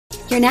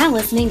You're now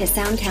listening to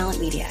Sound Talent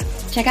Media.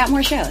 Check out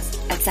more shows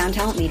at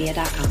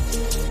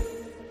soundtalentmedia.com.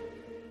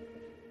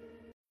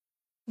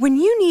 When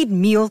you need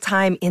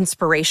mealtime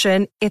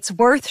inspiration, it's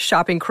worth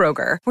shopping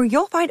Kroger, where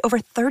you'll find over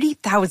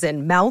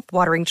 30,000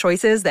 mouth-watering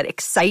choices that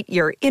excite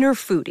your inner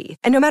foodie.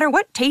 And no matter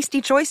what tasty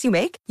choice you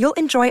make, you'll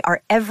enjoy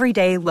our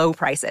everyday low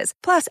prices,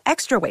 plus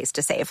extra ways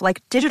to save,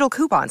 like digital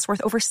coupons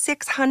worth over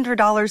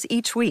 $600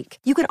 each week.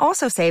 You can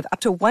also save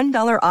up to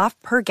 $1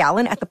 off per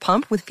gallon at the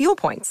pump with fuel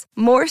points.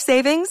 More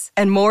savings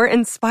and more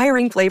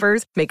inspiring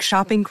flavors make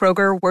shopping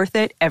Kroger worth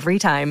it every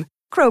time.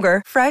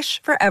 Kroger,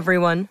 fresh for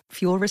everyone.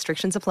 Fuel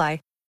restrictions apply.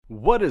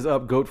 What is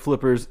up, Goat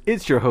Flippers?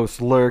 It's your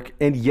host, Lurk,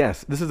 and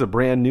yes, this is a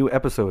brand new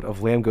episode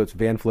of Lamb Goat's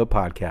Van Flip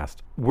podcast.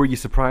 Were you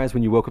surprised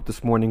when you woke up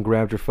this morning,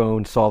 grabbed your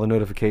phone, saw the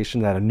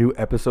notification that a new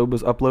episode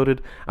was uploaded?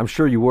 I'm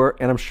sure you were,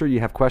 and I'm sure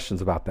you have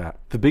questions about that.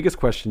 The biggest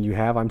question you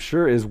have, I'm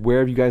sure, is where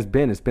have you guys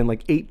been? It's been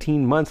like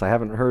 18 months. I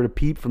haven't heard a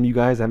peep from you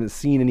guys. I haven't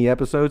seen any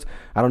episodes.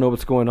 I don't know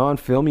what's going on.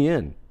 Fill me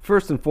in.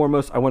 First and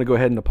foremost, I want to go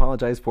ahead and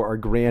apologize for our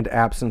grand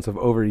absence of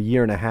over a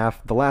year and a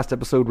half. The last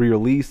episode we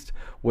released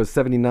was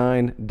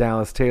 79,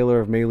 Dallas Taylor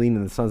of Maylene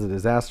and the Sons of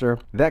Disaster.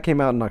 That came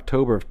out in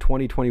October of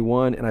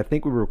 2021, and I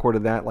think we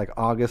recorded that like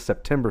August,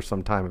 September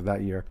sometime of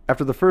that year.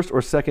 After the first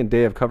or second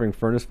day of covering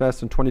Furnace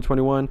Fest in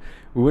 2021,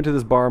 we went to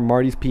this bar,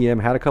 Marty's PM,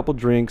 had a couple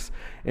drinks,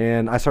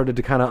 and I started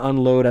to kind of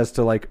unload as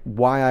to like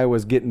why I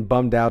was getting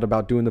bummed out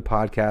about doing the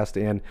podcast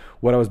and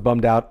what I was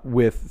bummed out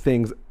with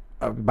things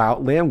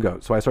about Lamb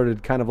Goat. So I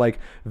started kind of like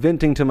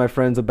venting to my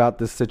friends about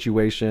this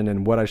situation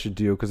and what I should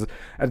do, because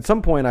at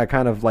some point I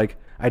kind of like,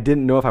 I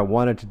didn't know if I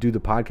wanted to do the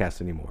podcast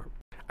anymore.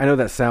 I know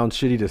that sounds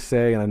shitty to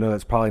say, and I know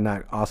that's probably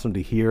not awesome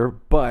to hear,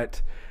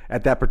 but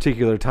at that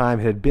particular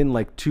time, it had been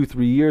like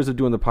 2-3 years of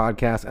doing the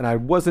podcast, and I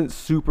wasn't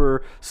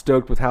super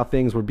stoked with how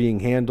things were being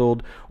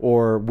handled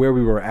or where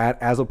we were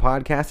at as a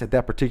podcast at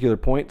that particular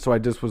point. So I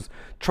just was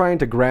trying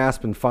to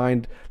grasp and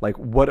find like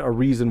what a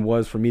reason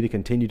was for me to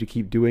continue to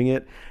keep doing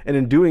it. And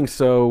in doing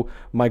so,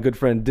 my good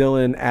friend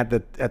Dylan at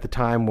the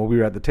time when we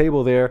were at the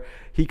table there,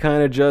 he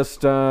kind of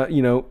just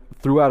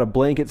threw out a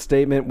blanket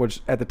statement,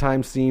 which at the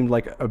time seemed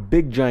like a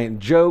big giant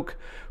joke.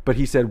 But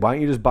he said, "Why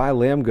don't you just buy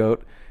Lamb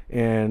Goat?"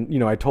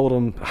 And, I told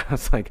him, I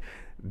was like,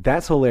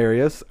 that's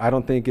hilarious. I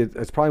don't think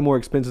it's probably more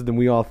expensive than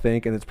we all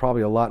think, and it's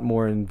probably a lot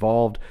more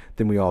involved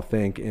than we all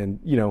think. And,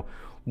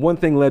 one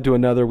thing led to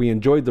another. We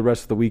enjoyed the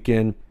rest of the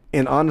weekend.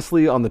 And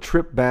honestly, on the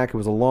trip back, it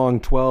was a long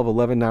 12,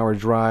 11-hour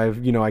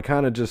drive. I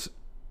kind of just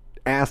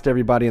asked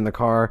everybody in the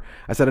car.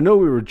 I said, I know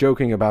we were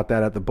joking about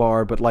that at the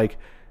bar, but like,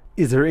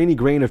 is there any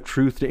grain of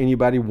truth to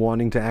anybody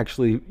wanting to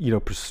actually,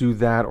 pursue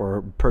that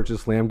or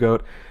purchase Lamb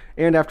Goat?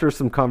 And after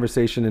some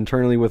conversation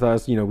internally with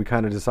us, we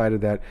kind of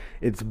decided that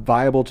it's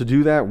viable to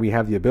do that. We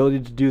have the ability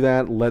to do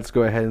that. Let's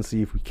go ahead and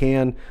see if we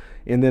can.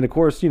 And then, of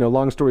course,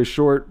 long story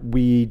short,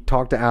 we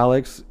talked to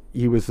Alex.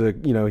 He was,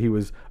 he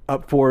was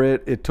up for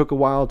it. It took a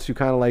while to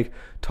kind of like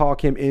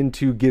talk him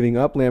into giving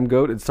up Lamb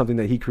Goat. It's something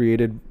that he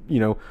created,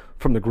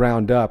 from the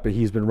ground up.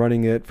 He's been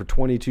running it for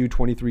 22,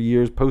 23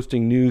 years,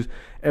 posting news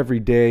every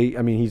day.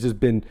 I mean, he's just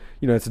been,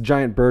 it's a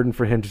giant burden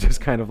for him to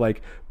just kind of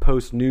like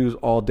post news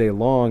all day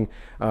long,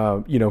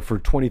 for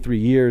 23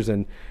 years.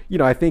 And,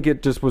 I think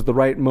it just was the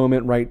right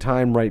moment, right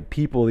time, right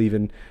people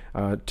even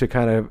to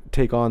kind of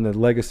take on the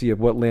legacy of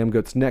what Lamb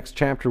Goat's next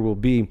chapter will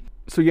be.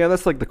 So yeah,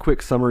 that's like the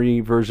quick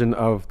summary version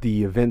of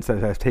the events that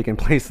has taken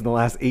place in the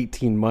last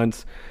 18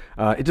 months.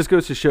 It just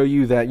goes to show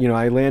you that,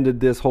 I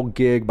landed this whole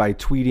gig by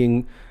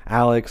tweeting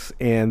Alex,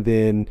 and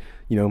then,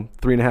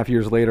 3.5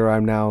 years later,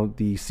 I'm now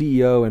the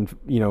CEO and,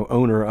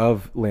 owner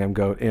of Lamb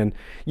Goat. And,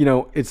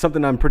 it's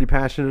something I'm pretty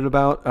passionate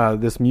about.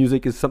 This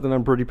music is something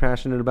I'm pretty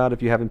passionate about,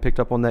 if you haven't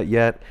picked up on that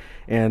yet.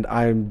 And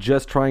I'm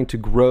just trying to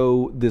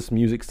grow this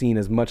music scene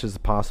as much as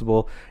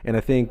possible. And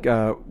I think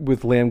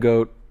with Lamb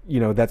Goat,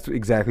 that's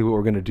exactly what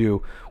we're going to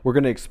do. We're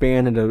going to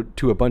expand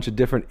into a bunch of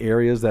different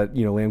areas that,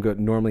 Lamb Goat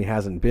normally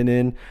hasn't been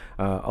in.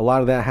 A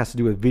lot of that has to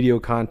do with video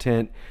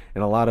content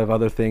and a lot of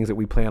other things that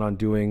we plan on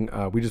doing.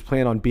 We just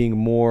plan on being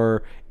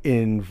more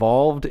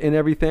involved in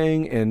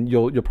everything, and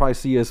you'll probably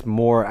see us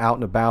more out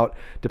and about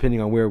depending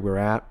on where we're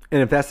at.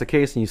 And if that's the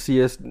case and you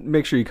see us,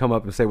 make sure you come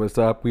up and say what's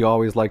up. We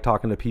always like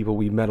talking to people.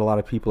 We've met a lot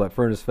of people at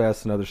Furnace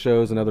Fest and other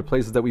shows and other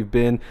places that we've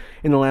been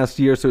in the last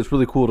year, so it's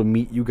really cool to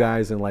meet you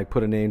guys and like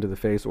put a name to the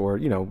face, or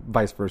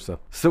vice versa.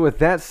 So with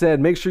that said,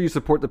 make sure you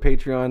support the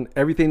Patreon.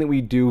 Everything that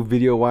we do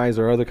video wise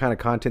or other kind of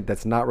content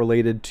that's not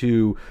related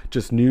to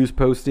just news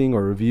posting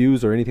or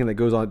reviews or anything that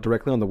goes on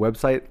directly on the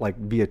website, like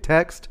via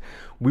text,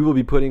 we will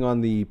be putting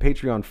on the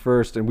Patreon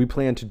first, and we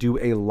plan to do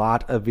a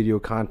lot of video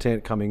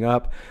content coming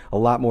up, a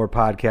lot more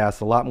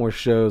podcasts, a lot more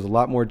shows, a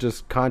lot more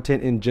just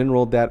content in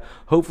general that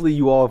hopefully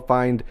you all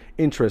find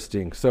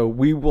interesting. So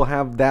we will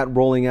have that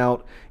rolling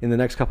out in the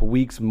next couple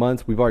weeks,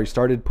 months. We've already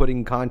started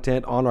putting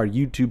content on our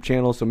YouTube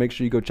channel, so make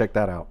sure you go check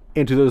that out.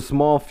 And to those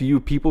small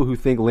few people who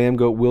think Lamb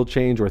Goat will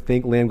change or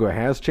think Lamb Goat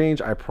has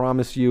changed, I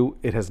promise you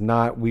it has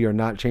not. We are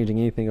not changing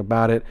anything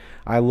about it.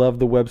 I love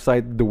the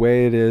website the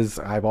way it is.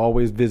 I've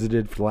always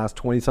visited for the last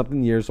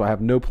 20-something years, so I have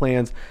no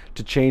plans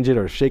to change it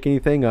or shake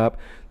anything up.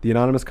 The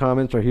anonymous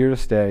comments are here to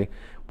stay.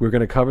 We're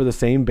going to cover the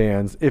same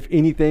bands. If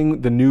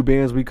anything, the new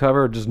bands we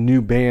cover are just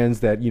new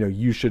bands that,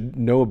 you should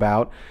know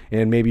about,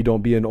 and maybe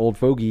don't be an old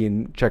fogey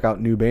and check out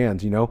new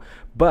bands,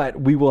 But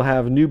we will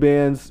have new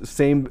bands,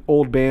 same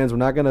old bands. We're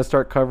not going to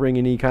start covering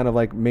any kind of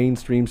like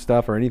mainstream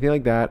stuff or anything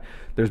like that.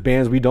 There's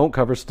bands we don't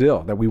cover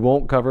still that we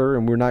won't cover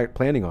and we're not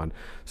planning on.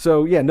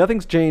 So yeah,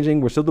 nothing's changing.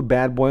 We're still the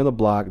bad boy on the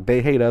block.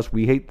 They hate us.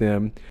 We hate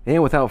them.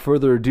 And without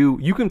further ado,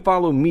 you can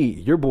follow me,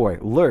 your boy,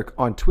 Lurk,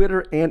 on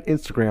Twitter and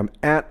Instagram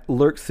at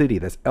LurkCity.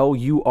 That's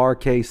LurkCity.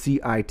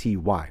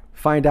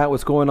 Find out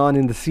what's going on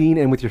in the scene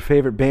and with your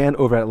favorite band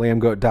over at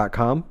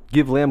lambgoat.com.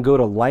 Give Lambgoat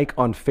a like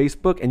on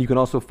Facebook, and you can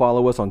also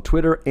follow us on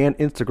Twitter and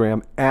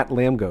Instagram at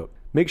Lambgoat.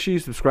 Make sure you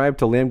subscribe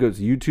to Lambgoat's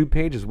YouTube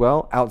page as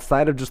well.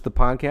 Outside of just the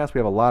podcast, we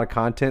have a lot of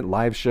content,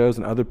 live shows,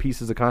 and other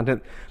pieces of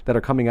content that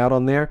are coming out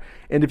on there.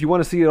 And if you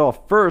want to see it all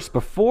first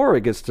before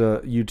it gets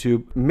to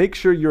YouTube, make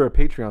sure you're a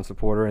Patreon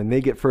supporter and they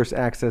get first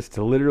access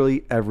to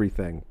literally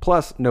everything.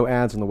 Plus, no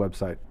ads on the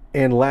website.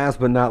 And last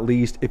but not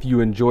least, if you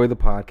enjoy the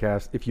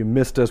podcast, if you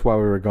missed us while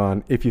we were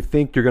gone, if you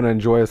think you're going to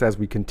enjoy us as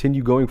we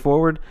continue going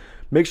forward,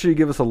 make sure you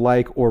give us a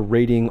like or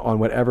rating on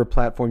whatever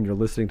platform you're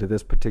listening to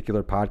this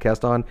particular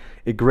podcast on.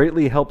 It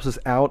greatly helps us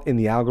out in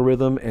the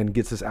algorithm and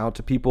gets us out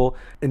to people.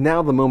 And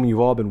now the moment you've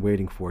all been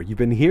waiting for. You've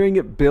been hearing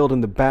it build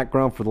in the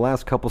background for the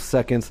last couple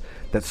seconds.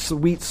 That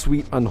sweet,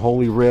 sweet,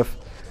 unholy riff.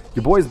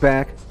 Your boy's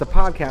back. The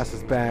podcast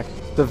is back.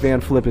 The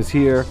Van Flip is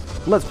here.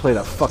 Let's play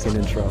that fucking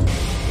intro.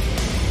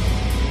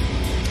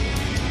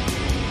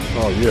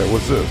 Oh yeah,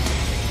 what's this?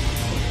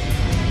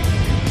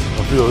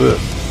 I feel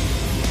this.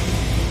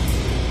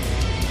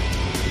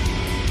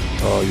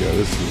 Oh yeah,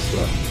 this is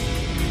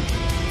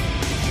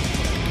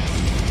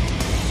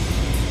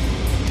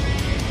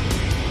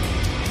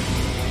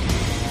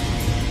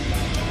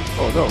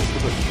oh no.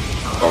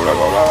 Oh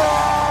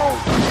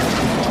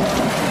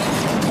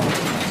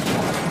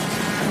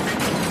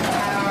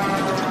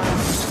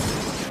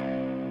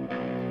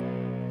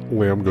no.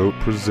 Lambgoat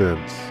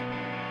presents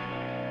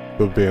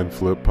the Van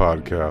Flip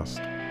Podcast.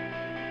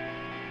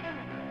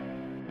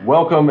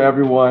 Welcome,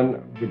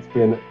 everyone. It's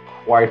been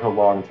quite a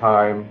long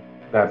time.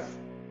 That's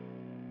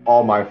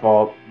all my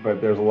fault,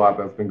 but there's a lot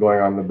that's been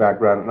going on in the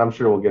background, and I'm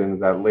sure we'll get into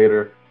that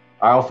later.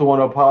 I also want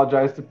to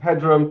apologize to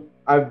Pedram.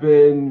 I've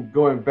been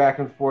going back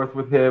and forth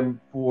with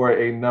him for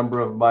a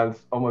number of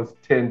months,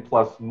 almost 10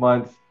 plus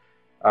months.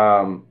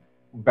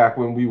 Back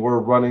when we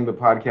were running the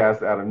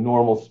podcast at a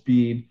normal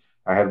speed,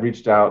 I had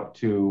reached out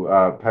to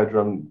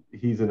Pedram.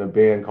 He's in a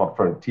band called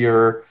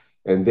Frontier,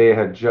 and they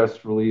had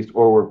just released,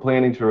 or were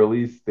planning to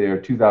release, their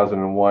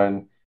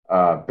 2001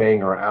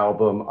 banger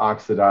album,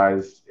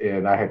 Oxidized,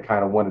 and I had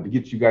kind of wanted to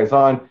get you guys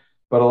on,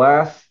 but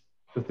alas,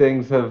 the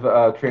things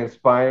have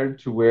transpired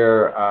to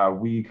where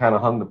we kind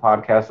of hung the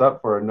podcast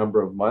up for a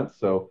number of months.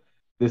 So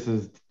this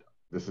is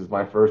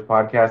my first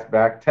podcast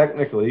back,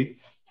 technically,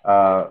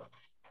 that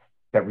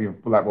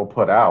we'll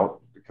put out.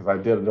 Because I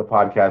did a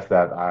podcast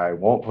that I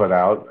won't put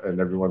out, and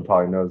everyone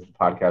probably knows the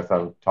podcast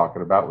I'm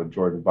talking about with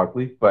Jordan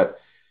Buckley. But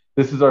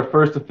this is our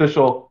first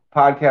official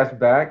podcast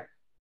back.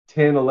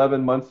 10,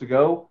 11 months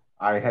ago,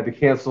 I had to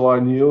cancel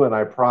on you, and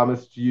I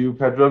promised you,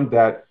 Pedram,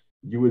 that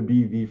you would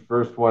be the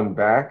first one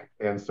back.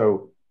 And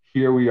so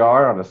here we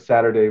are on a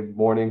Saturday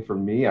morning for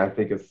me. I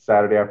think it's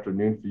Saturday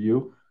afternoon for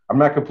you. I'm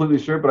not completely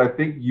sure, but I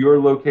think you're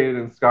located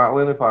in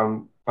Scotland, if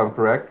I'm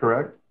correct?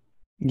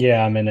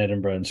 Yeah, I'm in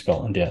Edinburgh in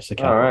Scotland, yes.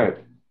 All right.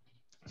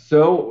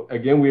 So,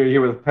 again, we are here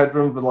with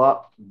Pedram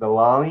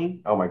Valiani.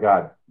 Oh, my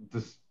God.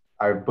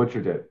 I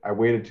butchered it. I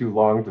waited too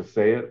long to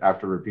say it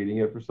after repeating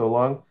it for so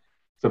long.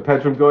 So,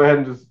 Pedram, go ahead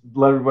and just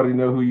let everybody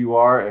know who you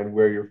are and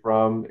where you're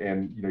from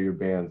and, your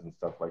bands and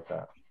stuff like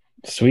that.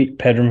 Sweet.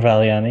 Pedram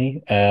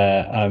Valiani.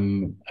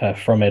 I'm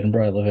from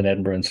Edinburgh. I live in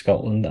Edinburgh in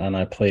Scotland, and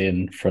I play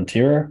in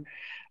Frontier.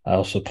 I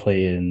also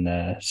play in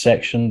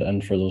Sectioned,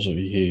 and for those of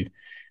you who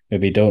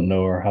maybe don't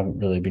know or haven't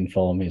really been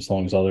following me as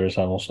long as others,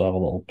 I also have a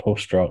little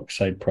post-rock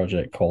side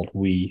project called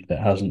We that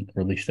hasn't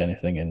released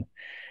anything in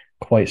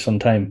quite some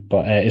time.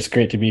 But it's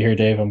great to be here,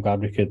 Dave. I'm glad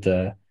we could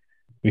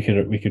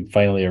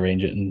finally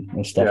arrange it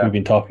and stuff. Yeah. We've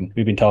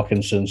been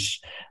talking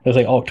since it was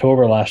like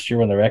October last year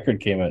when the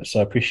record came out. So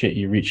I appreciate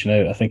you reaching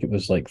out. I think it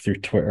was like through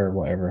Twitter or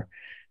whatever.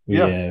 We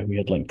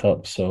had linked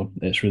up. So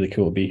it's really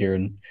cool to be here,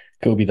 and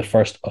cool to be the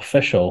first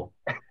official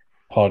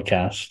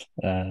podcast.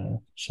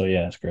 So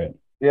yeah, it's great.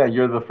 Yeah,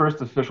 you're the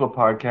first official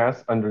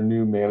podcast under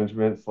new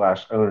management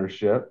 /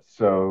 ownership.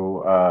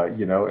 So,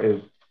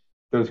 if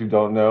those who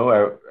don't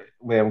know,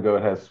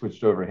 Lambgoat has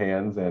switched over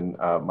hands, and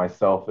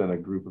myself and a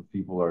group of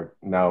people are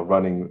now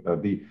running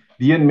the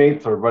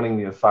inmates are running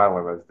the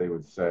asylum, as they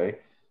would say.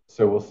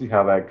 So we'll see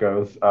how that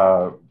goes.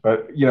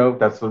 But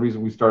that's the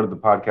reason we started the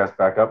podcast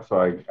back up.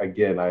 So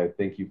I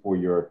thank you for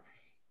your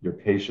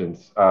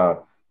patience.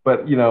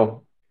 But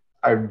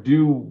I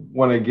do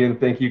want to again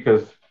thank you,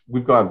 because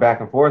we've gone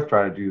back and forth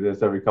trying to do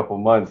this every couple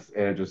of months,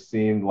 and it just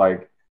seemed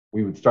like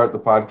we would start the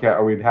podcast,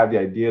 or we'd have the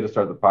idea to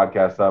start the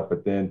podcast up,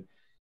 but then,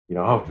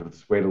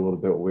 let's wait a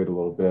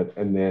little bit.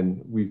 And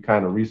then we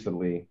kind of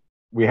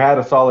we had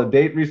a solid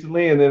date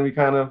recently, and then we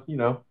kind of,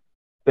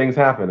 things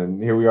happen,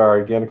 and here we are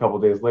again a couple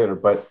of days later.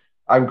 But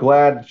I'm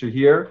glad that you're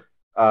here.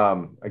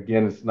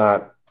 Again, it's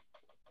not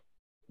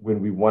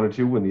when we wanted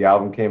to when the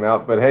album came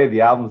out, but hey,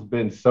 the album's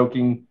been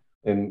soaking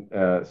in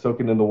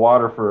the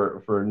water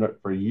for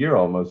a year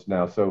almost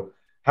now. So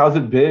how's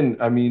it been?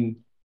 I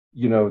mean,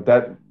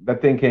 that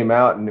thing came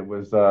out and it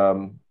was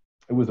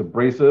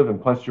abrasive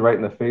and punched you right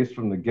in the face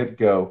from the get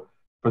go.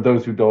 For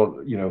those who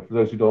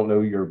don't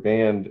know your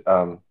band,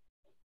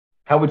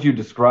 how would you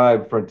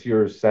describe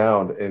Frontier's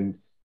sound, and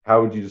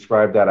how would you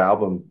describe that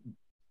album?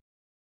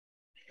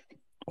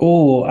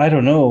 Oh, I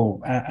don't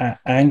know.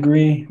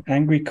 Angry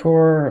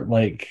core,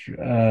 like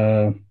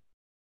I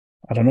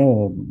don't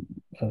know.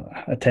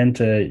 I tend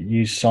to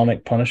use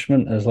Sonic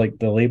Punishment as like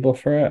the label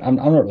for it. I'm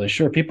not really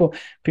sure. People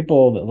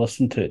that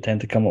listen to it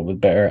tend to come up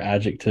with better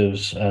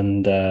adjectives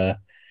and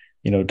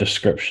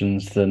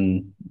descriptions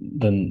than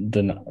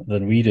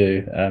we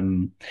do.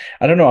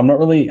 I don't know. I'm not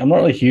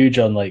really huge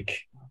on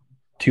like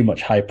too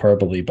much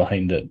hyperbole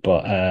behind it,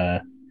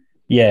 but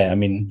yeah, I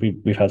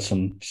mean we've had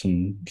some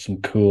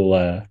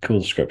cool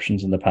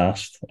descriptions in the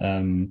past.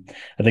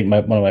 I think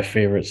one of my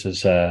favorites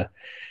is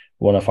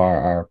one of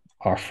our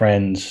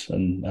friends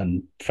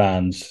and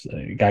fans,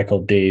 a guy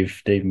called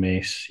Dave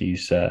Mace.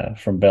 He's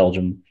from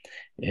Belgium.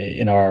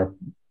 We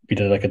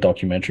did like a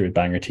documentary with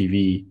Banger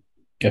TV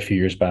a few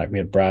years back. We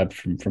had Brad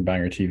from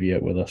Banger TV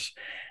out with us,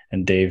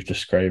 and Dave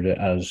described it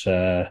as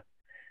I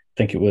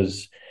think it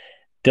was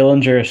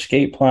Dillinger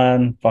escape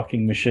plan,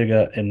 fucking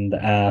Meshuggah in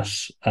the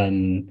ass,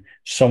 and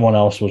someone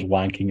else was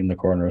wanking in the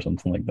corner or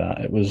something like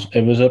that. It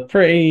was a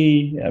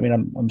pretty. I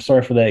mean, I'm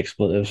sorry for the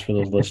expletives for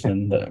those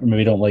listening that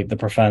maybe don't like the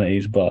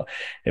profanities, but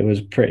it was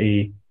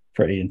pretty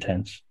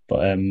intense.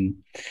 But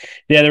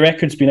yeah, the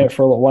record's been out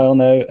for a little while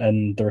now,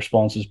 and the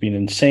response has been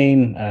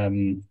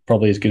insane.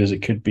 Probably as good as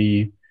it could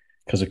be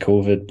because of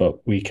COVID,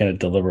 but we kind of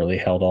deliberately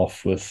held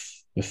off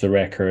with the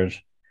record.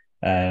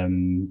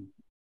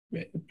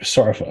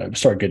 Sort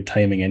of good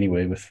timing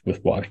anyway with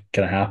what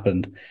kind of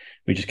happened.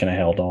 We just kind of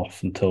held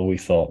off until we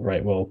thought,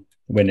 right, well,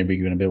 when are we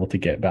going to be able to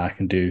get back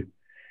and do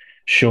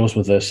shows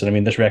with this? And I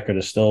mean, this record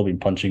has still been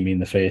punching me in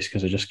the face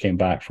because I just came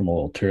back from a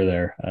little tour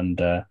there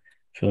and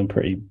feeling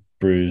pretty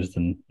bruised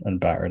and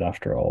battered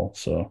after all.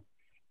 So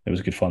it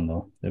was good fun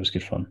though. It was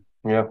good fun.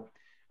 Yeah.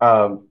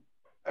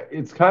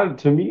 It's kind of,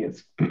 to me,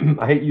 it's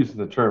I hate using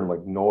the term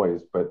like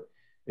noise, but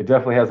it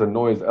definitely has a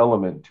noise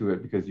element to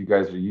it because you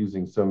guys are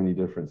using so many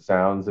different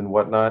sounds and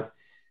whatnot.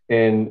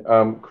 And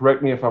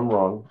correct me if I'm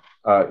wrong,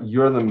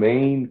 you're the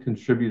main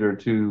contributor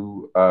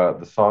to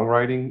the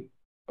songwriting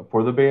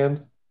for the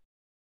band.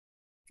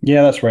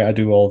 Yeah, that's right. I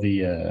do all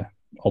the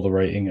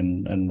writing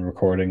and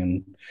recording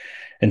and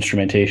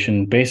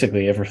instrumentation,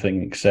 basically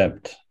everything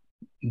except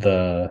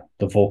the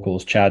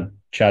vocals. Chad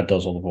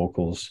does all the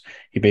vocals.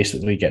 He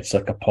basically gets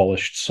like a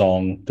polished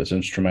song that's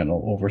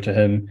instrumental over to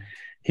him.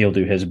 He'll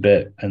do his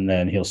bit and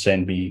then he'll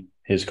send me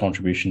his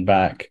contribution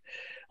back.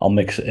 I'll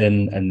mix it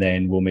in and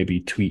then we'll maybe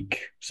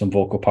tweak some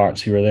vocal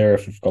parts here or there.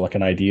 If we've got like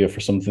an idea for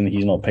something that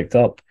he's not picked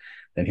up,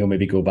 then he'll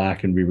maybe go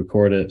back and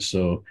re-record it.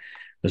 So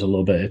there's a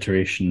little bit of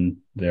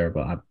iteration there,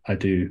 but I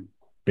do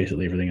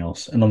basically everything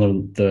else. And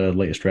on the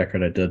latest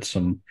record, I did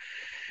some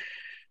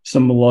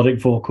melodic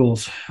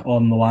vocals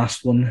on the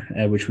last one,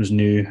 which was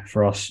new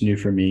for us, new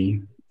for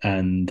me,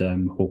 and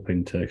I'm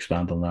hoping to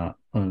expand on that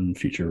on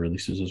future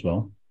releases as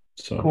well.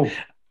 So, Cool.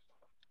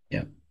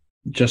 yeah,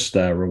 just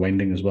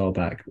rewinding as well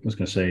back. I was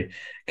going to say,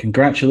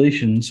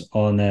 congratulations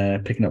on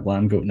picking up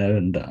Lamb Goat now,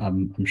 and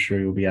I'm sure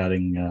you'll be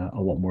adding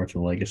a lot more to the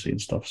legacy and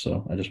stuff.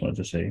 So I just wanted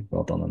to say,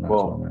 well done on that as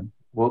well, man.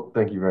 Well,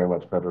 thank you very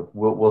much, Pedram.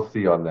 We'll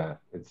see on that.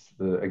 It's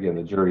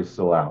the jury's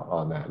still out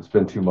on that. It's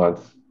been 2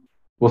 months.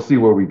 We'll see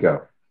where we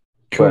go.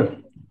 Cool. But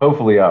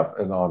hopefully up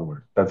and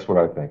onward. That's what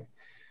I think.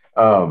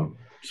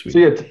 Sweet. So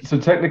yeah, so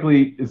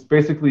technically it's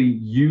basically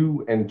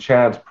you and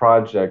Chad's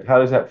project. How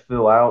does that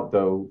fill out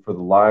though for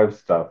the live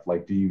stuff?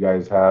 Like, do you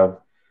guys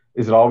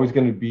is it always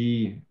going to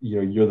be,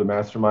 you're the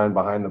mastermind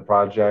behind the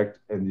project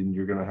and then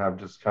you're going to have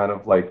just kind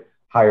of like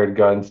hired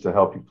guns to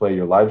help you play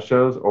your live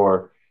shows?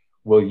 Or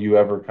will you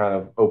ever kind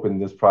of open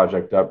this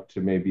project up to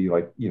maybe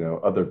like,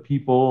 other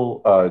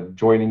people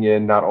joining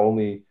in, not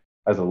only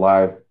as a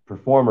live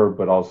performer,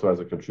 but also as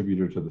a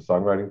contributor to the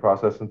songwriting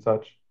process and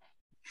such?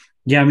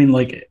 Yeah, I mean,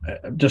 like,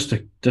 just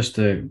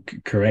to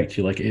correct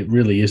you, like, it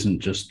really isn't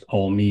just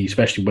all me,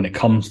 especially when it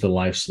comes to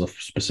live stuff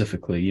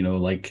specifically.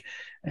 Like,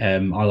 our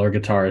other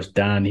guitarist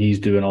Dan, he's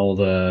doing all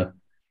the,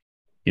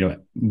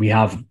 we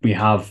have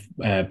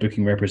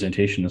booking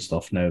representation and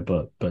stuff now,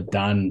 but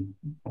Dan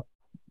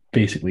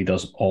basically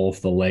does all of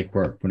the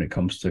legwork when it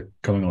comes to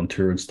coming on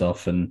tour and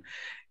stuff. And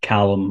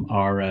Callum,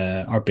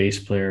 our bass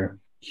player,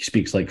 he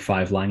speaks like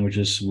 5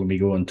 languages when we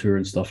go on tour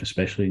and stuff,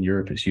 especially in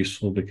Europe. It's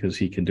useful because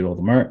he can do all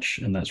the merch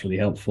and that's really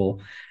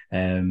helpful.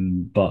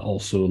 But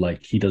also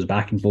like he does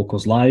backing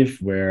vocals live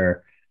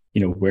where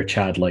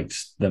Chad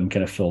likes them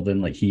kind of filled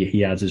in, like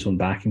he adds his own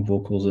backing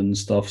vocals and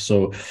stuff.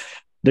 So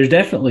there's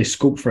definitely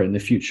scope for it in the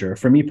future.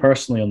 For me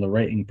personally, on the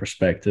writing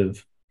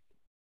perspective,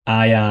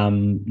 I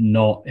am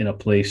not in a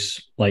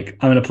place like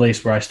I'm in a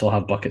place where I still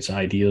have buckets of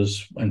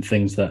ideas and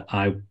things that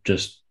I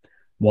just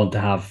want to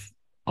have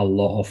a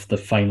lot of the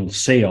final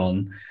say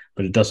on,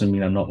 but it doesn't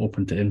mean I'm not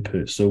open to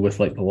input. So with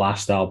like the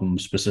last album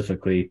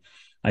specifically,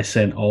 I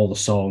sent all the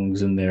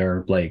songs in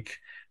their like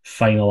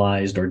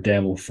finalized or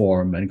demo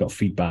form and got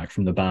feedback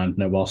from the band.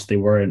 Now, whilst they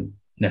weren't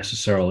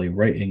necessarily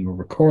writing or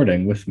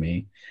recording with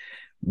me,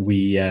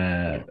 we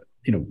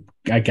you know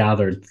I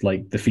gathered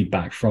like the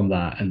feedback from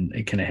that, and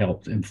it kind of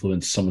helped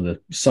influence some of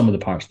the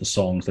parts of the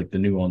songs, like the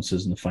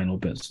nuances and the final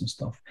bits and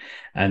stuff.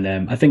 And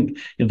I think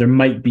there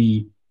might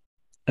be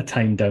a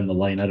time down the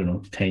line, I don't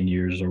know, 10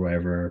 years or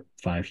whatever,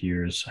 5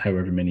 years,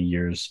 however many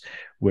years,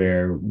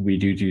 where we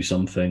do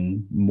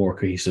something more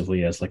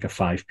cohesively as like a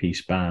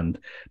 5-piece band,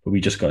 but we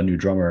just got a new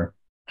drummer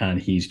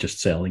and he's just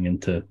settling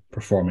into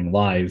performing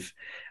live.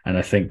 And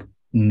I think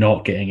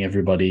not getting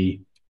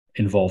everybody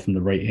involved in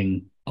the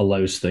writing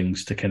allows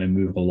things to kind of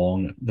move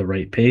along the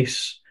right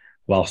pace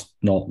whilst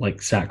not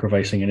like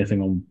sacrificing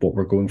anything on what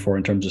we're going for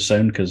in terms of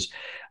sound, because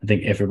I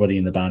think everybody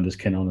in the band is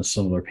kind of on a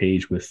similar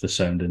page with the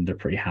sound and they're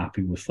pretty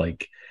happy with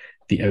like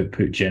the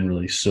output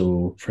generally.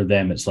 So for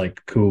them it's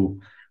like cool,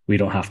 we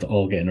don't have to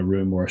all get in a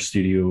room or a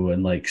studio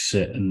and like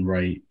sit and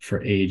write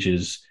for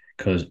ages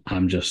because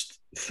I'm just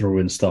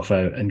throwing stuff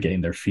out and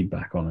getting their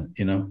feedback on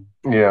it,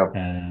 Yeah.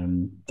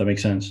 That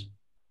makes sense.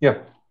 Yeah.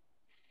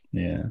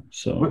 Yeah.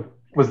 So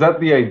Was that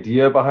the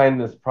idea behind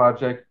this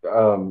project,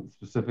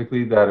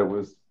 specifically, that it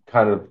was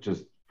kind of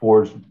just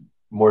forged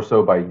more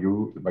so by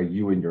you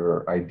and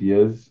your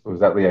ideas? Was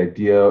that the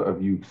idea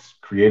of you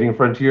creating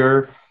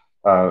Frontier?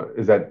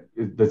 Is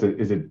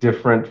it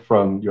different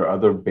from your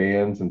other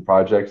bands and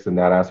projects in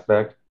that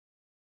aspect?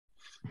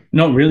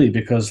 not really,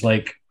 because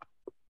like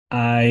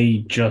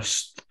I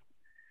just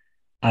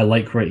I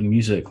like writing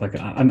music. Like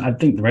I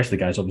think the rest of the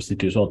guys obviously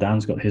do as well.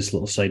 Dan's got his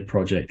little side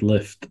project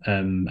Lift,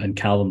 and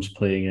Callum's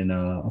playing in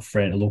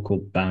a local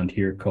band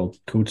here called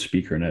Code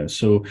Speaker now.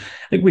 So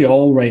like we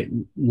all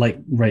like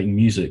writing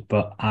music,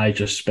 but I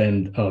just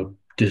spend a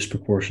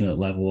disproportionate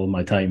level of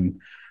my time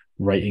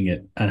writing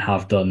it and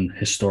have done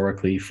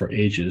historically for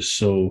ages.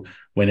 So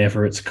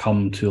whenever it's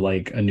come to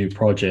like a new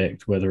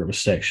project, whether it was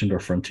Sectioned or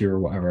Frontier or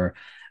whatever,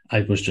 I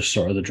was just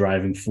sort of the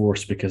driving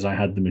force because I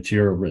had the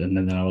material written,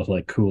 and then I was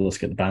like, cool, let's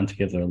get the band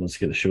together, let's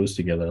get the shows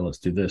together, let's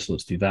do this,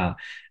 let's do that.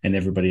 And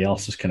everybody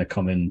else has kind of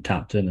come in,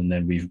 tapped in, and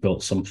then we've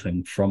built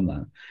something from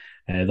that.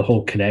 The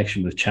whole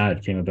connection with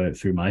Chad came about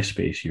through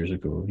MySpace years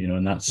ago,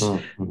 and that's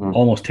Mm-hmm.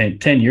 almost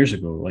 10 years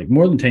ago, like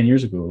more than 10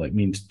 years ago, like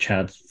means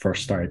Chad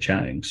first started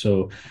chatting.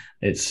 So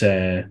it's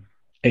been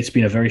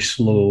a very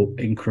slow,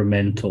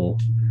 incremental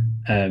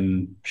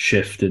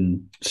shift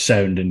in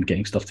sound and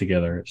getting stuff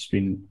together. It's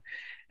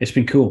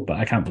been cool, but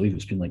I can't believe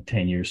it's been like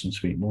 10 years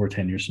since more than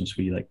 10 years since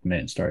we like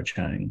met and started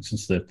chatting,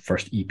 since the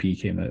first EP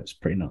came out. It's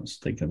pretty nuts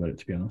thinking about it,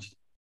 to be honest.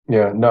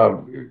 Yeah,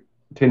 no,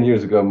 10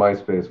 years ago,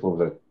 MySpace, what was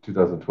that,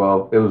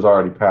 2012? It was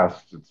already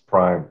past its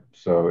prime.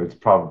 So it's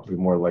probably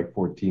more like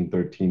 14,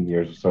 13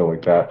 years or so,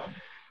 like that.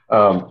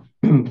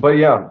 But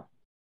yeah,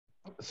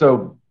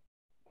 so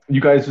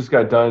you guys just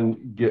got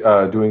done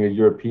doing a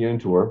European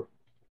tour.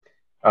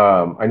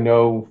 I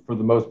know for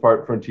the most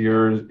part,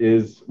 Frontiers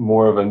is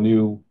more of a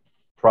new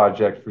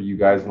project for you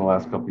guys in the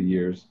last couple of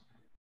years.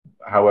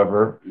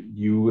 However,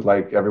 you,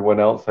 like everyone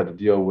else, had to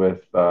deal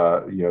with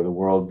the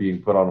world being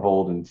put on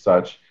hold and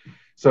such.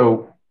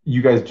 So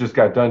you guys just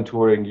got done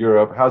touring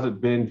Europe. How's it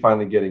been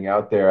finally getting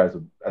out there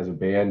as a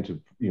band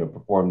to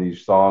perform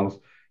these songs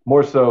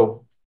more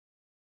so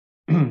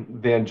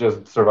than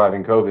just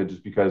surviving COVID,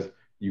 just because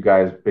you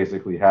guys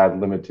basically had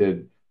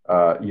limited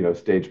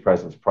stage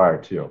presence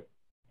prior to?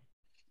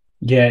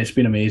 Yeah, it's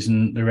been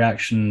amazing. The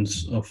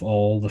reactions of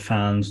all the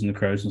fans and the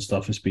crowds and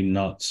stuff has been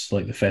nuts.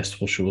 Like the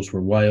festival shows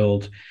were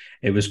wild.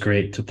 It was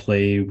great to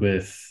play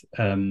with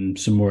some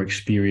more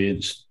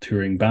experienced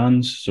touring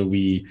bands. So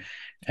we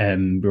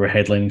were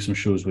headlining some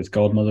shows with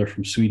Godmother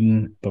from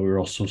Sweden, but we were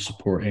also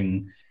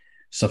supporting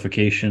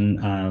Suffocation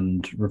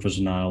and Rivers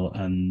of Nile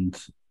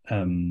and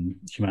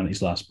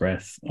Humanity's Last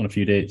Breath on a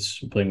few dates,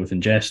 playing with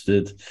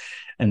Ingested.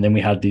 And then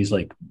we had these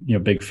like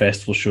big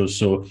festival shows,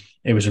 so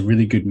it was a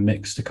really good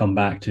mix to come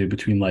back to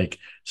between like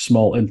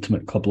small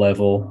intimate club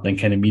level, then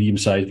kind of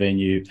medium-sized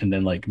venue, and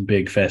then like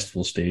big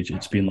festival stage.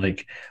 It's been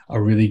like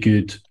a really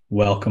good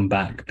welcome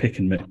back pick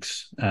and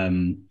mix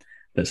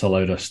that's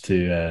allowed us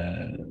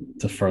to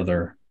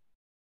further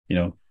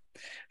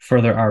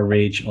further our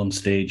rage on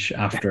stage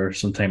after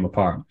some time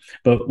apart.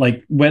 But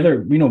like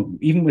whether,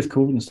 even with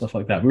COVID and stuff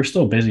like that, we were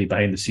still busy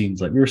behind the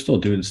scenes. Like we were still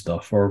doing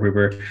stuff, or we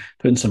were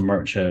putting some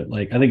merch out.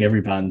 Like I think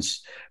every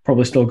band's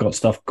probably still got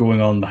stuff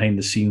going on behind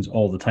the scenes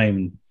all the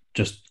time,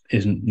 just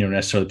isn't,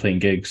 necessarily playing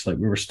gigs. Like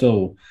we were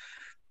still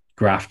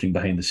grafting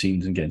behind the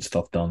scenes and getting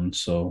stuff done.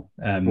 So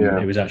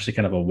Yeah. it was actually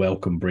kind of a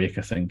welcome break,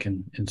 I think,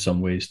 in some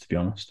ways, to be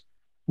honest.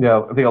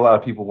 Yeah, I think a lot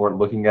of people weren't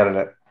looking at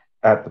it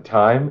at the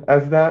time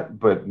as that,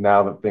 but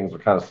now that things are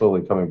kind of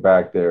slowly coming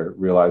back, they're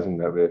realizing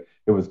that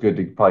it was good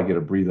to probably get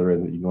a breather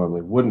in that you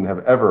normally wouldn't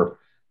have ever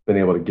been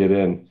able to get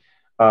in.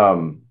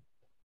 So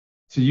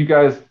you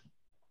guys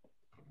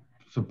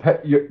So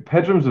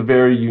Pedram's a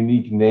very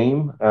unique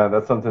name.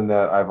 That's something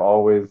that I've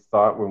always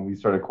thought when we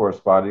started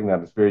corresponding,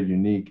 that it's very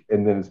unique.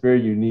 And then it's very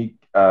unique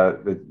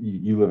that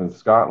you live in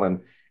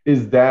Scotland.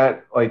 Is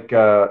that like,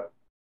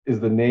 is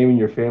the name in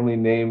your family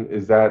name,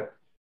 is that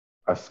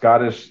a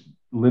Scottish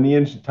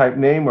lineage type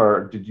name,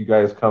 or did you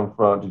guys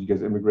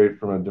immigrate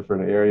from a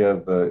different area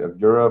of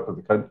Europe,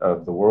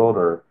 of the world,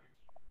 or?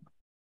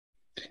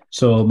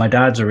 So my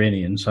dad's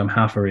Iranian, so I'm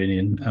half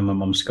Iranian, and my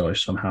mum's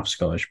Scottish, so I'm half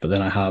Scottish. But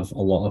then I have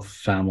a lot of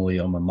family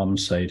on my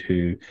mum's side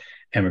who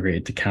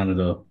emigrated to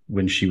Canada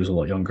when she was a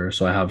lot younger.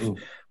 So I have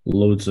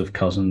loads of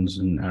cousins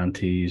and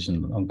aunties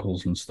and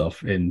uncles and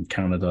stuff in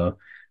Canada,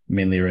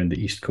 mainly around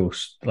the East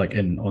Coast, like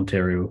in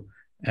Ontario.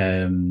 So I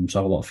have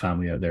a lot of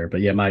family out there.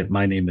 But yeah,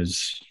 my name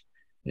is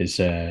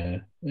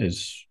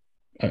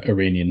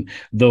Iranian,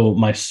 though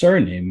my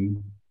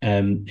surname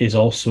is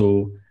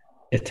also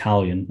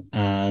Italian,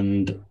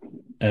 and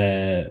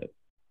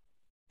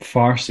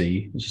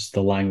Farsi, which is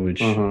the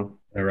language in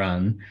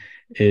Iran,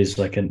 is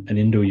like an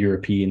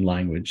Indo-European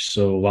language.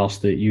 So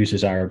whilst it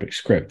uses Arabic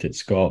script,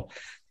 it's got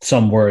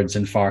some words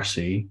in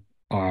Farsi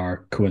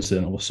are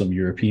coincidental with some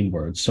European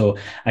words. So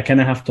I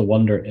kind of have to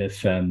wonder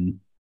if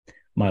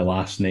my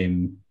last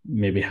name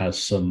maybe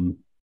has some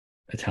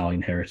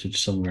Italian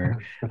heritage somewhere.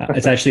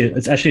 It's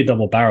actually a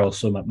double barrel.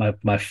 So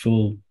my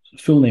full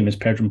name is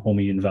Pedram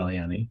Homayun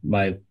Valiani.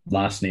 My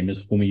last name is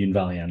Homayun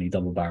Valiani,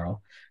 double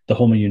barrel. The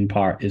Homayun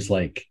part is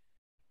like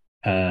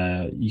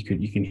you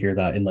can hear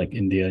that in like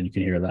India, and you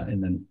can hear that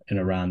in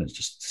Iran. It's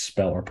just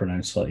spelled or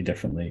pronounced slightly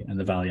differently. And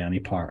the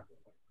Valiani part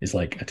is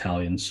like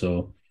Italian.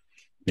 So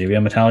maybe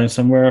I'm Italian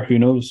somewhere. Who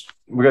knows?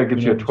 We gotta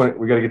get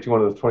we gotta get you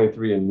one of those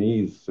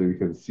 23andMe's so you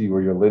can see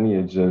where your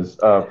lineage is.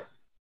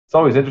 It's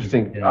always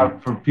interesting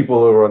for people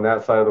over on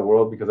that side of the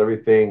world, because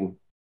everything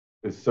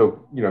is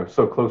so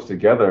close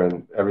together,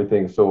 and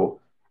everything. So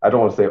I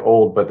don't want to say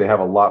old, but they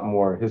have a lot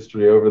more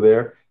history over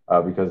there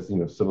because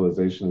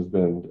civilization has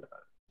been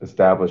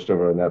established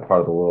over in that part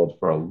of the world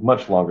for a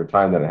much longer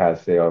time than it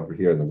has, say, over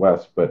here in the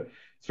West. But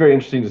it's very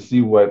interesting to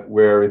see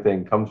where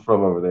everything comes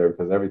from over there,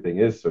 because everything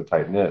is so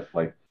tight knit.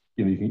 Like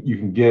you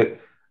can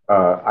get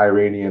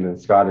Iranian and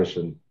Scottish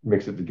and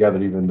mix it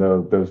together, even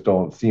though those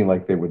don't seem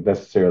like they would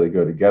necessarily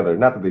go together.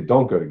 Not that they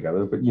don't go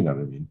together, but you know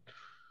what I mean.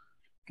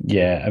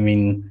 Yeah, I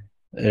mean,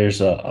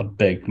 there's a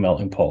big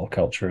melting pot of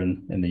culture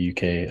in the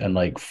UK, and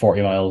like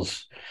 40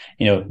 miles,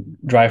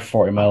 drive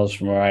 40 miles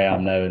from where I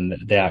am now, and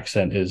the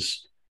accent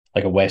is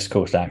like a West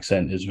Coast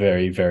accent is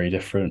very, very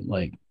different.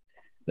 Like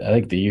I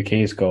think the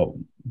UK's got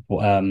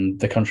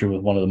the country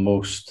with one of the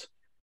most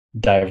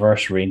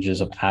diverse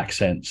ranges of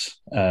accents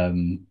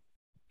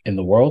in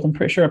the world. I'm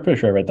pretty sure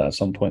I read that at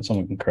some point.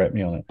 Someone can correct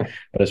me on it,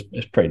 but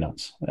it's pretty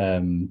nuts.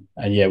 And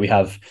yeah, we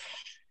have,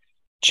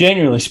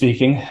 generally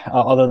speaking,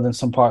 other than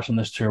some parts on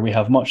this tour, we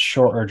have much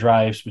shorter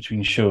drives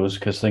between shows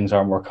because things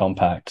are more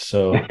compact.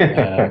 So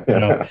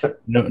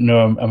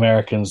no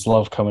Americans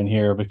love coming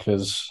here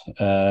because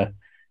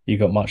you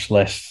got much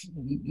less.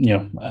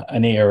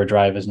 An 8-hour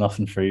drive is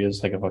nothing for you.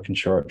 It's like a fucking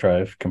short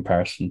drive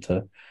comparison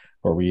to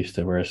what we used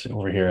to. Whereas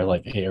over here,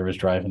 like 8 hours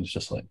driving is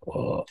just like,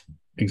 whoa,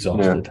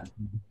 exhausted. Yeah.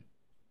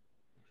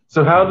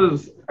 So how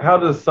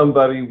does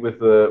somebody with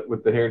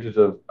the heritage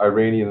of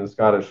Iranian and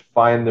Scottish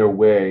find their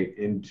way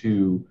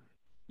into,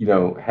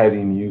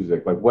 heavy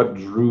music? Like, what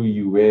drew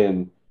you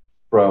in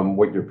from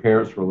what your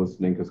parents were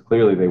listening? Because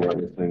clearly they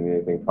weren't listening to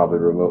anything probably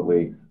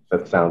remotely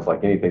that sounds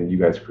like anything you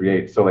guys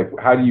create. So like,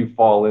 how do you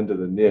fall into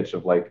the niche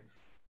of like,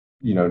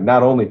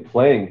 not only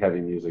playing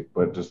heavy music,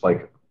 but just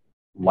like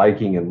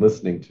liking and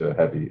listening to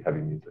heavy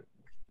music?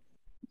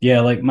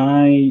 Yeah, like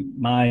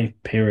my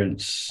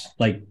parents,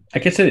 like I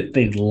guess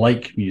they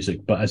like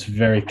music, but as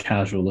very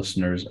casual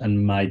listeners.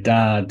 And my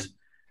dad's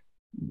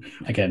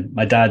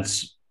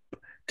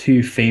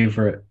two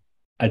favorite,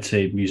 I'd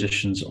say,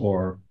 musicians,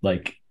 or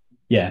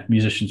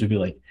musicians would be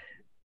like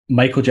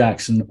Michael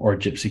Jackson or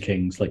Gypsy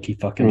Kings. Like he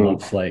fucking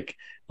loves like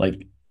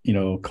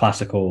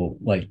classical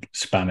like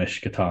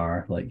Spanish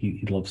guitar. Like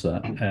he loves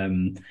that.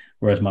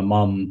 Whereas my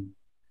mum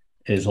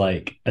is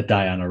like a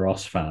Diana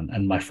Ross fan,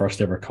 and my first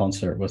ever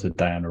concert was a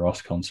Diana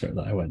Ross concert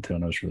that I went to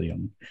when I was really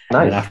young.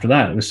 Nice. And after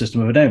that, it was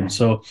System of a Down.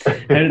 So how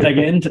did I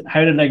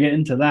get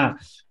into that?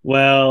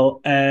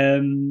 Well,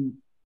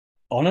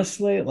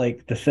 honestly,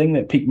 like the thing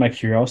that piqued my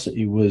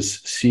curiosity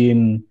was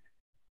seeing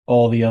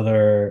all the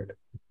other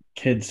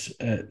kids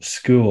at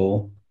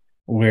school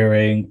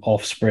wearing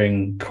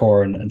Offspring,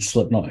 Korn, and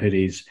Slipknot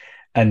hoodies,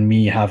 and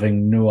me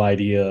having no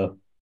idea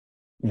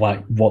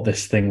what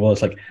this thing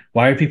was. Like,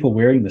 why are people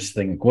wearing this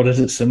thing? Like, what does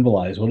it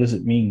symbolize? What does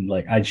it mean?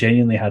 Like, I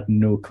genuinely had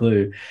no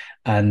clue.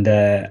 And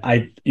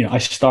I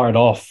started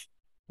off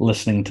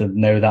listening to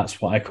Now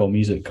That's What I Call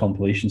Music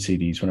compilation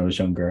CDs when I was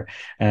younger,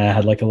 and I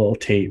had like a little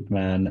tape,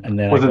 man. And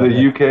then was it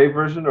the UK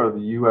version or the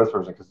US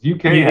version? Because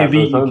UK has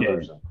its own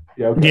version.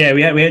 Yeah, okay.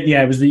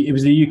 It was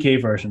the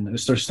UK version. It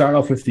started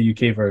off with the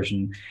UK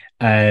version.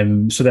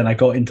 So then I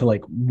got into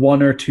like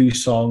one or two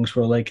songs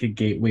were like a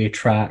gateway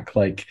track,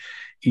 like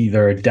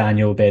either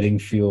Daniel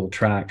Bedingfield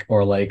track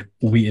or like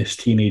Wheatus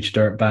Teenage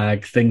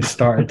Dirtbag, things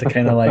started to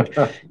kind of like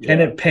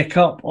kind of pick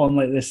up on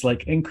like this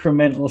like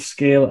incremental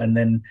scale. And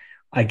then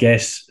I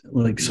guess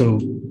like so,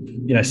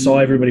 I saw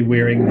everybody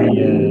wearing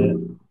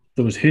the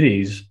those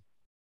hoodies,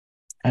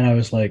 and I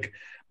was like,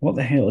 what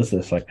the hell is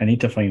this? Like, I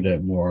need to find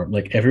out more.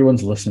 Like,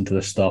 everyone's listening to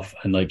this stuff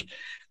and like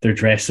they're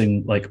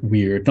dressing like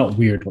weird, not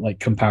weird, but like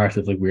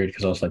comparatively weird.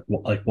 Because I was like,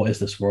 what is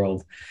this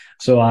world?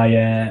 So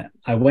I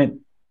went,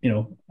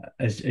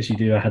 as you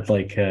do, I had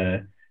like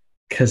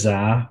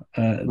Kazaa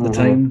at the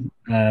time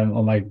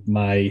on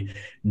my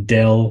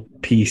Dell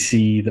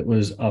PC that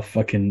was a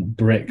fucking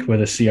brick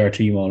with a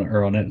CRT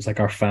monitor on it. It's like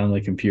our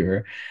family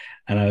computer,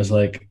 and I was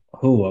like,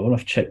 oh, I want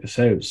to check this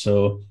out.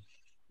 So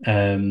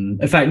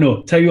in fact,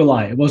 no, tell you a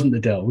lie. It wasn't the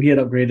Dell. We had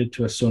upgraded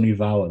to a Sony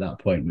Val at that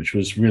point, which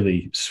was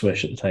really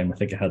swish at the time. I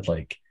think it had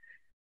like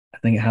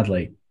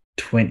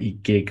 20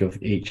 gig of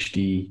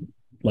HD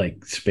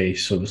like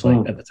space. So it was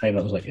like at the time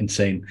that was like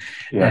insane.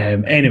 Yeah.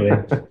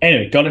 Anyway,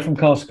 got it from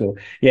Costco.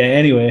 Yeah.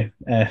 Anyway,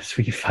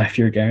 sweet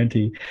 5-year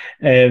guarantee.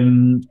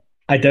 I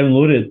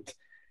downloaded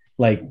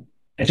like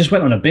I just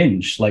went on a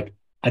binge. Like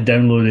I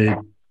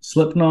downloaded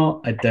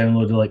Slipknot. I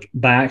downloaded like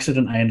by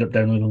accident. I ended up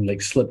downloading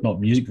like Slipknot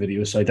music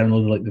videos. So I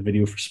downloaded like the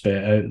video for Spit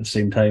It Out at the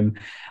same time.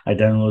 I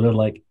downloaded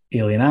like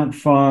Alien Ant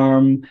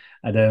Farm.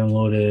 I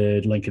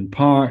downloaded Linkin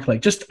Park. I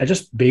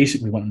just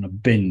basically went on a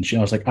binge. I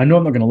was like, I know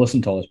I'm not going to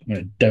listen to all this, but I'm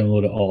going to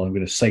download it all. I'm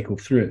going to cycle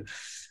through it.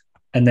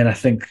 And then I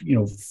think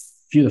a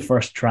few of the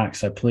first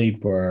tracks I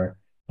played were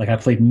like I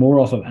played more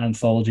off of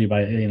Anthology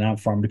by Alien Ant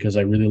Farm because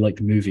I really liked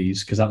the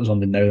movies, because that was on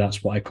the Now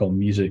That's What I Call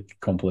Music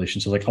compilation.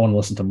 So like I want to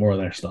listen to more of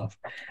their stuff,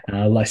 and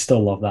I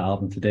still love that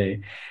album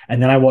today. And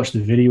then I watched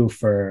the video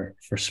for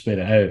Spit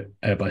It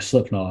Out by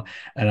Slipknot,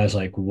 and I was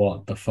like,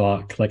 what the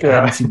fuck? Like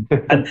I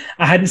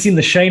hadn't seen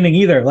The Shining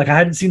either. So I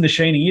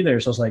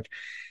was like,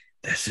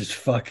 this is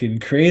fucking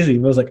crazy.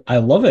 But I was like, I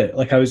love it.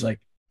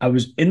 I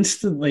was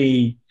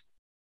instantly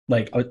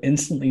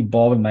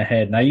bobbing my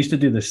head. And I used to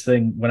do this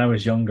thing when I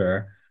was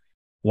younger,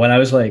 when I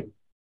was like,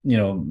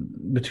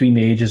 between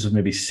the ages of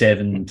maybe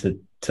 7 to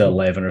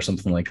 11 or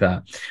something like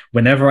that.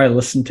 Whenever I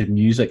listened to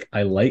music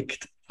I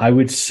liked, I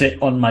would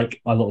sit on my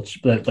little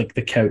like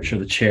the couch or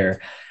the chair,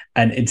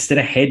 and instead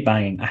of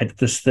headbanging, I had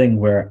this thing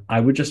where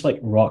I would just like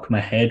rock my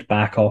head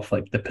back off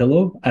like the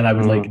pillow, and I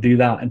would like do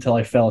that until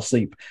I fell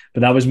asleep. But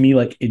that was me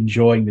like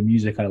enjoying the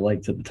music I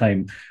liked at the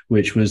time,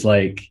 which was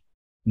like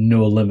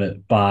No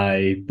Limit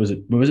by was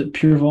it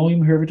Pure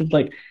Volume, whoever did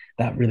like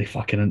that.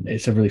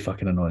 It's a really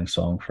fucking annoying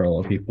song for a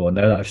lot of people. And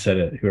now that I've said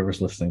it,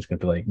 whoever's listening is gonna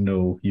be like,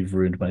 no, you've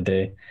ruined my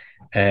day.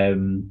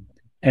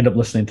 End up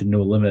listening to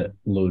No Limit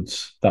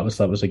loads. That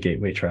was a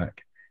gateway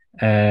track.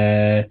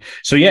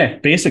 So yeah,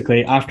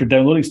 basically after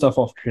downloading stuff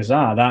off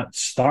Kazaa, that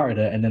started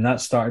it, and then that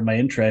started my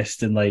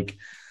interest in like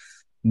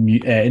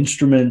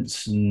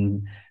instruments.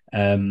 And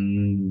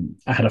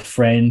I had a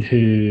friend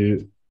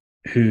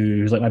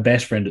who's like my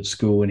best friend at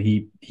school, and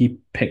he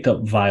picked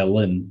up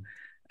violin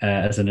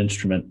as an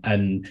instrument,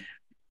 and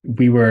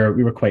we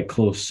were quite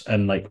close.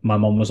 And like my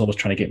mom was always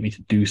trying to get me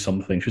to do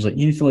something. She was like,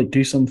 you need to like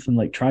do something,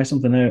 like try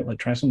something out, like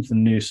try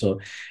something new. So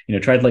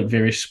tried like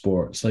various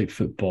sports like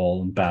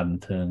football and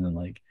badminton and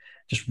like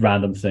just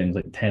random things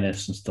like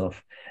tennis and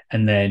stuff.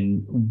 And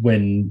then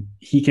when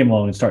he came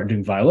along and started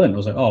doing violin, I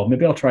was like, oh,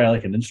 maybe I'll try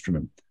like an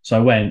instrument.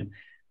 So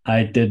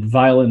I did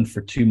violin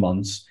for 2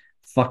 months,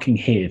 fucking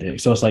hated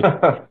it. So I was like,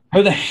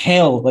 how the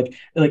hell, like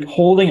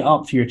holding it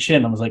up to your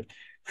chin, I was like,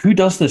 who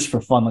does this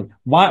for fun? Like,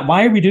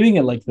 why are we doing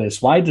it like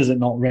this? Why does it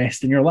not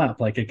rest in your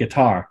lap like a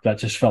guitar? That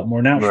just felt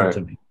more natural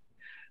to me.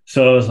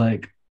 So I was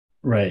like,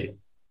 right,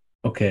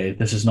 okay,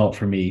 this is not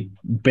for me.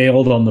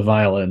 Bailed on the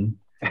violin.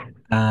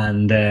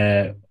 And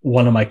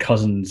one of my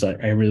cousins,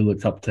 I really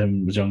looked up to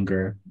him, was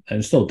younger,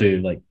 and still do,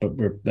 like, but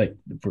we're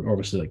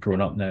obviously like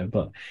grown up now.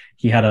 But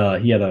he had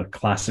a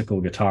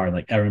classical guitar, and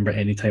like I remember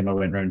anytime I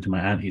went round to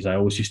my auntie's, I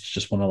always used to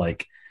just want to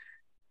like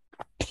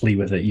play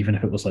with it, even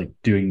if it was like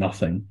doing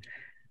nothing.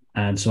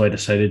 And so I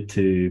decided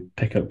to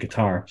pick up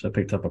guitar. So I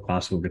picked up a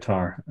classical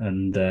guitar,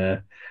 and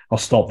I'll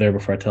stop there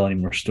before I tell any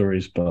more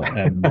stories. But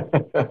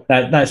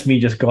that's me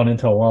just gone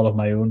into a world of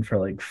my own for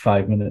like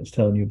 5 minutes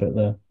telling you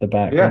about the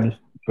background. Yeah,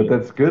 but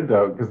that's good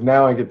though, because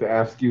now I get to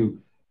ask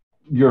you,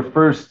 your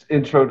first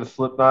intro to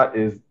Slipknot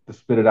is the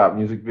Spit It Out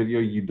music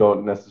video. You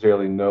don't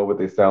necessarily know what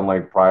they sound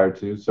like prior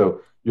to. So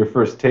your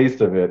first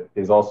taste of it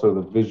is also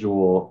the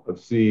visual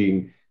of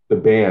seeing the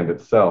band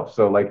itself.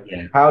 So like,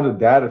 how did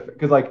that affect?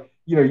 Because like,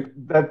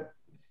 that,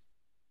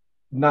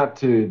 not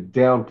to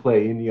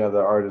downplay any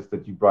other artist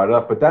that you brought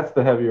up, but that's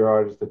the heavier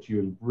artist that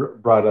you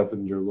brought up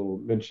in your little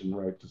mention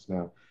right just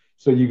now.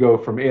 So you go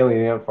from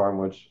Alien Ant Farm,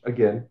 which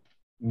again,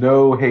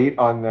 no hate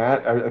on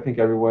that. I think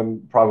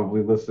everyone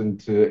probably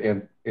listened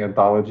to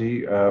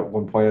Anthology at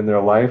one point in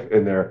their life,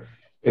 in their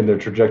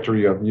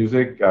trajectory of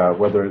music,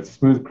 whether it's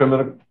Smooth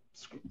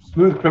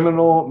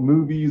Criminal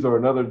movies or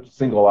another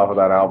single off of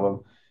that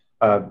album.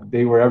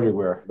 They were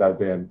everywhere, that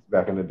band,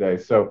 back in the day.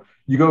 So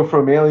you go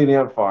from Alien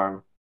Ant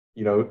Farm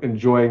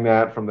enjoying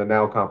that from the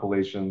Now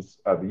compilations,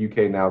 the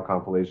UK Now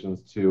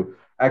compilations, to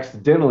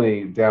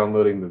accidentally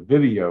downloading the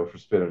video for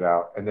Spit It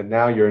Out. And then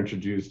now you're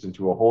introduced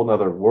into a whole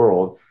nother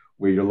world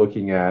where you're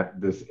looking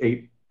at this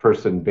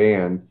 8-person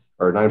band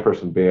or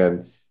 9-person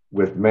band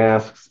with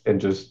masks and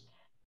just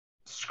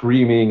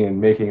screaming and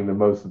making the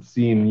most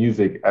obscene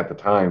music at the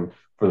time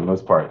for the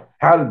most part.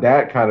 How did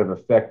that kind of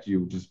affect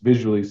you just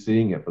visually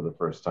seeing it for the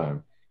first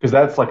time? Because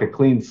that's like a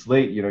clean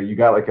slate. You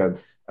got like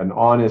an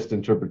honest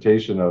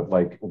interpretation of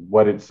like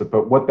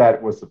what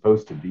that was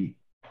supposed to be.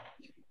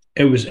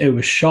 It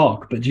was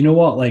shock, but you know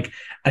what? Like,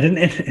 I didn't.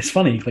 It's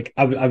funny. Like,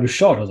 I was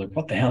shocked. I was like,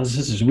 "What the hell is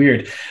this? This is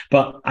weird."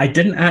 But I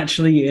didn't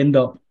actually end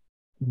up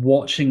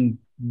watching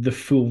the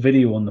full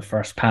video on the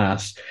first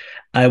pass.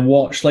 I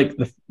watched like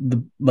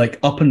the like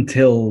up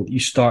until you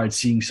started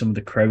seeing some of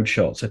the crowd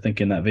shots, I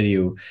think, in that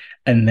video,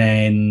 and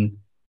then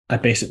I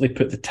basically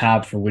put the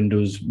tab for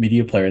Windows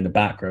Media Player in the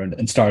background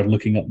and started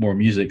looking up more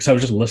music. So I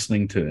was just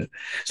listening to it.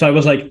 So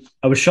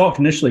I was shocked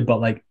initially, but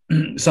like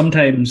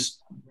sometimes,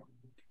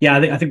 yeah,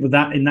 I think with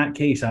that in that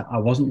case, I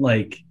wasn't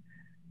like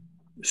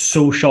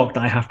so shocked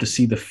that I have to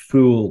see the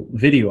full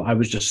video. I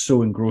was just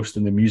so engrossed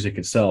in the music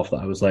itself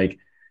that I was like,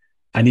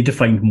 I need to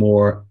find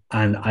more,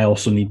 and I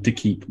also need to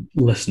keep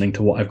listening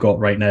to what I've got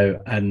right now.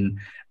 And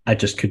I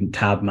just couldn't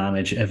tab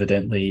manage,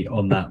 evidently,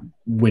 on that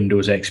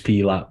Windows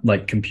XP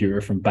like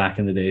computer from back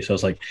in the day. So I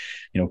was like,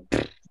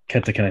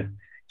 had to kind of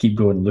keep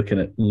going,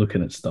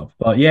 looking at stuff.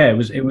 But yeah,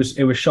 it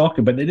was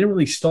shocking. But they didn't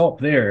really stop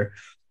there.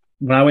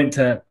 When I went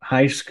to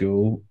high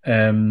school,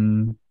 I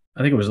think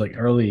it was like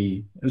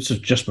early. It was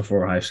just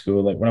before high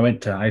school. Like when I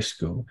went to high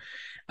school,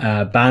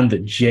 a band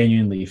that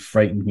genuinely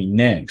frightened me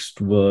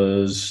next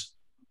was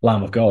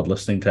Lamb of God,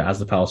 listening to As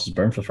the Palaces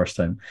Burn for the first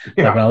time.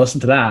 Yeah. Like when I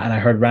listened to that and I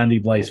heard Randy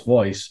Blythe's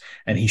voice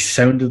and he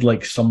sounded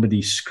like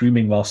somebody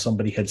screaming while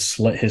somebody had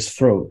slit his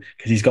throat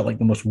because he's got like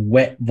the most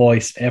wet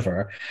voice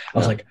ever. I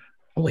was like,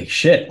 holy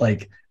shit,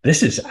 like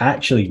this is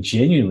actually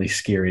genuinely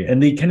scary.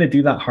 And they kind of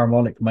do that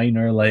harmonic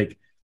minor, like,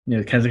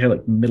 kind of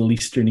like Middle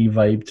Eastern-y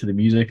vibe to the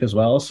music as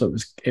well. So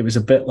it was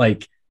a bit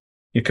like,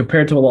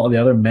 compared to a lot of the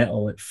other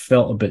metal, it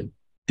felt a bit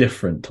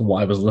different to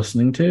what I was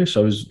listening to.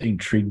 So I was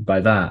intrigued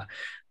by that.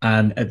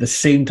 And at the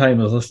same time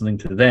I was listening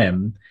to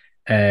them,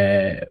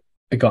 I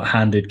got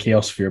handed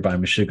Chaos Fear by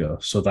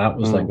Meshuggah. So that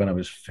was like when I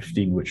was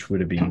 15, which would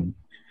have been,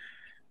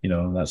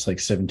 that's like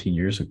 17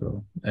 years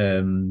ago.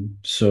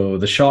 So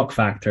the shock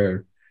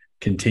factor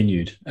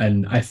continued.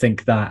 And I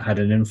think that had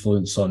an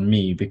influence on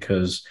me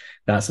because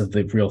that's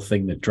the real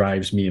thing that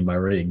drives me in my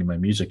writing and my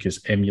music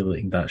is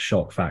emulating that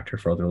shock factor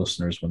for other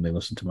listeners when they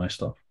listen to my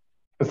stuff.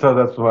 So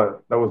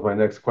that was my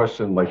next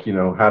question. Like,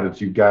 how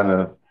did you kind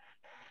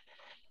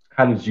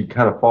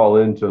of fall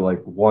into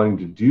like wanting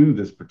to do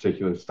this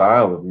particular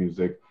style of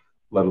music,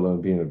 let alone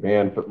being a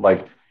band? But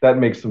like that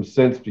makes some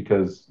sense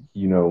because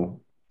you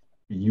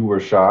were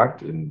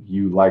shocked and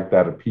you liked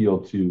that appeal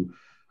to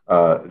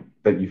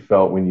that you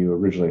felt when you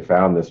originally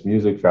found this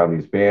music, found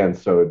these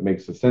bands. So it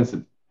makes sense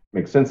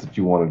that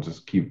you want to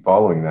just keep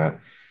following that.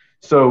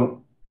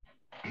 So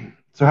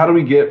how do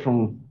we get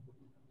from?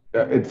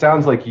 It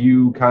sounds like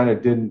you kind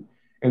of didn't,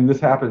 and this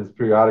happens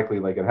periodically.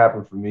 Like it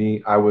happened for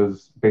me. I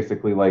was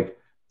basically like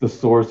the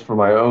source for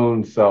my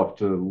own self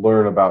to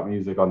learn about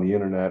music on the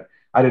internet.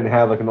 I didn't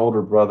have like an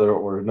older brother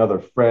or another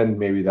friend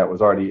maybe that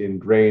was already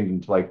ingrained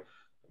into like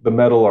the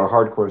metal or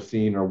hardcore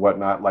scene or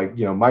whatnot. Like,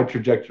 my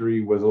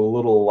trajectory was a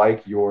little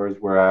like yours,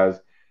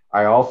 whereas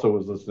I also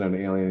was listening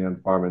to Alien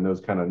Ant Farm and those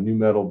kind of new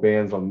metal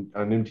bands on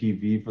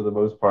MTV for the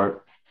most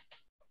part.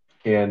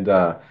 And,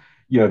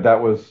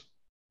 that was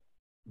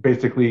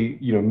basically,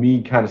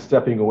 me kind of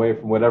stepping away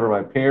from whatever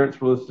my parents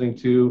were listening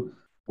to,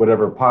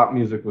 whatever pop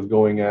music was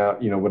going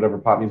out, whatever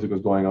pop music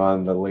was going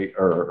on in the late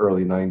or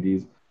early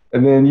 90s.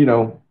 And then,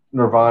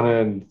 Nirvana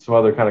and some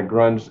other kind of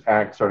grunge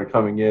acts started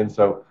coming in.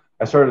 So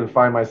I started to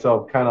find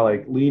myself kind of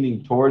like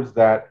leaning towards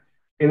that.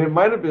 And it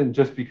might have been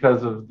just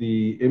because of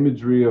the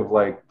imagery of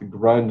like the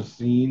grunge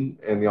scene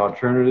and the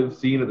alternative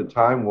scene at the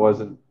time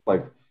wasn't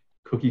like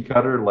cookie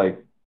cutter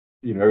like,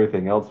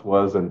 everything else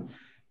was. And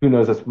who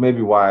knows, that's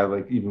maybe why I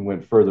like even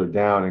went further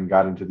down and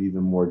got into the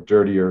even more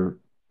dirtier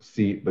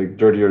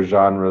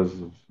genres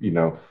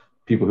of,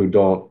 people who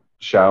don't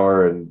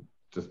shower and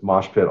just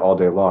mosh pit all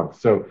day long.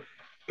 So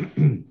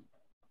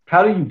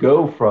how do you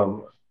go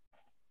from,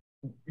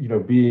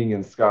 being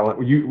in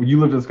Scotland? You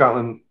lived in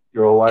Scotland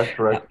your whole life,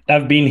 correct?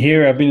 I've been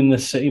here. I've been in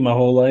this city my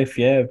whole life.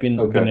 Yeah, I've been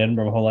Okay. in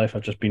Edinburgh my whole life.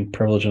 I've just been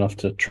privileged enough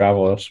to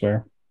travel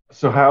elsewhere.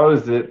 So how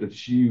is it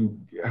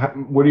that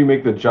where do you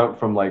make the jump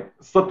from like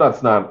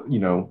Slipknot's not,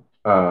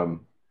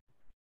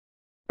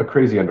 a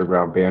crazy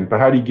underground band, but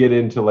how do you get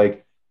into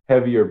like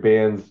heavier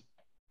bands,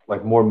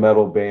 like more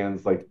metal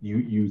bands? Like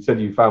you said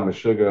you found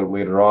Meshuggah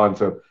later on,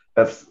 so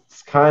that's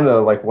kind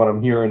of like what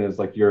I'm hearing is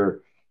like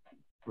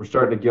we're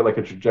starting to get like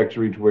a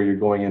trajectory to where you're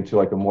going into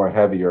like a more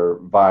heavier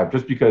vibe,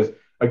 just because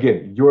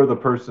again you're the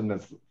person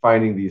that's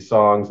finding these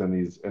songs and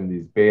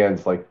these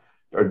bands. Like,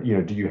 or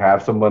do you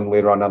have someone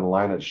later on down the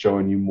line that's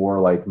showing you more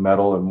like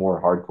metal and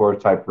more hardcore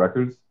type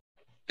records?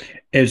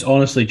 It was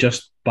honestly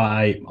just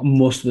by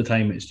most of the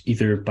time it's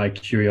either by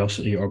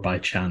curiosity or by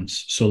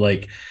chance. So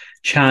like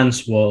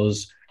chance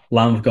was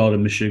Lamb of God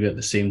and Meshuggah at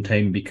the same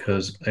time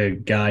because a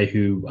guy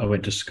who I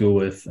went to school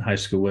with, high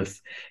school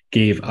with,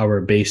 gave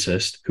our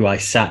bassist, who I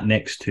sat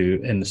next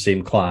to in the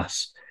same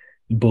class,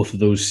 both of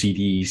those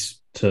CDs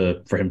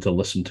for him to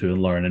listen to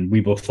and learn. And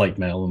we both liked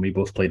metal and we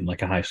both played in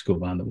like a high school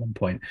band at one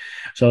point.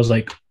 So I was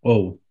like,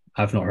 oh,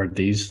 I've not heard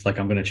these. Like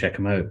I'm going to check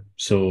them out.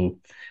 So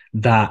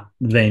that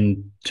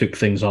then took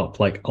things up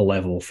like a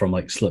level from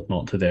like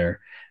Slipknot to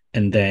there.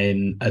 And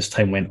then as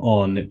time went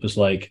on, it was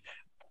like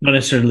not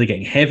necessarily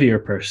getting heavier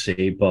per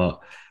se,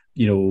 but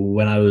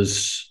when I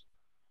was,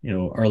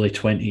 early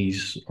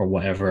 20s or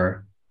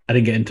whatever, I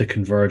didn't get into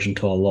Converge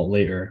until a lot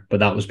later. But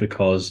that was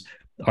because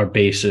our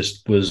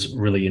bassist was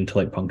really into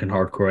like punk and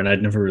hardcore, and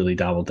I'd never really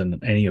dabbled in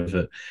any of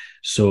it.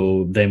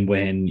 So then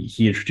when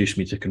he introduced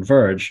me to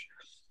Converge,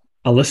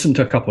 I listened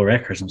to a couple of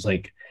records and I was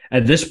like,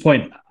 at this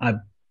point, I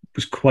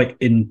was quite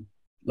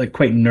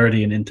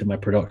nerdy and into my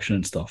production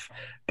and stuff.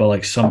 But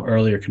like some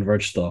earlier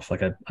Converge stuff,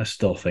 like I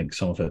still think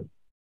some of it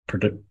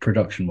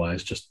production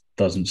wise just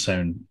doesn't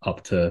sound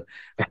up to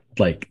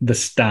like the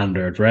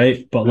standard,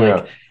 right? But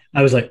like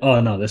I was like, oh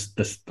no, this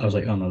I was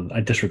like, oh no, I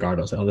disregard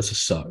it. I was like, oh,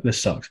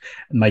 this sucks.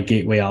 And my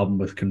gateway album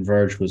with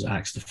Converge was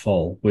Axe to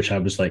Fall, which I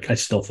was like, I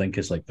still think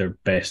is like their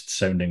best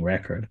sounding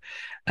record.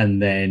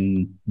 And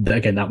then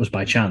again, that was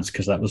by chance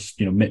because that was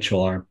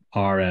Mitchell,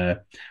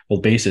 our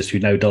old bassist, who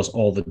now does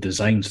all the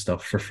design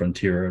stuff for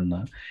Frontier, and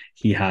that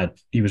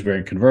he was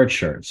wearing Converge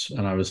shirts,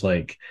 and I was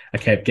like, I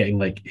kept getting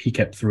like he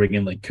kept throwing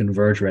in like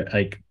Converge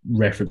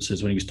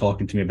references when he was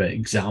talking to me about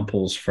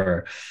examples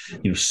for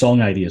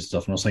song ideas and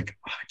stuff, and I was like,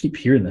 oh, I keep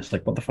hearing this,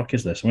 like what the fuck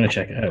is this? I'm gonna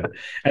check it out,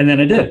 and then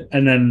I did,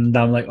 and then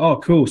I'm like, oh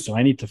cool, so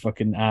I need to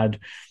fucking add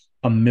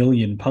a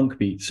million punk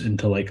beats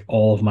into like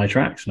all of my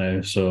tracks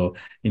now. So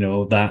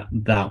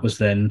that was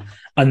then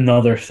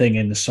another thing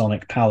in the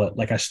sonic palette.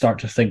 Like I start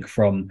to think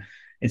from,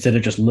 instead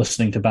of just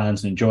listening to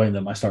bands and enjoying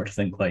them, I start to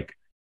think like,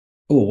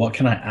 oh, what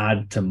can I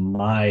add to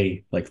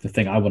my like the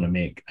thing I want to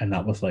make? And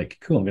that was like,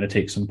 cool, I'm going to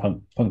take some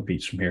punk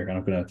beats from here and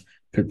I'm going to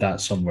put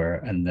that somewhere.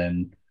 And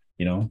then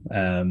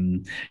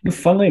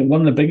funnily,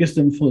 one of the biggest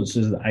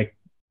influences that I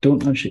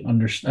don't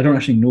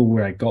actually know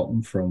where I got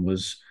them from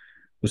was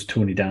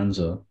Tony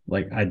Danza.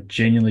 Like I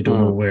genuinely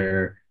don't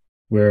know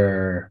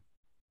where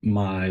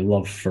my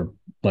love for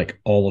like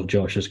all of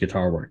Josh's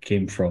guitar work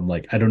came from.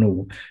 Like I don't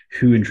know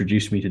who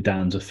introduced me to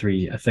Danza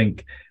 3. I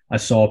think I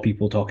saw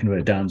people talking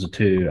about Danza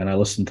 2 and I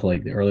listened to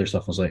like the earlier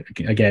stuff. I was like,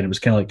 again, it was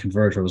kind of like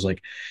Converge, where I was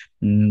like,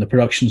 the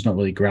production's not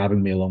really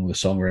grabbing me along with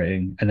the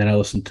songwriting. And then I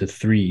listened to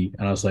 3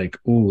 and I was like,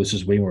 oh, this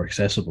is way more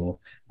accessible.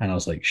 And I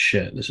was like,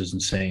 shit, this is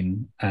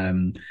insane.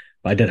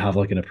 But I did have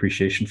like an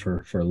appreciation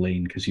for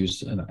Lane because he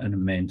was an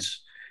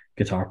immense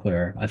guitar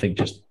player. I think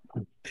just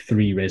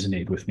 3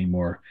 resonated with me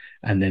more,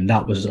 and then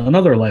that was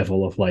another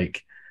level of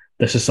like,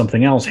 this is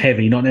something else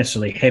heavy, not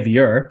necessarily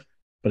heavier,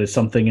 but it's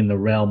something in the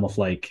realm of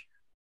like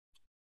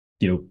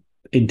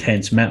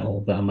intense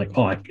metal that I'm like,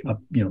 oh, I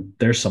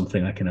there's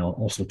something I can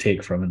also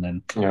take from, and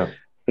then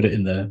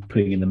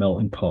putting in the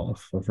melting pot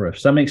of riffs.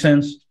 Does that make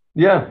sense?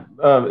 Yeah,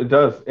 it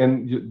does.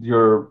 And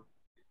your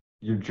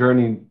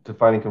journey to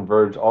finding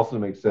Converge also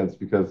makes sense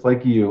because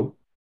like you,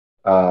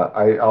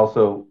 I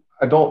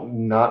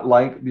don't not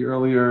like the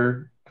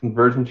earlier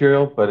Converge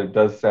material, but it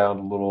does sound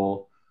a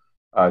little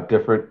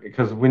different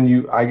because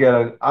when I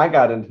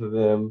got into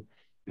them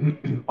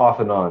off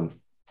and on.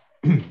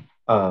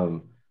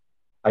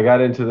 I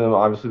got into them.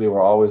 Obviously, they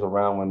were always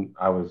around when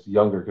I was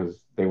younger because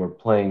they were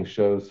playing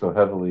shows so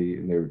heavily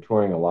and they were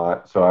touring a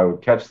lot. So I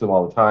would catch them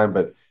all the time.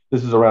 But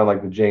this is around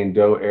like the Jane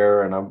Doe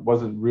era, and I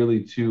wasn't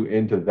really too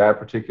into that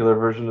particular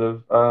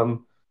version of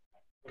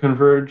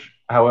Converge.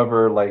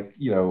 However, like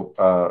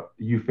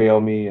You Fail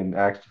Me and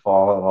Axe to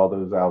Fall and all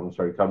those albums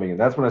started coming, and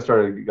that's when I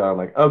started going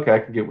like, okay, I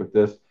can get with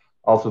this.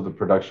 Also, the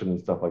production and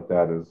stuff like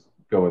that is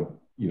going,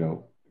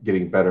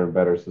 getting better and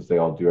better since they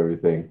all do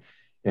everything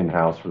in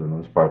house for the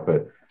most part.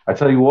 But I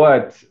tell you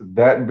what,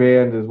 that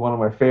band is one of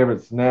my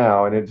favorites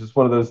now, and it's just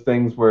one of those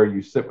things where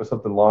you sit with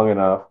something long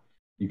enough,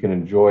 you can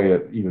enjoy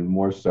it even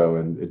more so,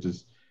 and it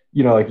just,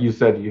 like you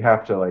said, you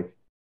have to like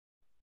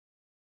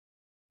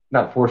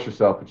not force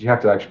yourself, but you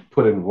have to actually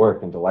put in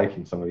work into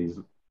liking some of these,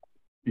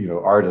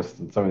 artists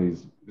and some of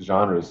these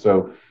genres.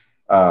 So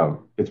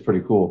it's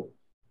pretty cool.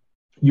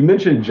 You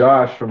mentioned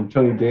Josh from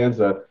Tony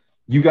Danza.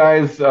 You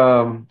guys,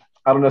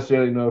 I don't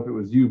necessarily know if it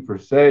was you per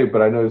se,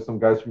 but I know some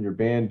guys from your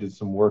band did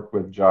some work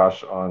with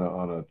Josh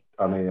on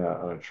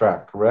a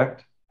track,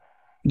 correct?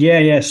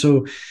 Yeah.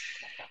 So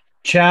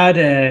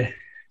Chad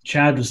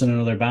was in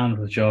another band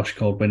with Josh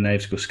called When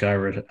Knives Go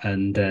Skyward,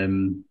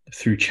 and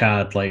through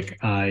Chad, like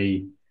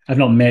I've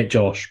not met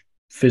Josh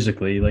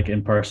physically, like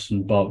in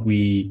person, but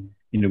we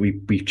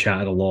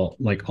chatted a lot,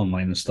 like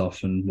online and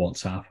stuff, and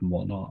WhatsApp and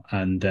whatnot.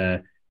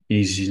 And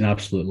he's an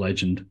absolute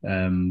legend.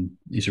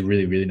 He's a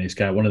really, really nice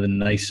guy. One of the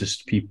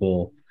nicest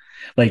people.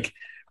 Like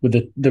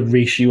with the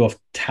ratio of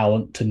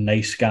talent to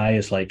nice guy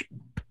is like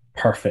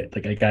perfect.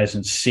 Like a guy's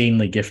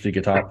insanely gifted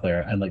guitar player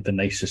and like the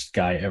nicest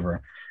guy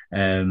ever. So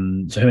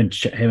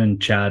him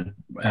and Chad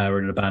were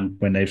in a band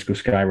when Knives Go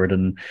Skyward,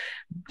 and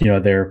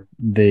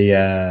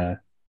they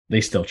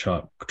still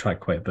track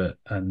quite a bit,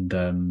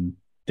 and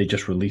they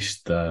just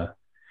released I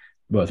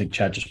think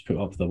Chad just put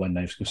up the When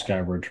Knives Go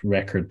Skyward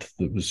record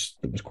that was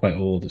quite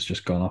old. It's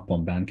just gone up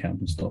on Bandcamp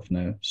and stuff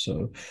now.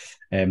 So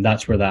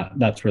that's where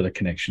the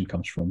connection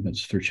comes from.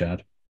 It's through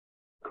Chad.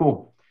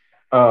 Cool.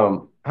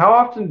 How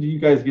often do you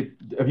guys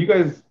have you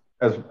guys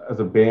as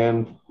a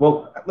band?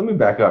 Well, let me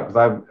back up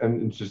because I'm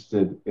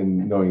interested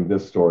in knowing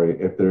this story,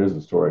 if there is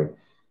a story.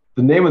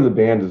 The name of the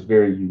band is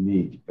very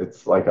unique.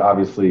 It's like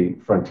obviously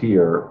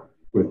Frontier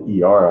with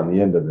ER on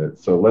the end of it.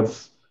 So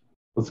let's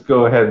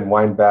go ahead and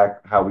wind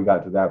back how we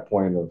got to that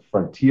point of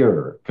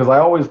Frontier, because I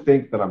always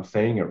think that I'm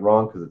saying it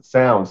wrong because it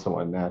sounds so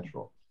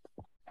unnatural.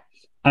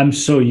 I'm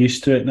so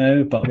used to it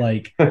now, but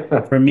like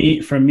for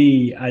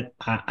me,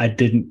 I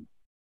didn't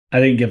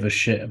give a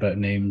shit about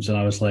names, and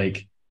I was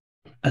like,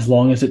 as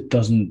long as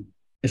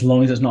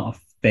it's not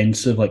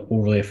offensive, like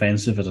overly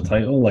offensive as a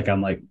title, like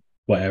I'm like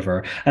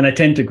whatever. And I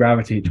tend to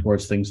gravitate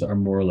towards things that are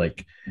more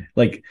like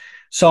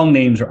song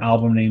names or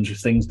album names or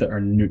things that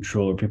are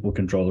neutral or people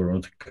can draw their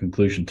own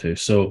conclusion to.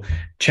 So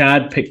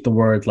Chad picked the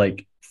word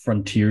like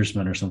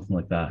frontiersman or something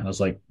like that, and I was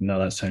like, no,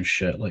 that sounds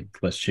shit. Like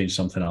let's change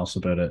something else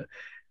about it.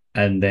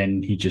 And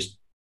then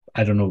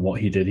I don't know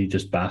what he did. He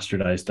just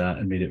bastardized that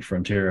and made it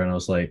Frontier. And I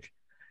was like,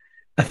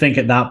 I think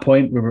at that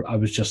point I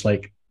was just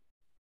like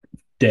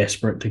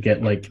desperate to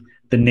get like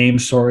the name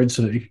sorted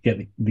so that we could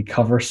get the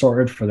cover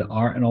sorted for the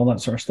art and all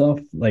that sort of stuff.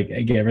 Like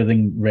I get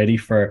everything ready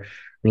for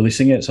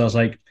releasing it. So I was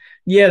like,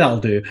 yeah, that'll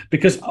do.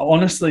 Because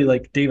honestly,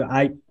 like David,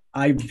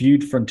 I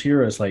viewed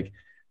Frontier as like,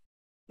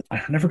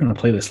 I'm never going to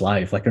play this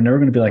live. Like I'm never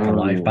going to be like a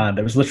live band.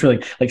 It was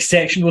literally like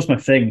Section was my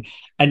thing.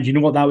 And you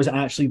know what? That was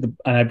actually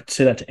and I'd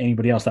say that to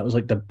anybody else, that was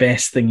like the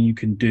best thing you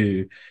can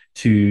do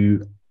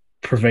to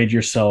provide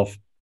yourself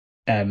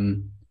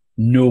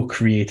no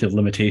creative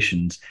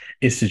limitations,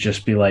 is to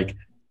just be like,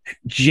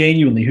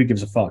 genuinely, who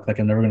gives a fuck? Like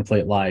I'm never going to play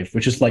it live,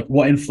 which is like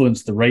what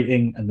influenced the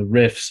writing and the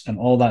riffs and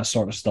all that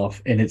sort of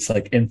stuff in its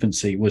like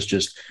infancy. Was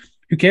just,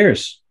 who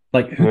cares?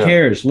 Like who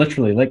cares?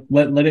 Literally, like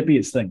let it be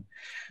its thing.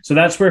 So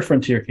that's where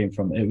Frontier came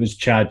from. It was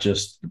Chad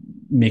just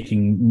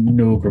making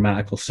no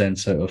grammatical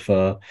sense out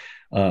of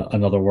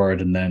another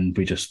word, and then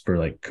we just were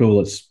like, cool,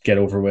 let's get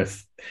over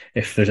with.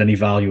 If there's any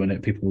value in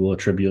it, people will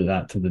attribute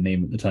that to the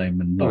name at the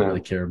time and not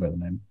really care about the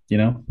name, you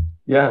know?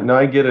 Yeah, no,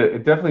 I get it.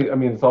 It definitely, I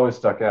mean, it's always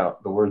stuck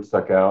out. The word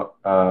stuck out.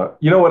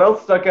 You know what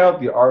else stuck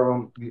out? The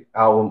album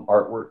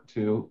artwork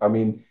too. I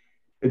mean,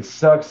 it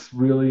sucks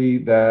really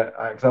that,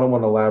 because I don't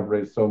want to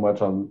elaborate so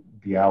much on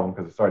the album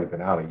because it's already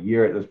been out a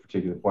year at this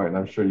particular point, and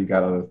I'm sure you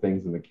got other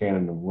things in the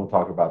canon, and we'll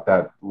talk about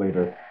that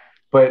later.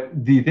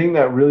 But the thing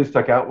that really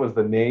stuck out was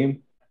the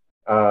name.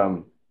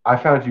 I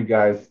found you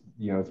guys,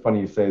 it's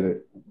funny you say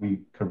that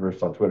we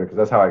conversed on Twitter because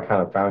that's how I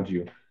kind of found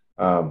you.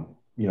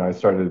 I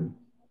started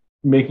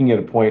making it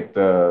a point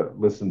to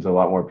listen to a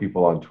lot more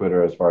people on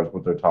Twitter as far as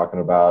what they're talking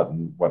about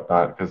and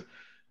whatnot, because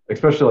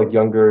especially like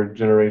younger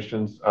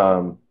generations,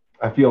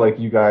 I feel like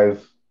you guys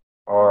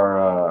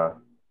have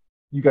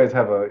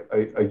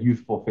a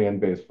youthful fan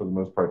base for the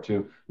most part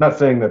too. Not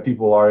saying that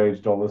people our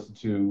age don't listen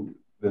to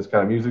this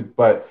kind of music,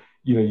 but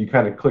you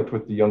kind of clicked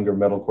with the younger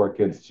metalcore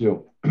kids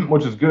too,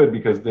 which is good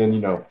because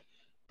then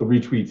the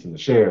retweets and the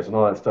shares and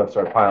all that stuff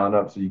start piling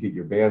up, so you get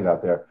your band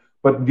out there.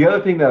 But the other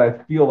thing that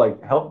I feel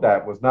like helped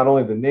that was not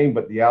only the name,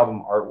 but the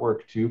album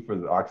artwork too for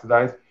the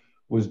Oxidized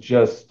was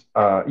just,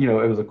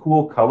 it was a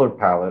cool color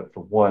palette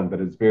for one,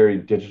 but it's very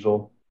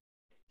digital,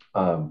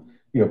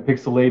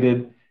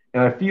 pixelated.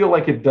 And I feel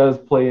like it does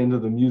play into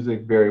the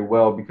music very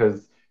well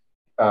because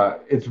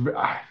it's,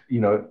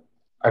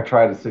 I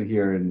try to sit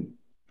here and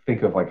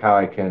think of like how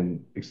I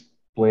can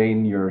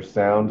explain your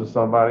sound to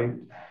somebody.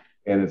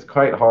 And it's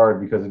quite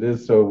hard because it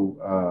is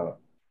so,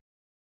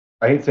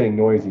 I hate saying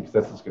noisy because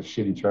that's just a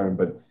shitty term,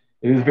 but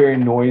it is very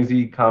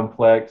noisy,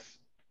 complex,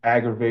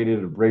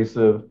 aggravated,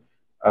 abrasive.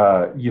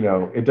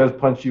 It does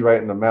punch you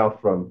right in the mouth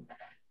from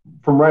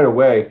right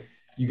away.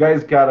 You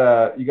guys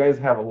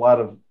have a lot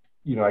of,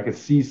 I could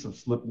see some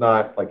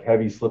Slipknot, like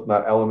heavy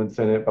Slipknot elements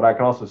in it, but I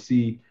can also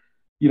see,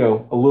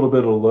 a little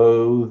bit of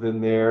Loathe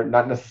in there,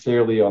 not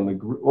necessarily on the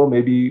well,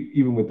 maybe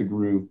even with the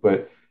groove,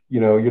 but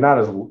you're not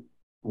as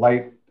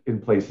light in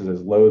places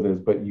as Loathe is,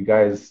 but you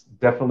guys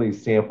definitely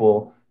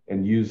sample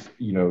and use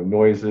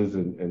noises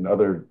and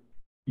other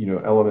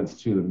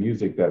elements to the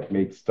music that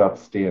make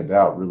stuff stand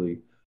out really,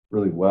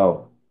 really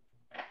well.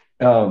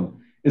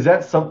 Is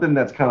that something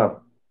that's kind of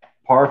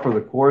par for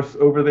the course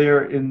over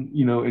there in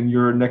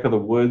your neck of the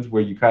woods,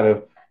 where you kind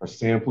of are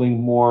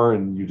sampling more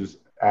and you're just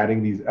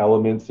adding these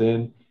elements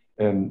in?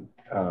 And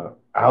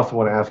I also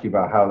want to ask you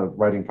about how the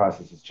writing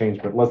process has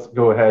changed, but let's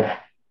go ahead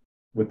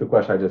with the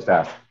question I just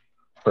asked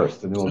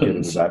first, and then we'll get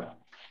into that.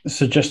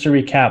 So just to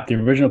recap, the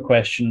original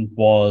question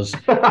was: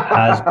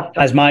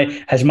 has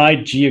my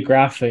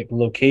geographic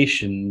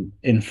location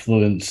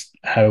influenced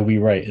how we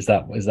write? Is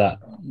that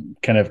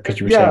kind of because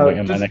you were saying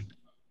about your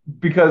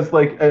because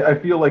like I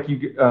feel like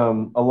you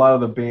a lot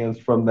of the bands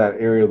from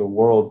that area of the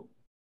world,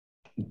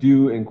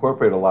 do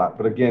incorporate a lot.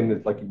 But again,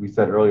 it's like we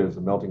said earlier, it's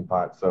a melting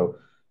pot. So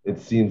it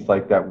seems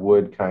like that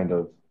would kind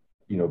of,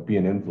 be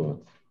an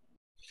influence.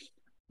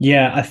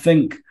 Yeah, I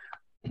think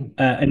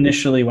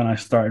initially when I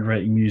started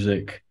writing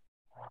music,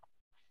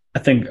 I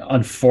think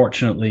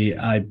unfortunately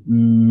I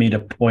made a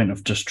point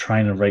of just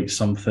trying to write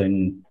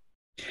something.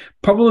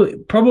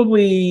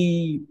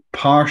 Probably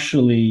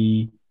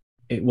partially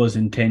it was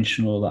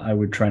intentional that I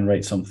would try and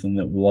write something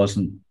that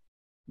wasn't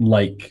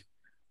like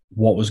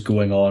what was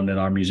going on in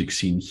our music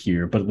scene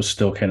here, but it was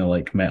still kind of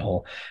like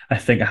metal. I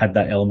think I had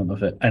that element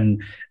of it.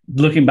 And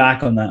looking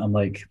back on that, I'm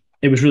like,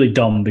 it was really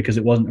dumb because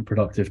it wasn't a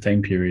productive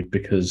time period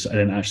because I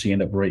didn't actually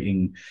end up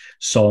writing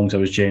songs I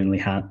was genuinely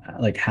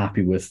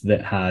happy with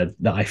that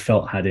I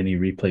felt had any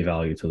replay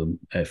value to them.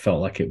 It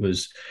felt like it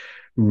was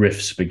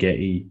riff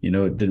spaghetti,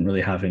 it didn't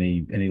really have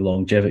any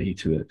longevity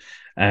to it.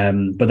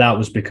 But that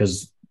was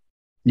because,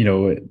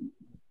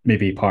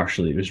 maybe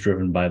partially it was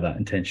driven by that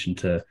intention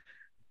to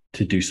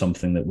do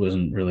something that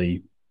wasn't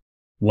really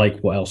like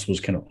what else was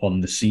kind of on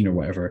the scene or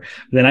whatever.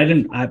 But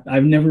then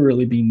I've never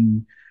really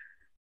been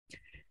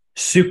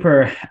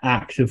super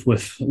active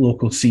with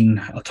local scene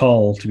at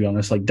all, to be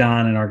honest. Like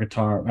Dan and our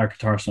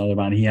guitarist and other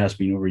band, he has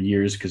been over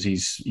years because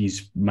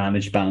he's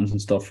managed bands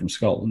and stuff from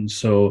Scotland.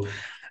 So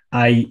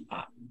I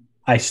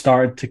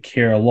started to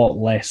care a lot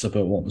less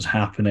about what was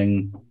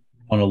happening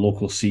on a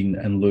local scene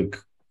and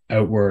look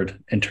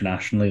outward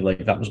internationally.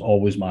 Like that was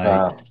always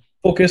my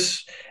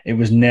focus. It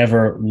was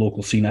never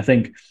local scene. I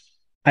think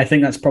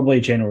that's probably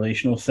a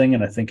generational thing,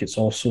 and I think it's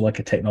also like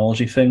a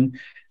technology thing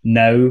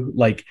now.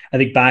 Like I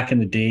think back in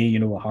the day,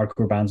 with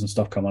hardcore bands and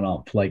stuff coming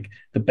up, like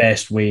the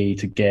best way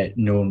to get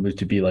known was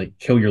to be like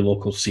kill your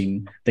local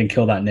scene, then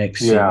kill that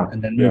next scene,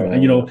 and then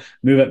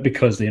move it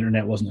because the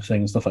internet wasn't a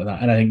thing and stuff like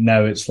that. And I think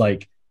now it's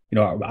like,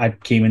 I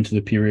came into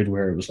the period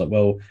where it was like,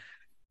 well,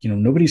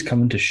 nobody's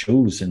coming to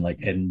shows in like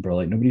Edinburgh,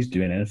 like nobody's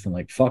doing anything.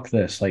 Like fuck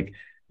this, like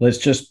let's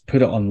just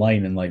put it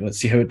online and like let's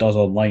see how it does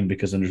online,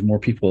 because then there's more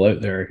people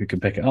out there who can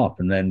pick it up,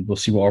 and then we'll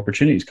see what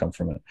opportunities come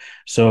from it.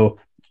 So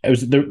it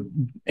was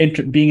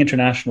being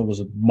international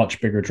was a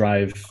much bigger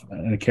drive,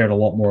 and I cared a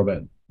lot more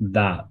about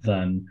that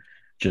than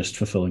just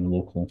fulfilling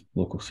the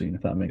local scene,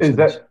 if that makes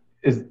sense.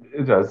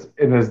 It does.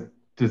 And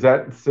does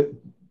that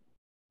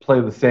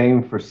play the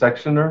same for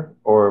Sectioner,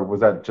 or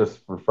was that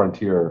just for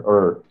Frontier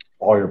or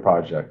all your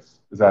projects?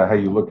 Is that how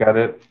you look at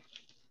it?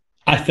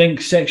 I think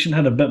Section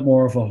had a bit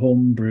more of a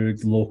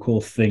homebrewed local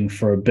thing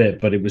for a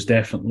bit, but it was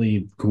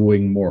definitely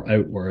going more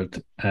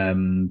outward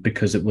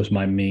because it was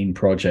my main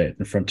project.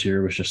 And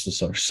Frontier was just a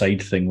sort of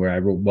side thing where I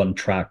wrote one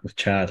track with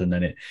Chad and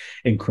then it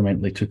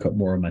incrementally took up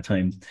more of my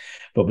time.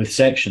 But with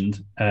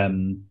Sectioned,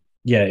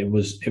 it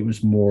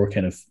was more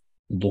kind of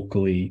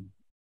locally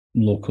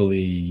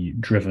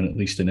driven, at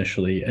least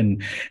initially.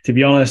 And to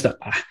be honest,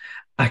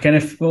 I kind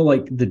of feel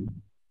like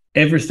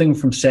everything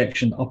from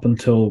Section up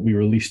until we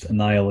released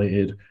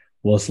Annihilated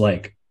was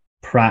like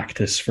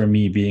practice for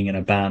me being in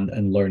a band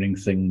and learning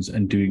things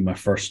and doing my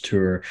first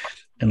tour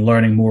and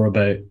learning more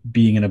about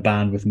being in a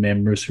band with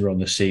members who are on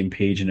the same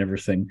page and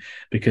everything,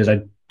 because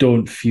I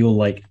don't feel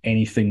like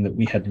anything that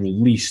we had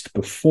released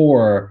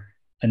before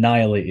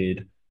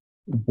Annihilated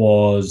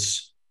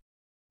was,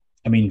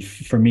 I mean,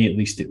 for me at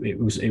least, it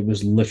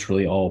was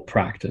literally all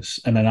practice.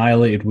 And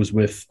Annihilated was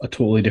with a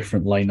totally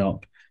different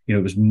lineup. It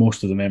was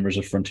most of the members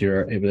of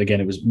Frontier.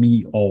 It was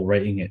me all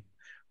writing it.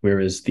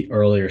 Whereas the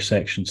earlier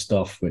Section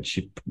stuff, which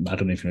I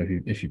don't even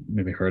know if you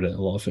maybe heard it, a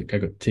lot of it I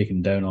got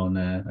taken down on.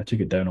 I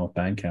took it down off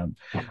Bandcamp.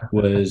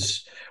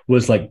 Was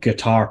like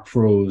Guitar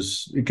Pro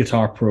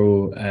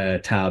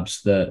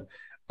tabs that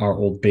our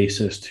old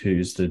bassist,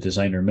 who's the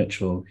designer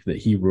Mitchell, that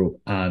he wrote,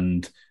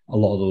 and a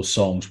lot of those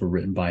songs were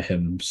written by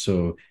him.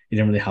 So he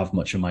didn't really have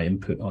much of my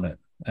input on it.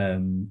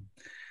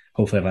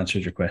 Hopefully, I've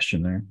answered your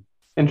question there.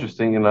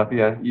 Interesting enough,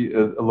 yeah,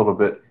 a little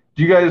bit.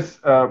 Do you guys,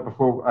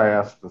 before I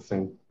ask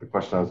the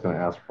question I was going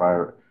to ask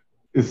prior,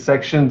 is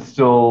Section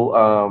still,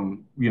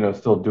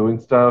 still doing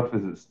stuff?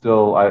 Is it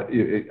still,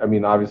 I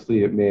mean,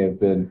 obviously it may have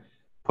been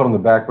put on the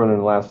back burner in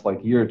the last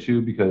like year or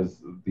two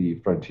because of the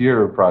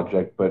Frontier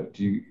project, but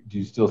do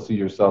you still see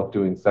yourself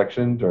doing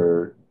Sectioned,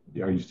 or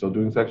are you still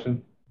doing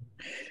Section?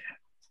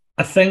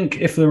 I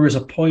think if there was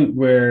a point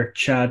where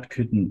Chad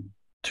couldn't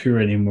tour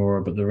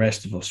anymore, but the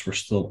rest of us were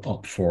still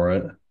up for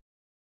it,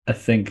 I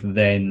think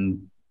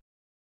then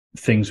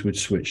things would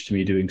switch to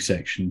me doing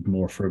Section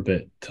more for a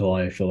bit till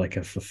I feel like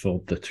I've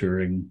fulfilled the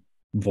touring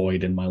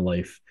void in my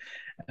life.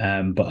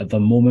 But at the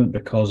moment,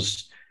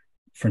 because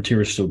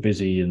Frontier is so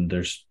busy and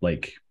there's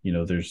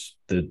there's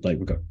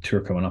we've got a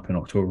tour coming up in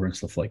October and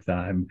stuff like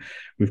that, and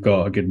we've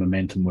got a good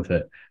momentum with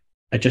it.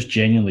 I just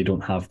genuinely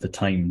don't have the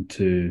time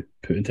to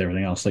put into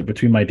everything else. Like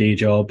between my day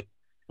job,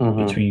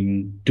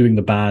 between doing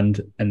the band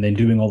and then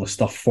doing all the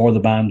stuff for the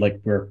band, like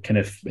we're kind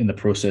of in the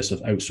process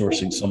of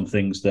outsourcing some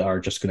things that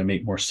are just going to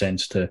make more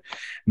sense to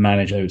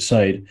manage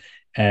outside.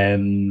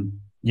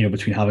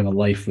 Between having a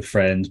life with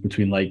friends,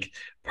 between like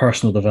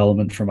personal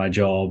development for my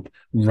job,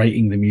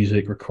 writing the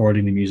music,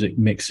 recording the music,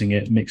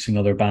 mixing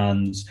other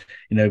bands,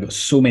 I've got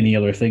so many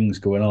other things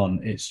going on.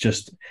 It's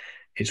just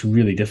it's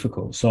really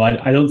difficult. So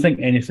I don't think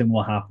anything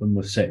will happen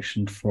with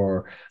Section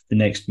for the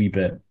next wee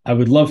bit. I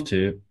would love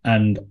to,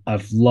 and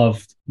I've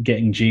loved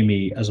getting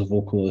Jamie as a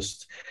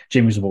vocalist.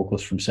 Jamie's a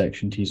vocalist from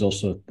Section. He's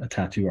also a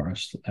tattoo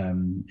artist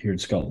here in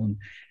Scotland.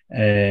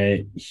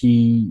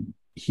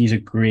 He's a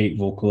great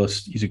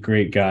vocalist. He's a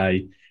great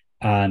guy,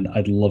 and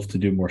I'd love to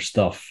do more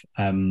stuff.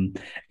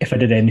 If I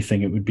did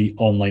anything, it would be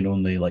online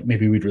only. Like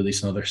maybe we'd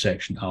release another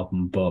Section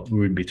album, but we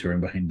wouldn't be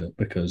touring behind it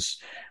because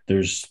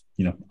there's,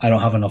 I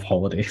don't have enough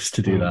holidays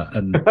to do that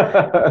and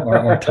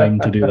or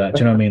time to do that. Do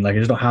you know what I mean? Like I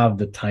just don't have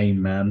the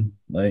time, man.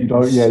 Like you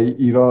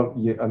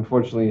don't.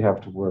 Unfortunately, you have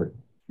to work.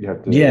 You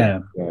have to. Yeah.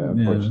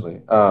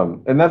 Unfortunately,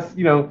 and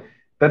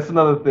that's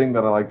another thing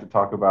that I like to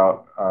talk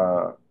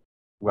about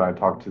when I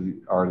talk to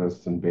the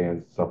artists and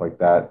bands and stuff like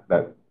that.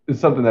 That is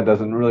something that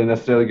doesn't really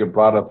necessarily get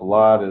brought up a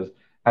lot. Is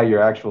how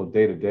your actual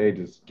day to day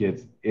just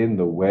gets in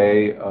the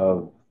way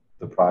of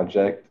the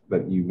project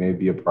that you may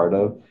be a part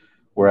of.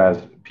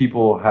 Whereas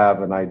people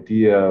have an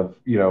idea of,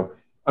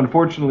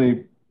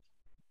 unfortunately,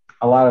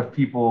 a lot of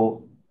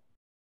people,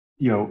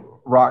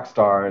 rock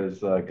star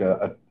is like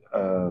a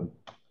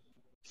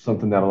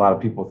something that a lot of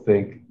people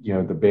think,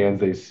 the bands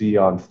they see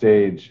on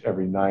stage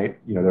every night,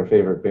 their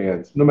favorite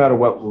bands, no matter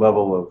what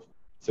level of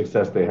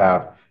success they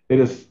have, they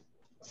just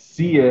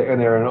see it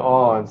and they're in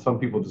awe. And some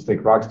people just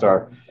think rock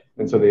star,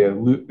 and so they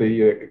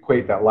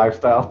equate that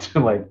lifestyle to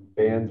like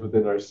bands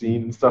within our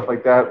scene and stuff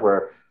like that.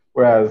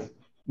 Whereas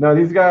no,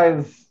 these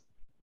guys,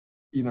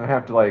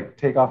 have to like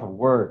take off of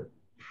work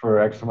for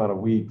X amount of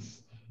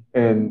weeks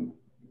and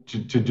to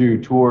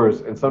do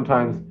tours. And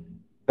sometimes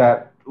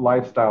that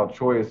lifestyle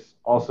choice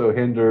also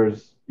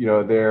hinders,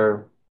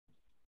 their,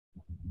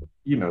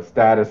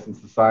 status in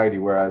society.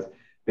 Whereas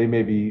they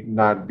maybe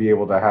not be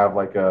able to have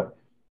like a,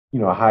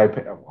 high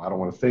pay, I don't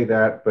want to say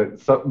that,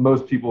 but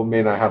most people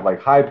may not have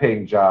like high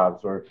paying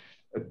jobs or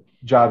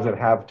jobs that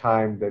have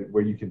time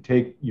where you can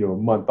take, a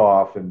month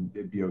off and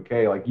it'd be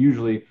okay. Like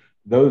usually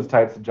those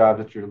types of jobs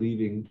that you're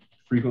leaving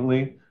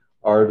frequently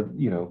are,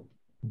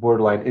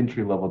 borderline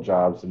entry level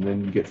jobs. And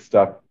then you get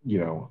stuck,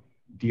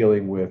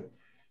 dealing with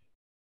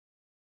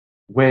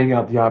weighing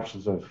out the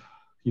options of,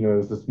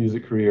 is this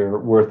music career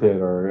worth it?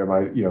 Or am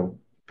I,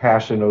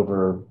 passion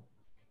over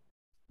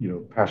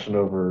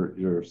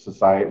your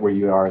society, where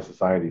you are in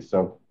society.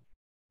 So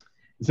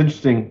it's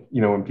interesting,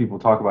 when people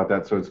talk about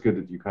that. So it's good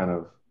that you kind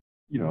of,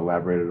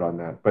 elaborated on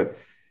that. But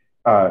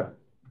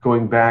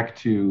going back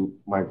to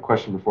my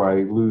question before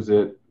I lose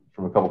it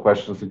from a couple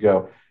questions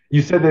ago,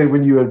 you said that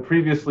when you had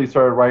previously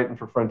started writing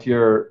for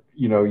Frontier,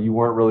 you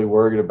weren't really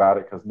worried about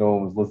it because no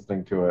one was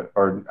listening to it,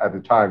 or at the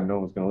time, no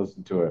one was going to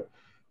listen to it.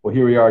 Well,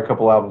 here we are a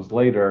couple albums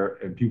later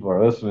and people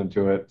are listening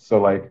to it.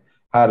 So like,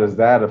 how does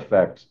that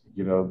affect,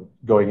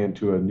 going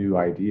into a new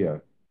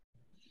idea?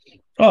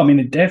 Oh, I mean,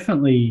 it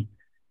definitely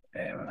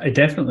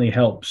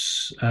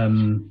helps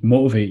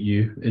motivate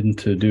you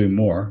into doing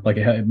more. Like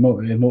it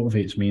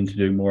motivates me into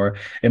doing more.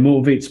 It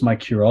motivates my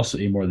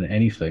curiosity more than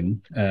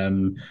anything,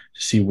 to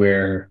see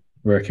where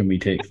can we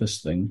take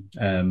this thing,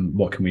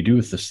 what can we do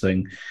with this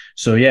thing.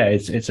 So yeah,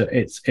 it's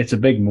a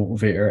big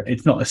motivator.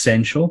 It's not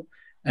essential,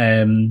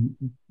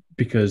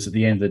 because at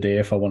the end of the day,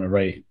 if I want to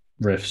write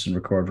riffs and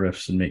record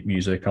riffs and make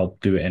music, I'll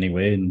do it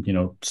anyway, and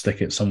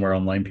stick it somewhere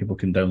online. People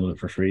can download it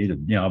for free.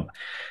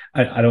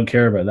 I don't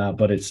care about that,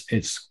 but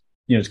it's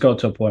got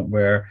to a point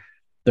where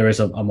there is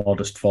a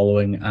modest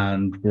following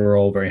and we're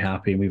all very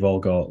happy and we've all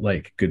got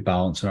like good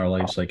balance in our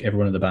lives. Like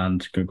everyone in the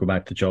band can go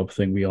back to job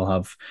thing. We all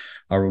have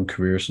our own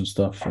careers and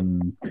stuff.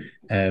 And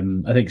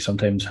I think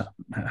sometimes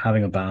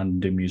having a band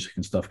and doing music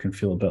and stuff can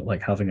feel a bit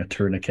like having a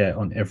tourniquet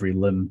on every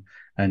limb,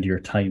 and your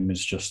time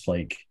is just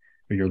like,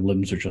 or your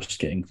limbs are just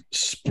getting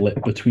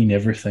split between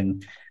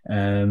everything.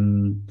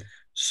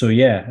 So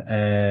yeah,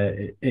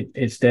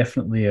 it's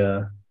definitely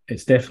a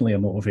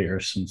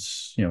motivator,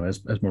 since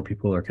as more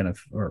people are kind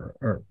of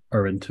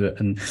are into it,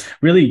 and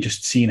really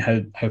just seeing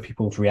how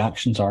people's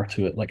reactions are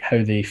to it, like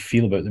how they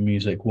feel about the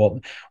music,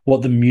 what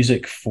the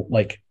music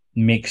like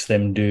makes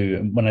them do.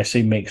 And when I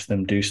say makes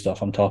them do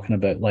stuff, I'm talking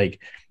about,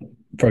 like,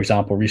 for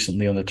example,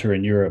 recently on the tour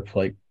in Europe,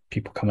 like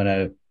people coming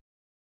out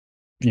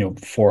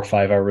 4 or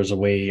 5 hours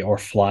away or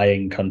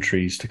flying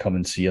countries to come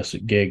and see us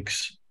at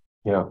gigs.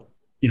 Yeah.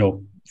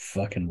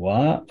 Fucking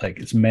what? Like,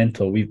 it's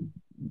mental. We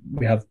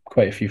have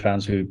quite a few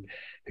fans who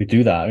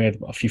do that. We had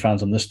a few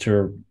fans on this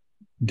tour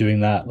doing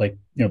that, like,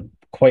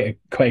 quite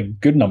a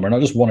good number,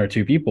 not just 1 or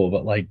 2 people,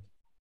 but like,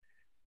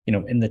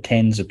 in the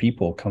tens of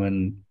people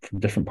coming from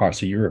different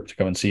parts of Europe to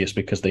come and see us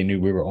because they knew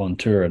we were on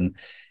tour, and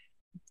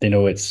they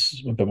know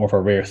it's a bit more of a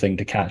rare thing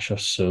to catch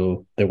us,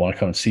 so they want to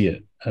come and see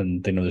it,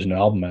 and they know there's no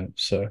album out.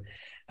 So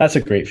that's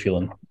a great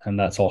feeling, and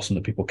that's awesome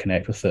that people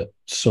connect with it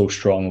so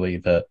strongly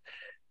that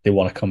they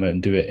want to come out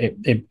and do it.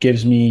 It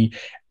gives me,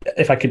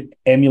 if I could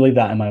emulate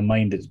that in my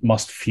mind, it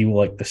must feel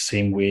like the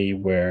same way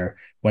where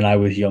when I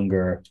was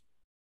younger,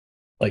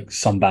 like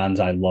some bands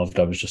I loved,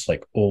 I was just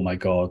like, oh my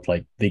God,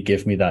 like they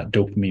give me that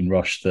dopamine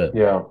rush that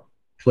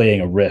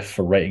playing a riff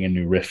or writing a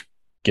new riff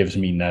gives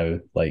me now,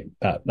 like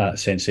that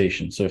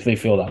sensation. So if they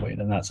feel that way,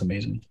 then that's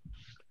amazing.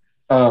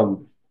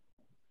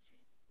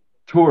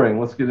 touring.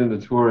 Let's get into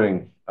touring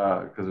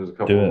because there's a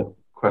Do it. couple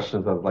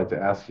questions I'd like to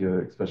ask you,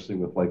 especially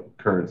with like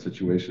current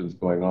situations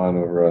going on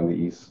over on the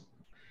East.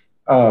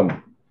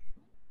 Um,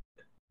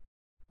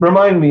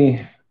 Remind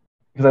me,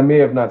 because I may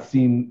have not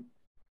seen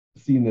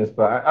this,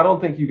 but I don't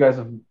think you guys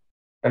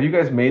have you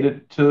guys made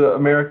it to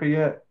America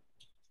yet?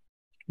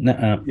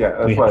 Nuh-uh.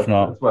 Yeah, We have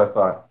not. that's what I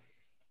thought.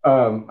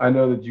 I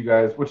know that you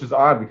guys, which is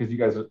odd because you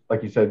guys,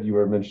 like you said, you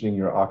were mentioning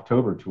your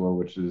October tour,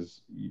 which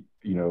is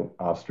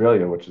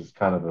Australia, which is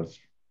kind of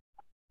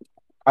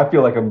I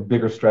feel like a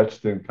bigger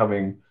stretch than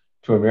coming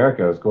to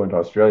America is going to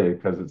Australia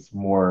because it's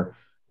more.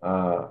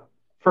 Uh,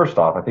 First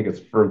off, I think it's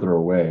further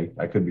away.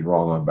 I could be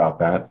wrong about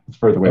that. It's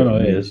further away Oh no,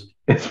 from it me. is.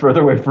 It's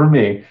further away from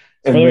me, It's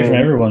and further away from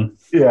then everyone.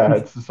 yeah,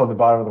 it's just on the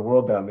bottom of the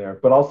world down there.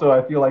 But also,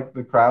 I feel like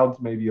the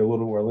crowds may be a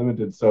little more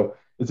limited. So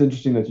it's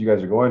interesting that you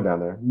guys are going down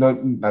there. No,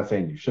 not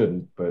saying you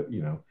shouldn't, but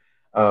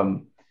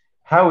um,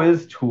 how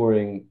is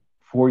touring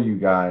for you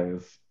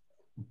guys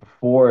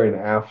before and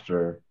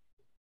after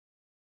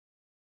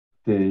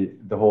the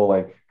whole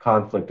like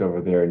conflict over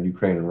there in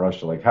Ukraine and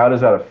Russia? Like, how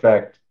does that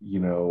affect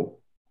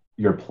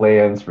your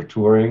plans for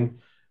touring?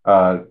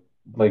 Uh,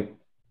 like,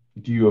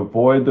 do you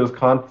avoid those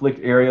conflict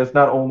areas?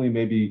 Not only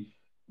maybe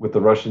with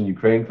the Russian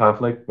Ukraine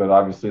conflict, but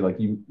obviously like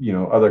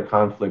other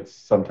conflicts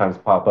sometimes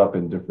pop up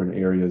in different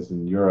areas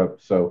in Europe.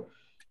 So,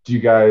 do you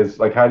guys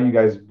like how do you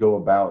guys go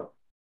about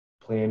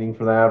planning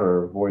for that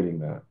or avoiding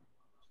that?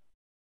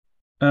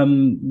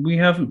 We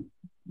haven't,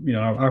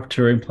 our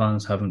touring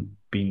plans haven't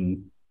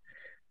been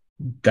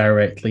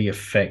directly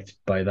affected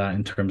by that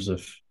in terms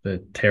of the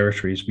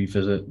territories we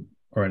visit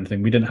or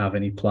anything. We didn't have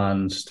any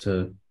plans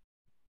to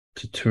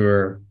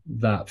tour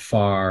that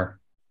far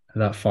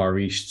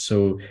east,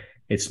 so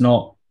it's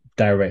not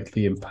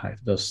directly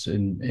impacted us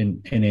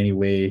in any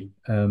way.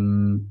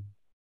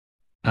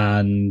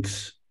 And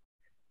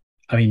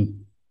I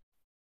mean,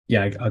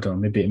 yeah, I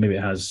don't know. Maybe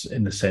it has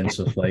in the sense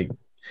of like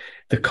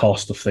the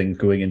cost of things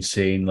going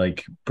insane,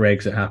 like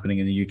Brexit happening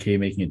in the UK,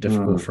 making it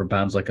difficult Mm. for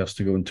bands like us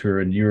to go and tour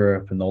in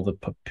Europe and all the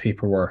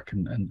paperwork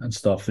and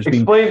stuff. There's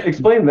been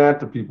Explain that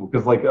to people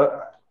because like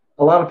a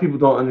lot of people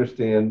don't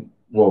understand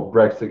well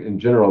Brexit in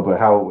general, but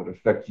how it would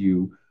affect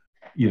you,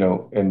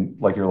 and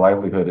like your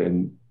livelihood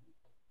in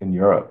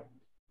Europe.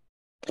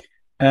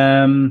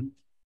 um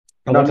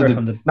I Not wonder if to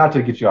I'm the not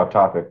to get you off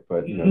topic,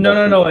 but no, that's no,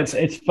 the no.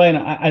 It's fine.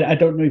 I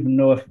don't even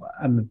know if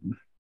I'm the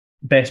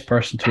best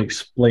person to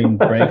explain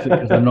Brexit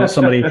because I'm not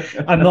somebody.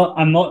 I'm not.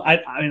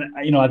 I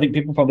mean, I think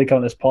people probably come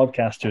on this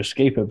podcast to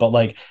escape it, but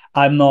like,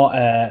 I'm not.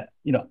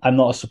 I'm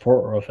not a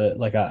supporter of it.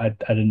 Like, I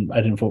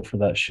didn't vote for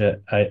that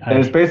shit. and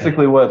it's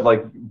basically what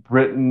like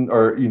Britain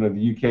or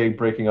the UK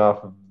breaking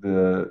off of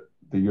the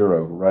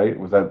euro, right?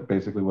 Was that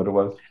basically what it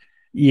was?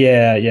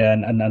 Yeah, yeah,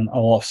 and a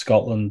lot of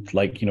Scotland,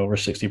 like over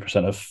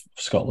 60% of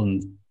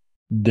Scotland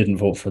didn't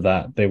vote for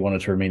that. They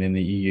wanted to remain in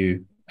the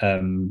EU.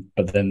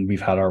 But then we've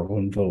had our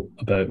own vote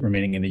about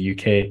remaining in the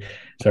UK.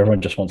 So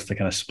everyone just wants to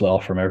kind of split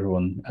off from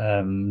everyone.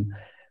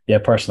 Yeah,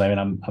 personally, I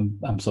mean,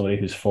 I'm somebody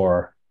who's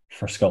for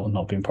Scotland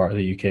not being part of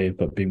the UK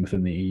but being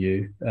within the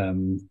EU.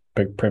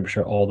 But pretty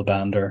sure all the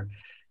band are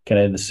kind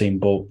of in the same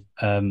boat,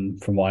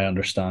 from what I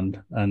understand.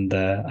 And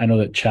I know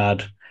that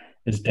Chad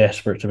is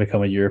desperate to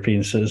become a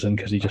European citizen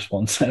because he just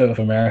wants out of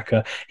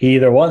America. He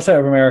either wants out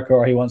of America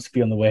or he wants to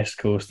be on the West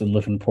Coast and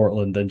live in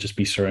Portland and just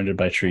be surrounded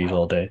by trees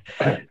all day.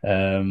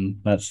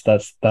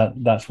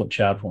 That's what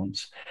Chad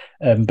wants.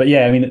 But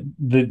yeah, I mean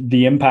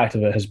the impact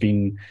of it has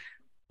been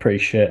pretty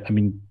shit. I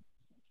mean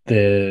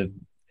the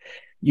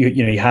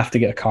you have to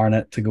get a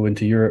carnet to go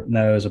into Europe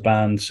now as a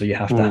band, so you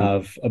have to Mm.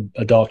 have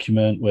a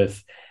document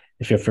with.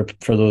 If you're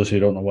for those who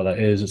don't know what that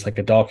is, it's like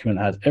a document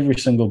that has every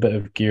single bit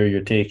of gear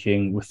you're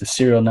taking with the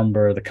serial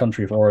number, the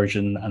country of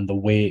origin, and the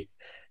weight.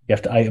 You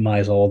have to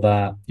itemize all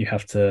that. You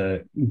have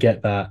to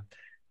get that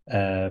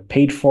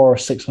paid for,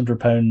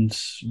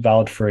 £600,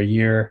 valid for a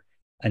year,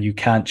 and you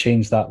can't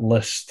change that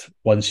list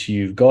once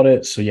you've got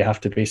it. So you have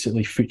to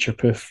basically future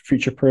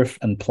proof,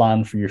 and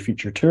plan for your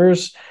future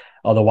tours.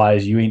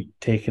 Otherwise, you ain't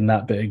taking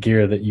that bit of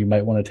gear that you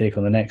might want to take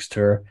on the next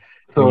tour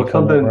when So you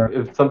come over.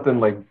 if something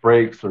like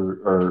breaks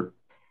or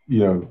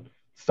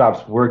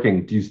stops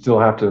working, do you still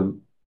have to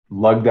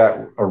lug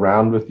that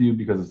around with you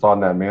because it's on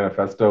that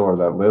manifesto or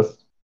that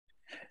list?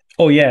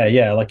 Oh yeah,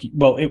 yeah. Like,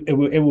 well,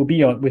 it will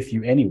be on with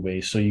you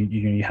anyway, so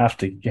you have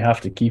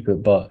to keep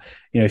it. But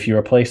if you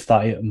replace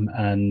that item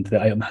and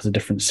the item has a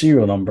different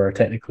serial number,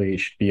 technically it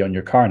should be on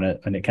your carnet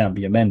and it can't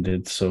be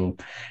amended. So,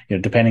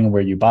 depending on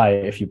where you buy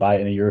it, if you buy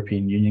it in a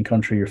European Union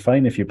country, you're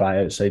fine. If you buy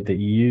it outside the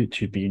EU, it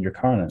should be in your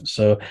carnet.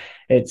 So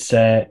it's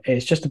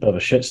just a bit of a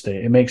shit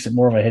state. It makes it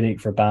more of a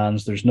headache for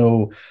bands. There's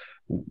no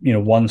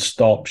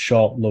one-stop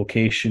shop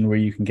location where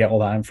you can get all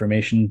that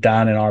information.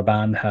 Dan in our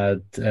band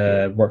had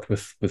worked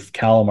with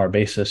Callum, our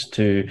bassist,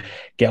 to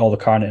get all the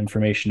carnet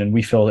information, and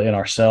we filled it in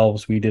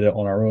ourselves. We did it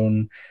on our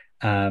own.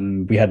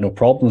 We had no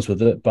problems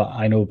with it, but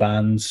I know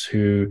bands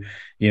who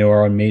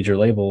are on major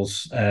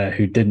labels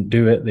who didn't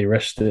do it. They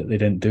risked it. They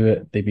didn't do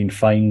it. They've been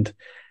fined.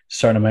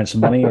 certain amounts of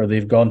money, or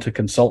they've gone to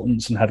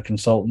consultants and had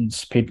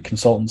consultants, paid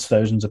consultants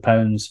thousands of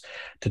pounds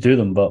to do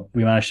them. But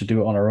we managed to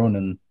do it on our own,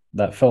 and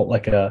that felt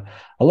like a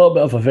little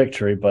bit of a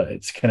victory, but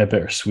it's kind of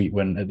bittersweet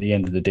when at the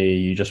end of the day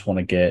you just want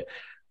to get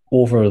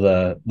over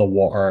the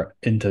water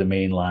into the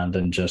mainland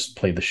and just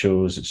play the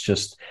shows. It's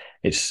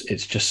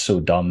just so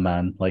dumb,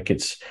 man. Like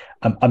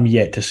I'm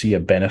yet to see a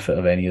benefit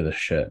of any of this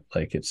shit.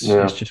 Like it's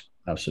just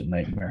an absolute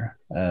nightmare.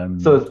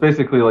 So it's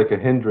basically like a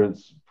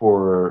hindrance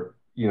for,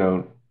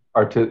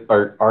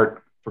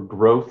 art for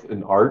growth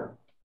in art.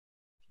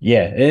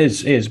 Yeah, it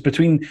is. It is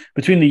between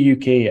the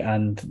UK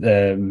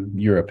and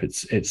Europe.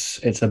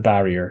 It's a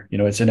barrier.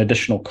 It's an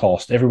additional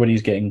cost.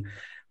 Everybody's getting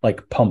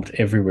like pumped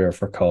everywhere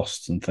for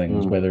costs and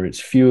things, whether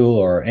it's fuel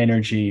or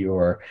energy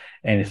or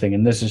anything.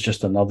 And this is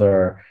just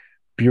another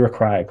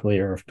bureaucratic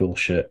layer of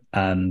bullshit.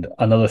 And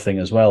another thing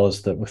as well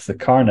is that with the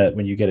Carnet,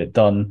 when you get it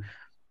done,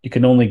 you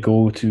can only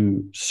go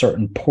to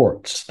certain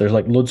ports. There's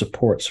like loads of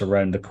ports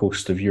around the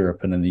coast of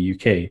Europe and in the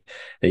UK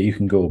that you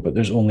can go, but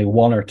there's only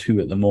one or two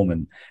at the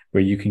moment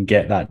where you can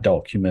get that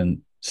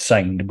document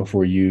signed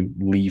before you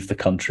leave the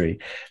country.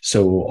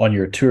 So on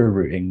your tour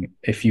routing,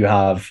 if you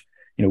have,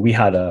 we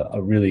had a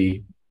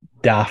really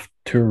daft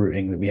tour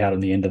routing that we had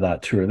on the end of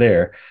that tour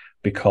there,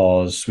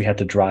 because we had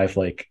to drive,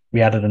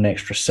 we added an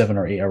extra 7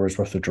 or 8 hours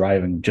worth of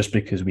driving just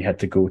because we had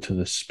to go to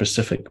the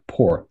specific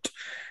port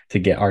to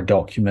get our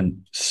document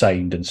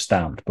signed and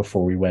stamped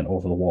before we went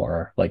over the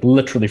water. Like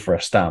literally for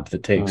a stamp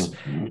that takes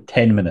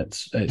 10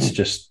 minutes. It's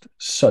just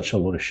such a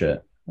load of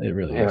shit. It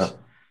really is.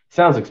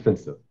 Sounds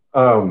expensive.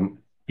 And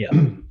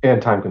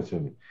time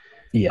consuming.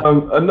 Yeah.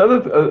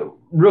 Another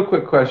real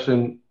quick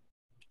question.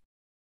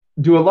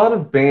 Do a lot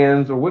of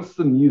bands, or what's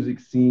the music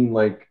scene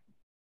like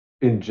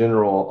in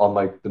general on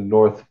like the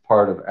north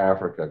part of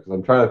Africa? Because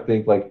I'm trying to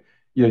think, like,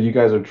 you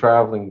guys are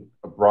traveling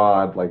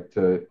abroad, like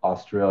to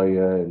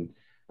Australia, and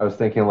I was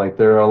thinking like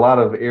there are a lot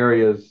of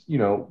areas,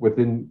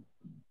 within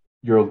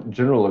your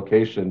general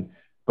location,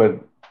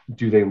 but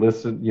do they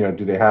listen,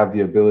 do they have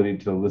the ability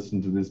to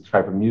listen to this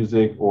type of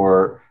music,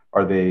 or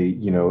are they,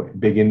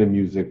 big into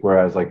music?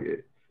 Whereas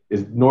like,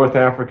 is North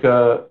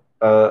Africa,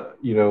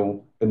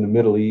 in the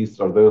Middle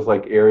East, are those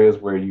like areas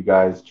where you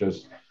guys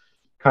just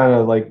kind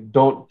of like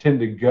don't tend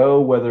to go,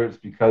 whether it's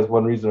because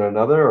one reason or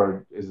another,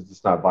 or is it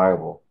just not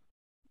viable?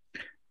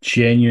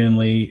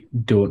 Genuinely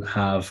don't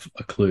have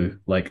a clue.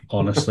 Like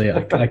honestly,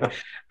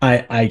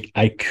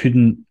 I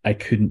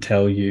couldn't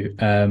tell you.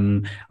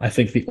 I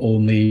think the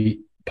only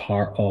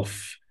part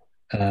of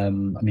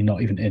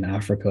not even in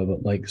Africa,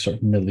 but like sort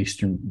of Middle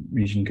Eastern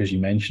region, because you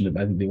mentioned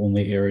it, I think the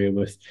only area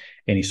with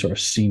any sort of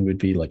scene would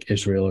be like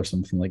Israel or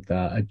something like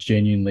that. I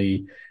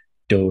genuinely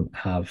don't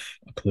have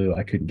a clue.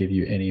 I couldn't give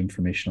you any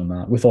information on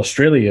that. With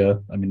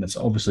Australia, that's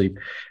obviously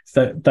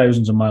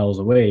thousands of miles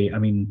away.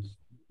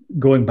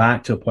 Going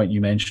back to a point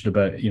you mentioned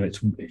about,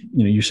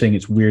 you're saying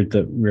it's weird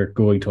that we're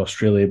going to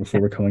Australia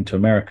before we're coming to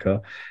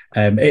America.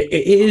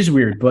 It is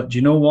weird, but do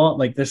you know what?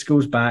 Like this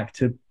goes back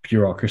to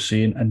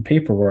bureaucracy and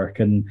paperwork,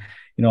 and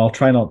I'll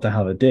try not to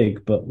have a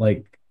dig, but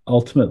like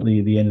ultimately,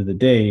 at the end of the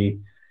day,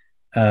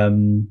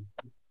 our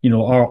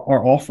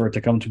offer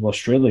to come to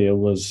Australia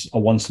was a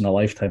once in a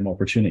lifetime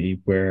opportunity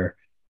where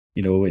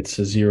it's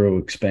a zero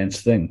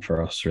expense thing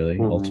for us, really,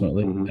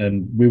 ultimately.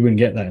 And we wouldn't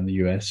get that in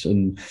the US.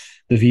 And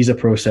the visa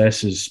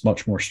process is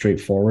much more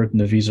straightforward. And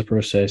the visa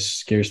process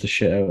scares the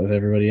shit out of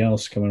everybody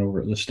else coming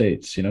over to the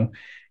States.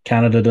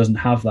 Canada doesn't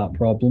have that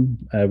problem.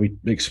 We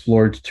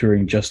explored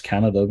touring just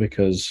Canada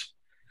because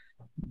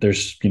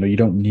there's, you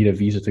don't need a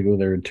visa to go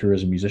there and tour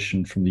as a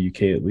musician from the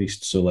UK, at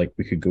least. So like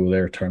we could go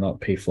there, turn up,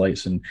 pay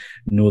flights, and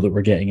know that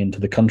we're getting into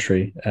the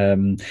country.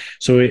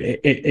 So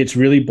it's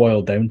really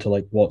boiled down to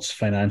like what's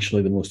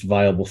financially the most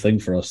viable thing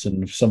for us.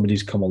 And if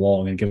somebody's come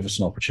along and give us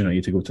an opportunity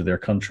to go to their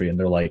country and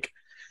they're like,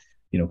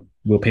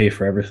 we'll pay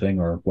for everything,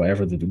 or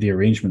whatever the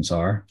arrangements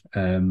are,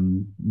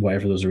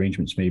 whatever those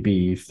arrangements may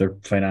be, if they're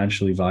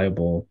financially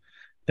viable,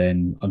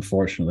 then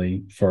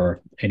unfortunately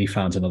for any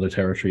fans in other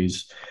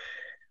territories,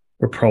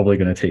 we're probably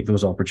going to take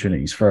those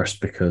opportunities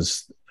first,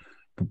 because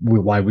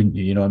why wouldn't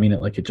you?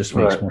 It just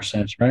makes more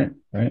sense, right?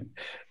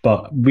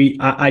 But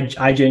I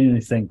genuinely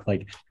think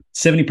like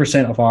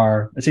 70% of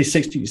I'd say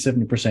 60 to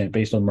 70%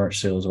 based on merch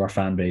sales of our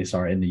fan base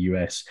are in the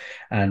US.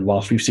 And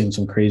whilst we've seen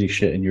some crazy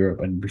shit in Europe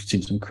and we've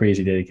seen some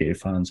crazy dedicated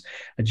fans,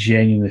 I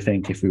genuinely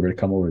think if we were to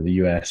come over to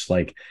the US,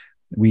 like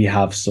we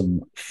have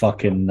some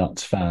fucking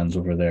nuts fans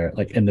over there,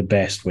 like in the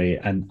best way.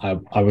 And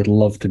I would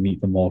love to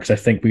meet them all, because I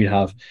think we'd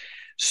have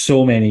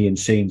so many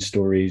insane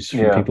stories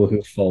from people who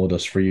have followed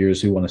us for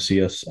years who want to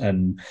see us.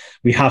 And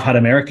we have had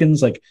Americans,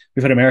 that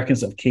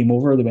have came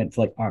over, they went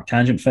to like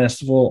Arctangent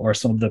Festival or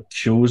some of the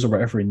shows or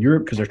whatever in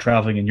Europe, because they're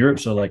traveling in Europe.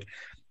 So like,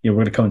 we're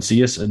going to come and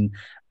see us. And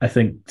I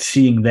think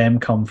seeing them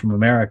come from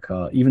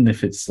America, even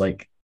if it's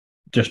like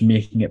just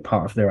making it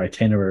part of their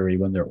itinerary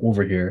when they're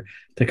over here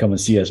to come and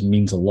see us,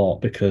 means a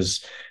lot,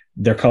 because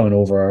they're coming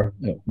over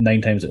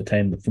 9 times out of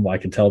 10, from what I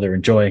can tell, they're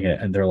enjoying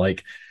it. And they're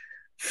like,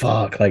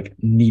 fuck, like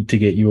need to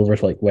get you over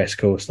to like West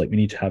Coast. Like we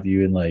need to have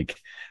you in like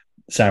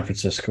San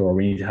Francisco, or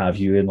we need to have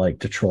you in like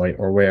Detroit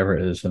or wherever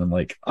it is. And I'm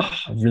like, oh,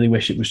 I really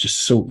wish it was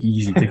just so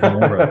easy to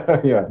come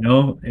over. Yeah.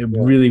 I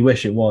really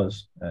wish it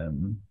was.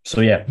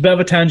 So yeah, bit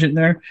of a tangent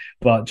there,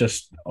 but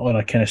just on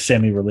a kind of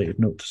semi-related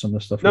note to some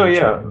of the stuff. No,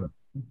 yeah.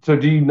 So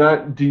do you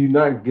not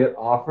get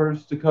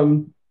offers to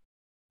come,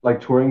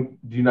 like touring?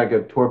 Do you not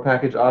get tour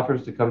package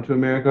offers to come to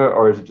America,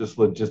 or is it just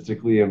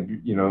logistically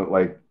and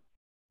like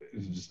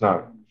it's just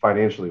not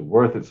financially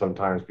worth it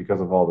sometimes because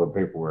of all the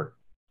paperwork?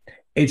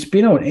 It's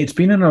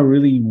been in a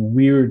really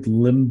weird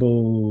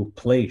limbo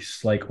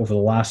place like over the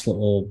last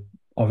little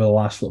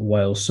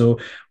while. So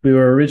we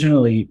were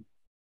originally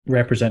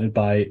represented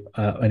by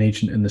an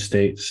agent in the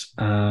States,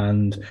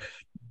 and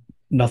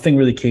nothing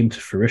really came to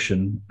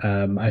fruition.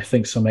 I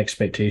think some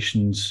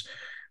expectations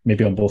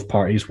maybe on both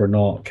parties were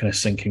not kind of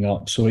syncing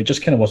up, so it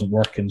just kind of wasn't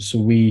working. So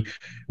we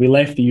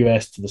left the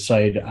US to the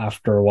side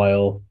after a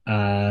while,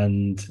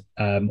 and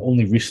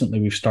only recently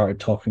we've started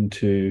talking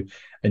to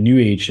a new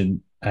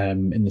agent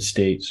in the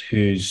States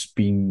who's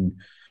been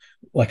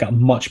like a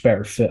much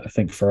better fit, I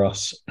think, for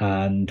us.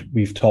 And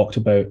we've talked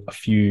about a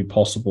few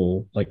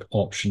possible like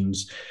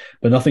options,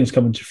 but nothing's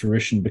coming to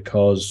fruition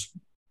because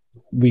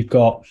we've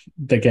got,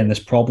 again, this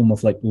problem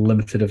of like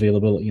limited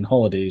availability in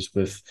holidays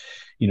with,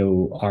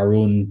 our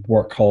own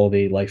work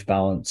holiday life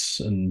balance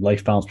and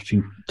life balance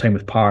between time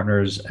with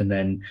partners. And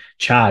then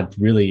Chad,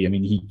 really, I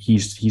mean,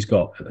 he's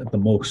got the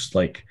most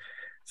like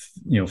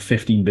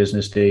 15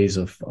 business days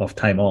of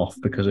time off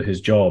because of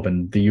his job,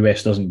 and the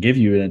US doesn't give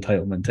you an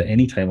entitlement to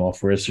any time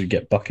off, whereas you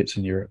get buckets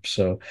in Europe.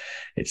 So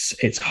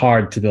it's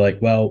hard to be like,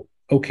 well,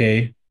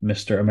 okay,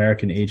 Mr.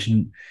 American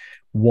agent,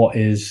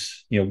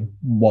 what's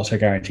our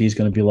guarantees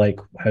going to be like?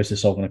 How's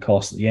this all going to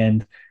cost at the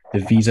end? The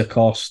visa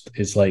cost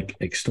is like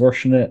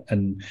extortionate,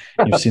 and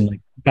you've seen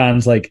like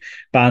bands like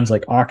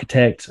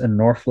Architect and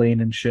Northlane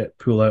and shit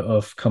pull out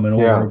of coming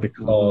over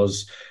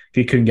because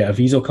they couldn't get a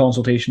visa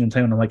consultation in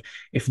time. And I'm like,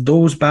 if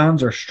those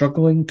bands are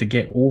struggling to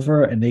get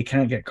over and they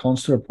can't get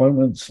consular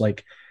appointments,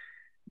 like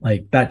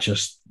that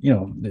just,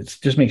 it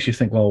just makes you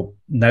think, well,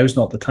 now's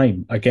not the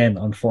time. Again,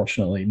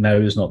 unfortunately, now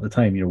is not the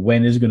time.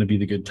 When is going to be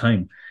the good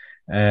time?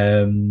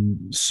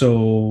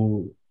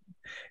 So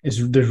it's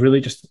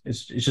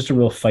just a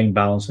real fine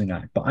balancing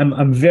act. But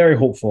I'm very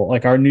hopeful.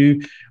 Like our new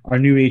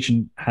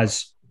agent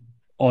has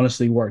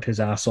honestly worked his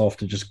ass off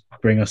to just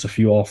bring us a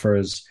few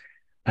offers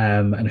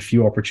and a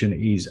few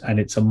opportunities, and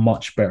it's a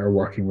much better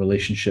working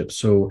relationship.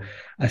 So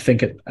I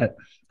think at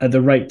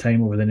the right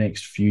time over the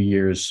next few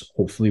years,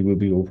 hopefully we'll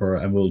be over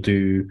and we'll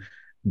do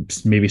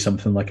maybe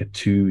something like a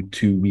two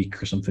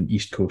week or something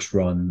East Coast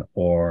run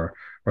or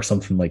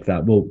something like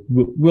that.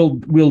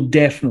 We'll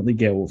definitely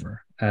get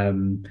over.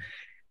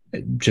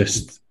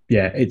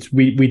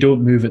 We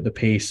don't move at the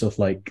pace of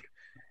like,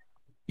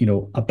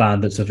 a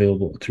band that's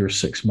available to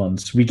 6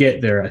 months. We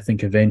get there, I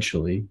think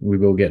eventually we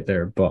will get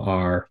there, but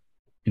our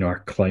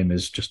climb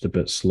is just a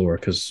bit slower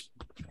because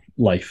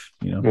life,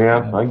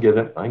 Yeah, I get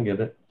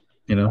it.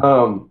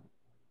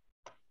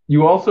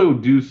 You also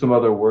do some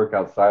other work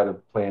outside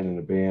of playing in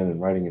a band and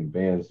writing in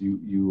bands.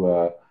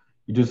 You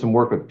did some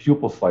work with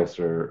Pupil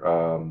Slicer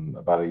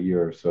about a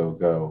year or so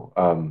ago.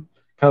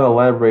 Kind of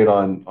elaborate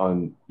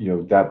on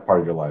that part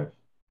of your life.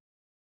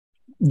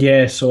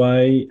 Yeah, so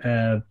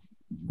I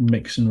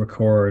mix and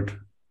record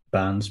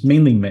bands,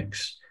 mainly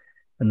mix,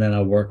 and then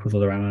I work with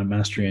other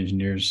mastering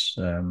engineers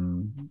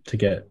to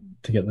get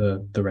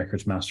the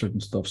records mastered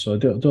and stuff. So I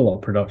do a lot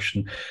of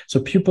production. So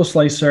Pupil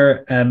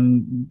Slicer,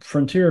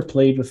 Frontier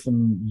played with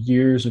them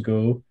years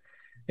ago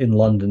in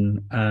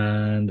London,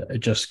 and I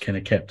just kind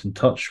of kept in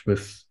touch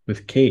with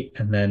Kate.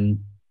 And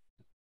then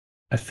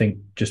I think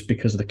just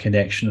because of the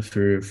connection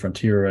through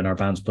Frontier and our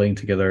bands playing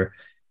together,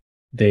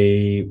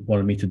 they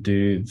wanted me to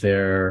do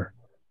their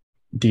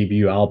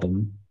debut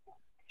album.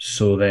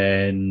 So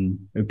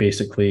then we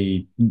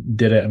basically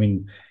did it. I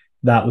mean,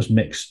 that was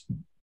mixed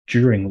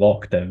during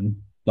lockdown,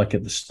 like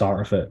at the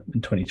start of it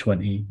in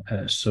 2020.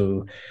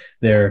 So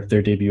their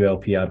debut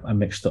LP, I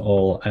mixed it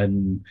all,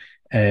 and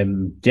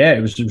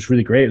it was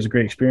really great. It was a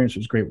great experience. It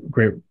was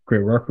great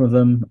working with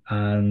them,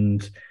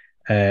 and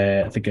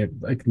I think I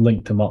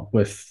linked them up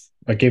with.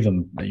 I gave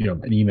them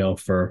an email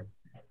for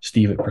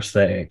Steve at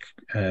Prosthetic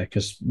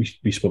because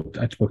we spoke.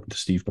 I'd spoken to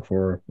Steve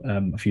before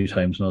a few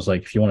times, and I was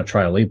like, if you want to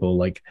try a label,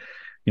 like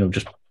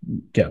just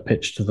get a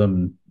pitch to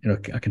them.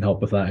 I can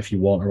help with that if you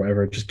want or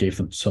whatever. Just gave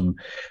them some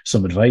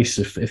advice.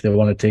 If they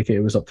want to take it,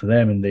 it was up to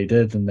them, and they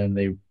did. And then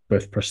they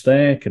with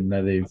Prosthetic, and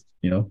now they're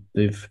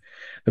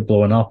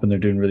blowing up and they're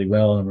doing really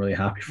well, and I'm really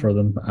happy for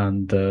them.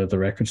 And the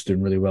record's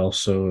doing really well.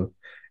 So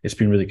it's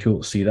been really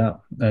cool to see that.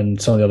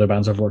 And some of the other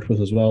bands I've worked with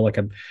as well, like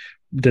I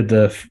did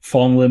the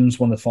Fawn Limbs,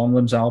 one of the Fawn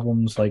Limbs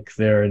albums. Like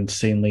they're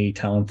insanely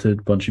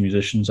talented bunch of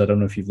musicians. I don't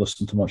know if you've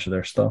listened to much of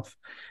their stuff,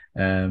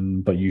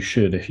 but you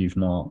should if you've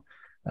not.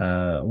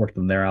 Worked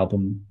on their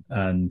album.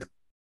 And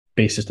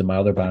bassist in my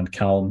other band,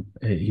 Callum,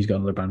 he's got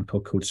another band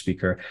called Code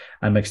Speaker.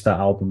 I mixed that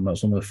album. That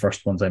was one of the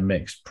first ones I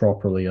mixed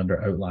properly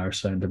under Outlier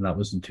Sound, and that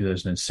was in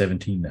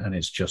 2017, and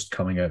it's just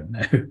coming out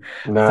now.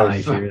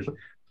 Nice.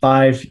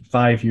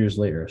 5 years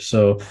later.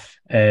 So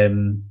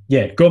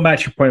yeah, going back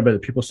to your point about the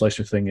People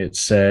Slicer thing,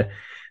 it's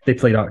they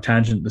played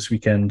Arctangent this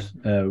weekend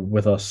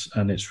with us,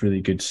 and it's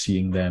really good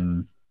seeing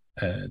them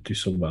do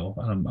so well.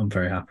 I'm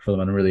very happy for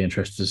them, and I'm really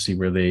interested to see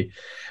where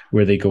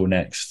they go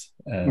next.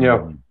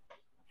 Yeah,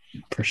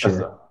 For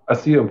sure. I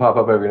see them pop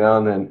up every now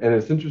and then, and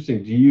it's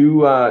interesting. Do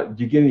you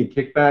get any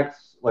kickbacks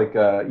like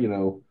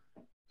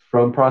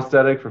from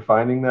Prosthetic for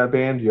finding that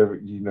band? Do you ever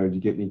do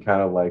you get any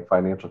kind of like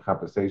financial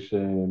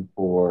compensation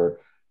for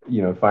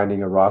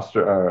finding a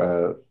roster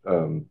or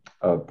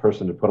a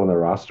person to put on their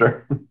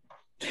roster?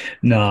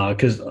 No,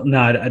 because no,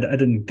 I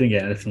didn't think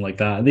anything like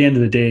that. At the end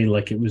of the day,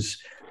 like it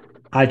was,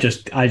 I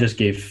just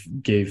gave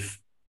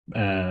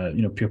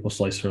Pupil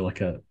Slicer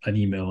like an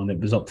email, and it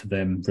was up to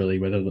them really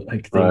whether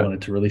like they Right.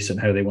 wanted to release it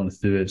and how they wanted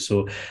to do it.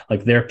 So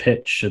like their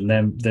pitch and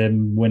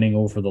them winning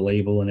over the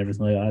label and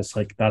everything like that, it's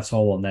like that's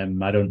all on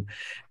them. I don't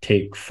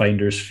take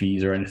finder's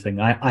fees or anything.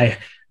 I've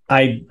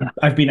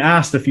been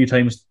asked a few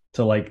times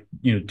to like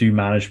do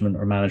management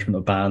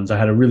of bands. I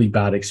had a really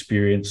bad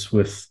experience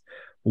with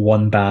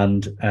one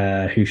band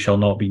who shall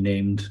not be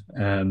named.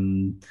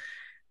 And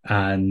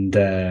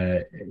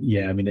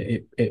yeah, I mean,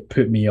 it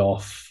put me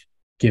off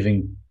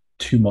giving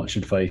too much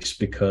advice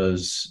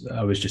because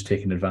I was just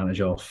taken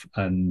advantage of,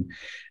 and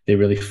they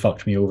really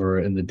fucked me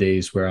over in the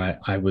days where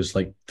I was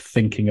like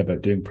thinking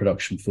about doing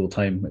production full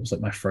time. It was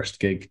like my first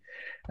gig,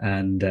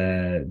 and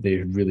I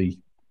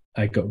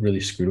got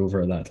really screwed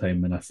over at that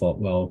time, and I thought,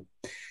 well,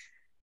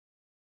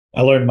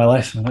 I learned my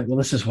lesson. I'm like, well,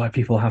 this is why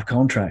people have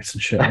contracts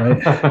and shit,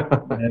 right?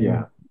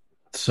 Yeah.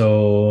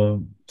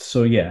 So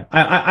yeah,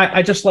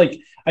 I just like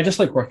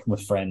working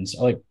with friends.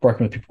 I like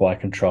working with people I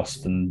can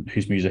trust and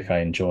whose music I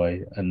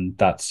enjoy, and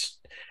that's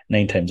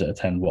 9 times out of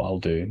 10 what I'll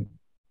do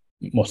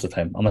most of the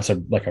time, unless I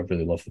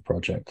really love the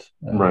project.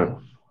 Right.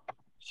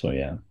 So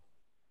yeah.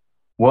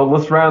 Well,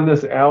 let's round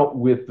this out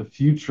with the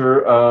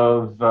future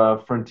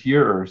of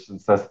Frontier,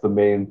 since that's the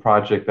main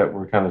project that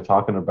we're kind of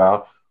talking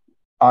about.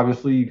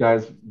 Obviously, you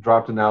guys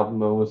dropped an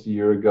album almost a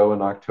year ago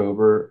in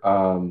October.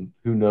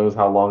 Who knows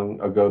how long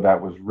ago that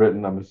was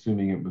written? I'm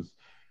assuming it was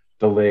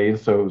delayed,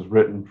 so it was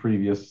written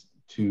previous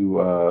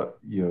to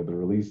the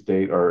release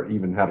date, or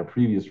even had a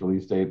previous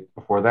release date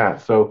before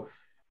that. So,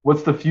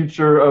 what's the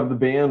future of the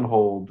band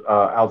hold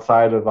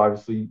outside of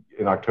obviously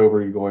in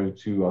October you're going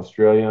to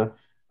Australia?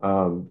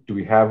 Do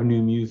we have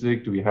new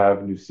music? Do we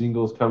have new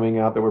singles coming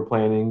out that we're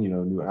planning?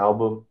 New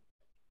album?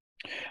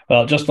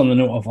 Well, just on the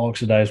note of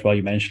Oxidized, while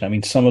you mentioned, I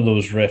mean, some of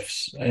those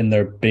riffs in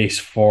their base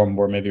form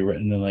were maybe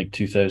written in like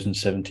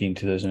 2017,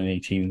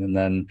 2018, and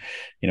then,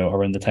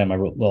 around the time I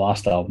wrote the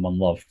last album,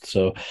 Unloved.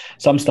 So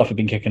some stuff had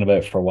been kicking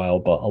about for a while,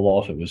 but a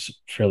lot of it was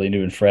fairly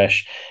new and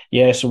fresh.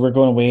 Yeah, so we're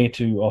going away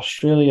to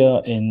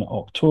Australia in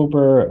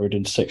October. We're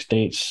doing 6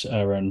 dates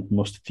around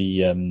most of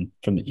the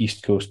from the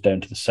East Coast down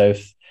to the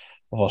south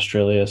of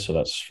Australia. So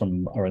that's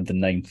from around the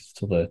 9th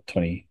to the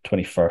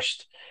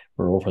 21st.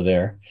 We're over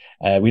there.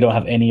 We don't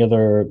have any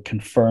other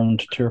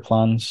confirmed tour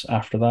plans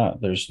after that.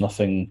 There's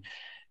nothing,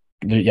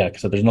 yeah,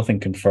 because there's nothing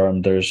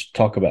confirmed. There's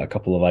talk about a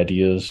couple of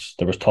ideas.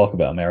 There was talk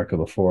about America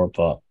before,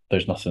 but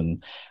there's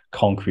nothing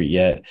concrete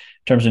yet. In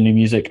terms of new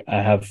music,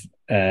 I have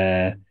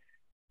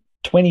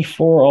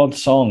 24 odd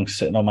songs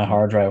sitting on my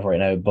hard drive right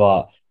now,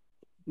 but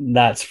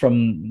that's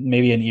from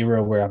maybe an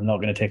era where I'm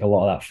not going to take a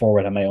lot of that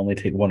forward. I might only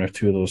take one or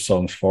two of those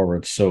songs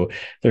forward. So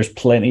there's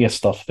plenty of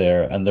stuff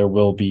there, and there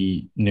will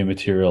be new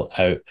material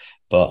out,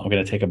 but I'm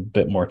going to take a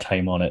bit more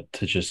time on it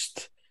to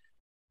just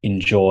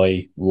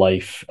enjoy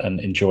life and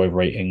enjoy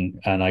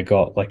writing. And I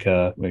got like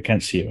I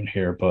can't see it on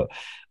here, but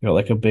I got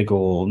like a big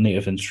old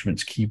Native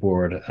Instruments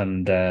keyboard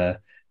and the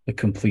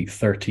complete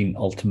 13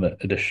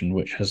 Ultimate Edition,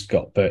 which has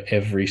got about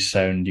every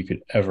sound you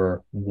could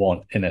ever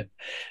want in it.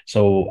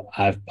 So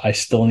I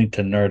still need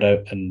to nerd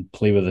out and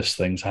play with this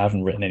thing. So I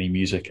haven't written any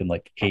music in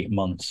like 8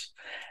 months.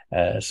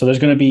 So there's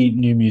going to be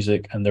new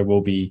music, and there will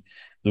be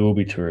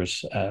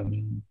tours.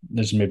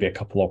 There's maybe a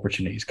couple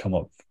opportunities come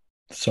up,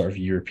 sort of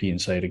European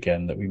side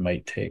again, that we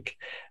might take,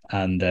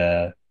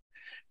 and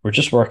we're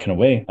just working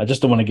away. I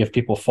just don't want to give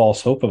people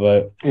false hope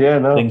about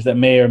things that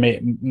may or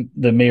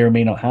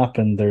may not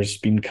happen. There's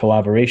been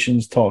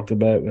collaborations talked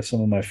about with some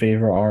of my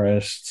favorite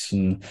artists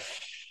and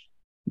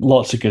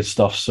lots of good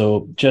stuff.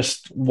 So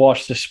just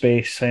watch the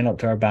space, sign up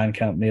to our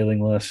Bandcamp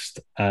mailing list,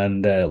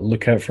 and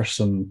look out for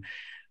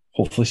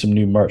hopefully some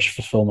new merch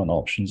fulfillment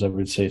options, I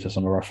would say, to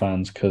some of our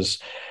fans, because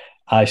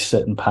I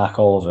sit and pack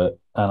all of it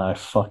and I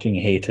fucking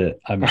hate it.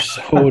 I'm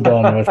so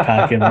done with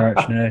packing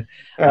merch now.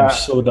 I'm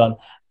so done.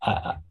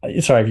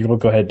 Sorry, if you will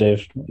go ahead,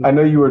 Dave. I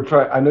know you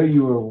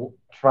were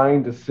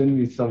trying to send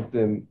me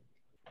something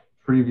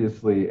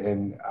previously,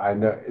 and I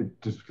know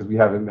just because we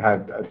haven't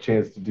had a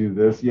chance to do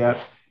this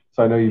yet.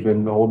 So I know you've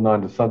been holding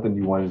on to something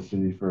you wanted to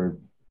send me for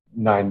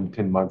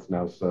 9-10 months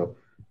now. So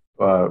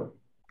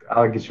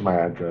I'll get you my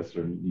address,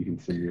 or you can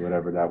send me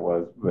whatever that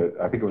was. But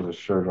I think it was a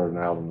shirt or an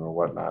album or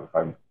whatnot, if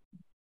I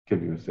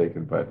could be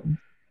mistaken. But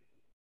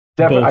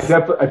I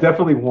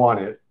definitely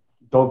want it.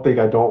 Don't think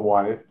I don't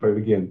want it. But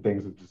again,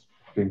 things have just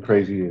been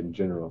crazy in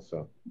general.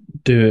 So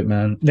do it,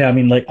 man. Yeah, I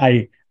mean, like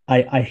I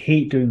I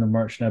hate doing the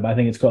merch now, but I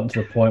think it's gotten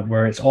to the point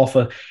where it's off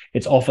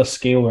a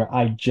scale where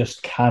I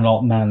just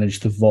cannot manage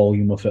the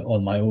volume of it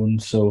on my own.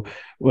 So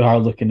we are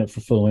looking at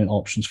fulfillment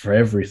options for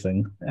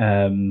everything. For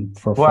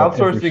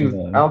every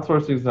single thing.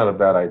 Outsourcing is not a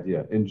bad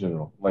idea in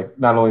general. Like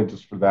not only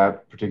just for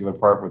that particular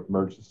part with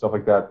merch and stuff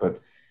like that,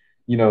 but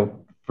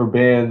for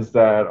bands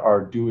that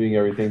are doing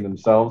everything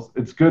themselves,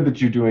 it's good that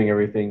you're doing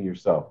everything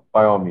yourself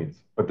by all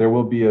means. But there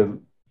will be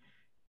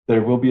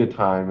a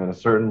time and a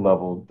certain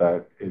level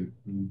that it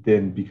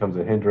then becomes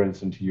a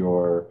hindrance into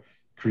your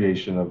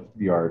creation of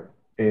the art,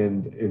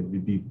 and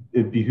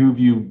it behoove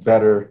you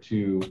better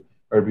to,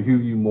 or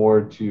behoove you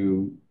more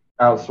to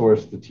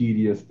outsource the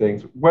tedious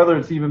things, whether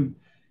it's even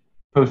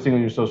posting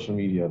on your social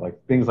media,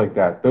 like things like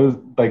that. Those,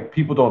 like,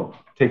 people don't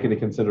take into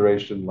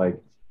consideration,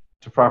 like,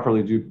 to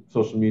properly do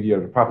social media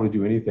or to properly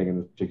do anything in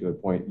this particular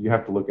point, you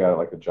have to look at it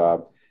like a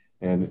job.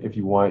 And if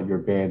you want your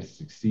band to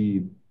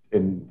succeed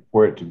and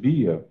for it to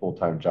be a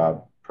full-time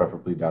job,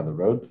 preferably down the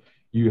road,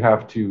 you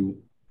have to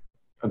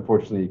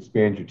unfortunately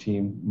expand your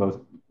team. Most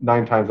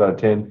 9 times out of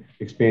 10,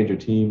 expand your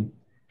team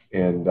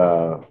and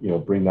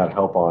bring that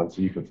help on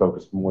so you can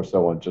focus more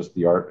so on just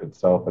the art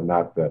itself and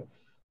not the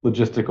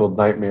logistical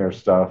nightmare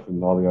stuff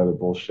and all the other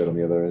bullshit on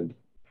the other end.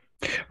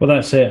 Well,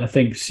 that's it. I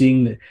think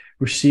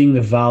we're seeing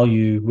the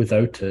value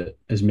without it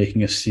is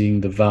making us seeing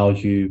the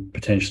value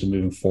potentially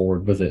moving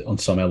forward with it on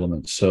some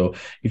elements. So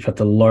you've had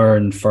to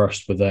learn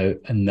first without,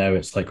 and now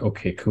it's like,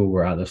 okay, cool,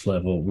 we're at this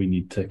level. We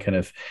need to kind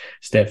of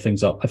step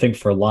things up. I think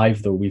for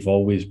live though, we've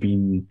always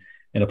been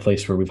in a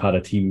place where we've had a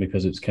team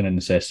because it's kind of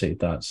necessitated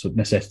that. So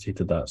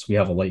we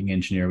have a lighting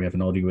engineer, we have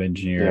an audio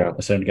engineer,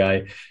 a sound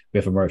guy, we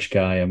have a merch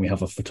guy, and we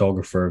have a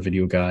photographer, a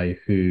video guy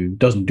who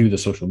doesn't do the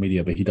social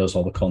media, but he does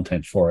all the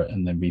content for it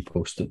and then we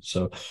post it.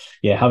 So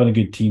yeah, having a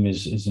good team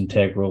is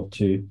integral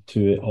to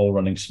it all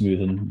running smooth,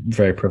 and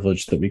very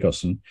privileged that we got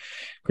some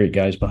great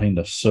guys behind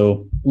us.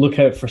 So look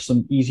out for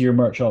some easier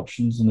merch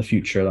options in the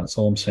future. That's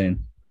all I'm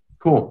saying.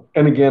 Cool.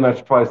 And again, I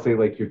should probably say,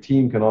 like, your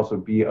team can also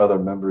be other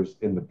members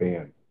in the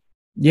band.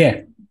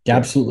 Yeah,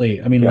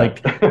 absolutely. I mean,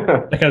 like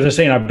as I was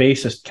saying, our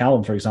bassist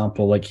Callum, for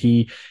example, like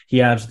he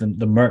has the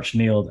merch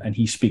nailed, and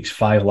he speaks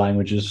 5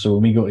 languages. So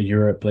when we go to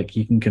Europe, like,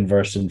 he can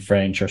converse in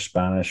French or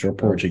Spanish or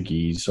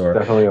Portuguese, or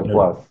definitely a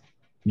plus.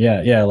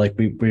 Yeah. Like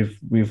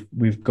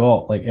we've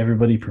got, like,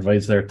 everybody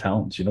provides their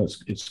talents.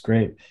 It's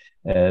great.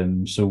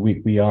 So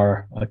we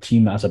are a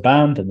team as a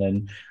band, and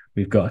then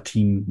we've got a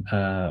team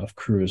of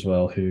crew as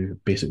well who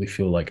basically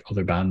feel like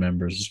other band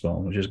members as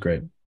well, which is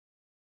great.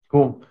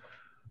 Cool.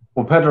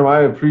 Well, Pedram,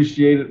 I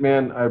appreciate it,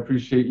 man. I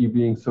appreciate you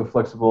being so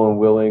flexible and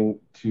willing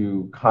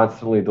to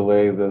constantly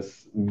delay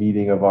this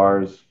meeting of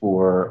ours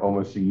for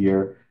almost a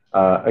year.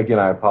 Again,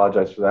 I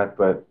apologize for that,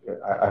 but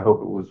I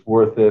hope it was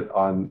worth it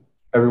on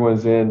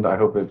everyone's end. I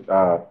hope it,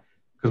 because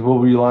we'll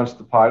relaunch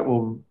the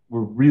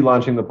we're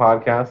relaunching the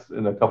podcast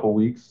in a couple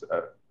weeks,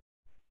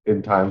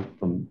 in time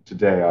from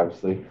today,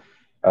 obviously.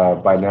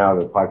 By now,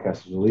 the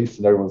podcast is released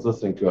and everyone's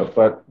listening to it,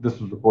 but this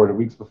was recorded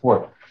weeks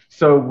before.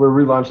 So we're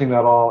relaunching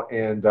that all,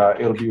 and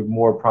it'll be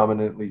more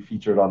prominently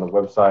featured on the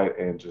website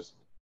and just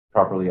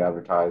properly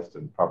advertised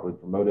and properly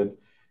promoted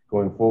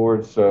going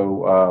forward.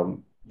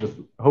 So just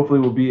hopefully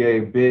will be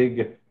a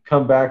big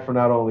comeback for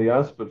not only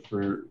us, but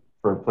for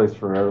a place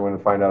for everyone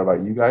to find out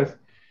about you guys.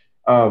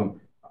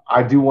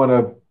 I do want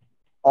to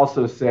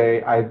also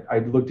say I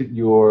looked at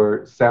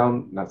your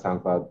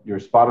your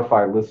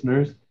Spotify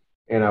listeners,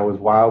 and I was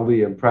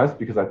wildly impressed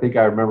because I think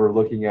I remember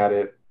looking at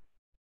it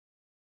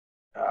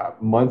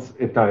months,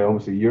 if not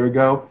almost a year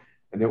ago,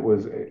 and it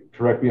was,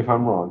 correct me if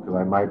I'm wrong, because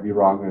I might be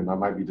wrong and I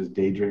might be just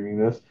daydreaming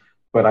this,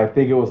 but I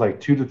think it was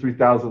like 2,000 to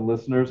 3,000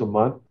 listeners a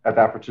month at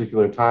that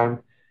particular time,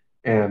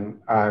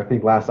 and I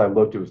think last I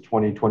looked, it was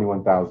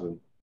 21,000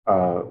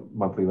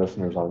 monthly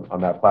listeners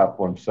on that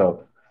platform.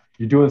 So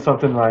you're doing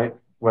something right,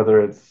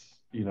 whether it's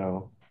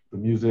the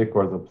music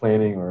or the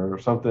planning or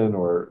something,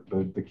 or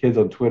the kids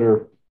on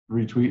Twitter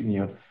retweeting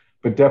you,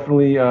 but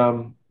definitely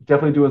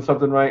doing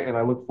something right. And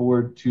I look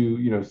forward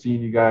to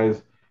seeing you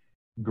guys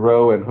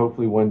grow and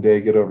hopefully one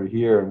day get over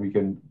here and we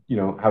can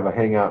have a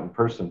hangout in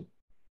person.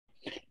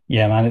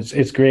 Yeah, man,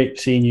 it's great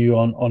seeing you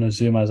on a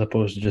Zoom as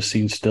opposed to just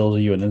seeing stills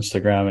of you on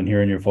Instagram and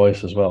hearing your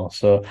voice as well.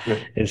 So yeah.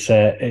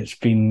 It's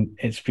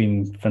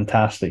been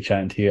fantastic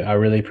chatting to you. I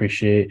really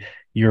appreciate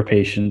your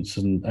patience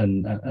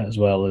and as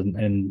well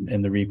in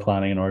the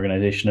replanning and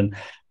organization. And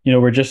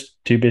we're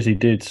just two busy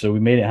dudes, so we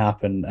made it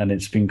happen, and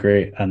it's been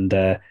great. And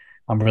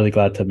I'm really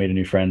glad to have made a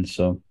new friend.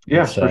 So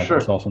yeah, for sure,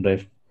 it's awesome,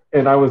 Dave.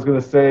 And I was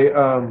gonna say,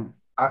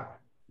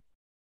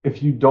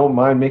 if you don't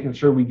mind making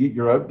sure we get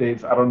your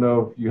updates, I don't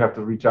know if you have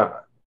to reach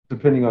out,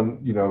 depending on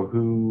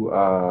who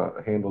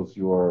handles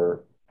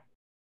your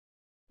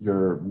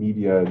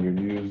media and your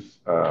news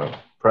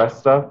press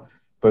stuff,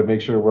 but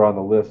make sure we're on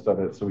the list of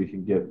it so we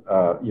can get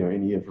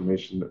any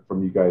information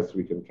from you guys, so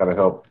we can kind of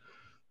help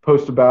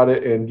post about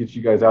it and get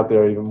you guys out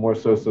there even more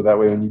so that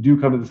way when you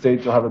do come to the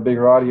States, you'll have a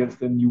bigger audience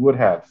than you would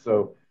have.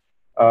 So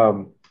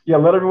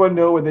let everyone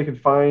know where they can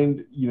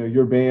find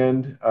your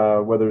band,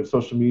 whether it's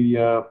social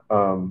media,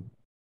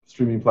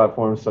 streaming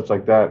platforms, such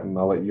like that. And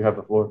I'll let you have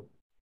the floor.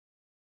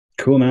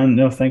 Cool, man.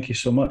 No, thank you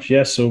so much.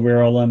 Yes, so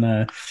we're all on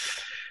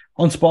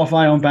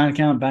Spotify, on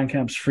Bandcamp.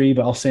 Bandcamp's free,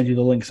 but I'll send you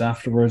the links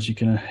afterwards. You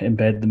can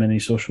embed them in any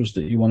socials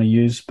that you want to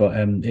use, but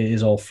it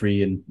is all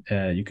free, and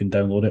you can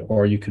download it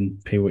or you can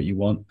pay what you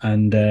want.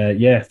 And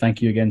yeah,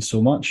 thank you again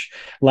so much.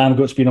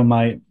 Lambgoat's been on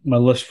my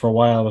list for a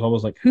while. I was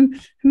always like,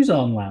 who's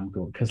on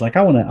Lambgoat? Because like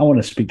I want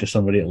to speak to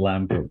somebody at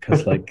Lambgoat,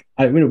 because like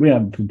we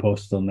haven't been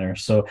posted on there,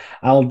 so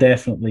I'll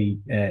definitely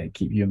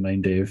keep you in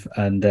mind, Dave.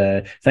 And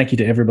thank you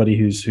to everybody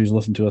who's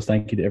listened to us.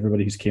 Thank you to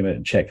everybody who's came out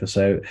and checked us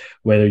out,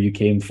 whether you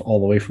came all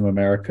the way from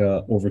America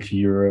over to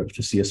Europe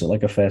to see us at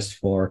like a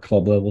festival or a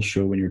club level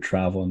show when you're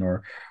traveling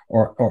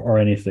or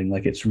anything.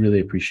 Like, it's really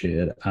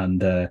appreciated.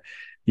 And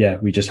yeah,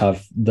 we just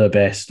have the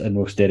best and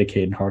most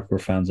dedicated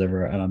hardcore fans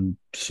ever, and I'm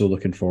so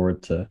looking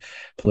forward to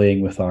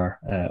playing with our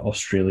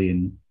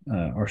Australian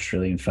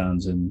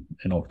fans in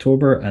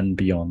October and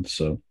beyond.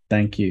 So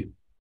thank you.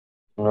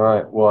 All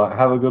right, well,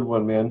 have a good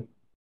one, man.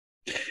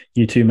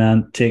 You too,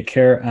 man. Take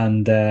care,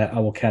 and I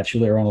will catch you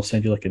later on. I'll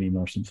send you like an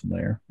email or something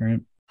later. All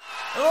right.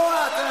 Hello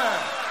out there.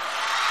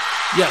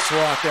 Yes,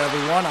 hello out there,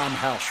 everyone. I'm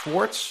Hal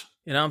Schwartz.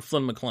 And I'm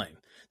Flynn McLean.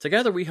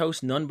 Together we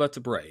host None But the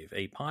Brave,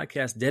 a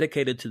podcast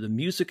dedicated to the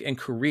music and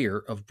career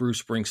of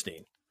Bruce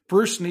Springsteen.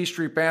 Bruce and E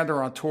Street Band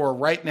are on tour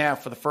right now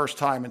for the first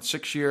time in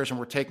 6 years, and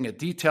we're taking a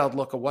detailed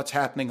look at what's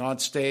happening on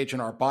stage in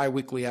our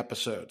bi-weekly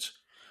episodes.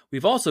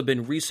 We've also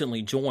been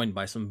recently joined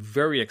by some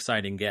very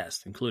exciting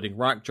guests, including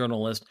rock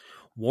journalist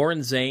Warren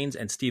Zanes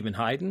and Stephen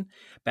Hayden,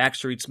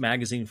 Backstreet's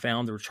Magazine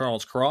founder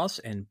Charles Cross,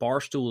 and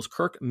Barstool's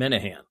Kirk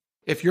Minahan.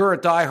 If you're a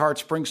diehard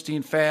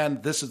Springsteen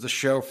fan, this is the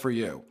show for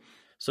you.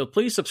 So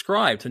please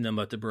subscribe to None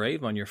But the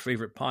Brave on your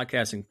favorite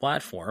podcasting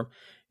platform,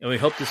 and we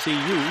hope to see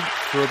you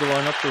further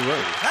on up the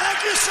road.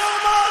 Thank you so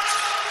much.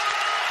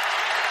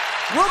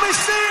 We'll be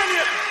seeing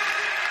you.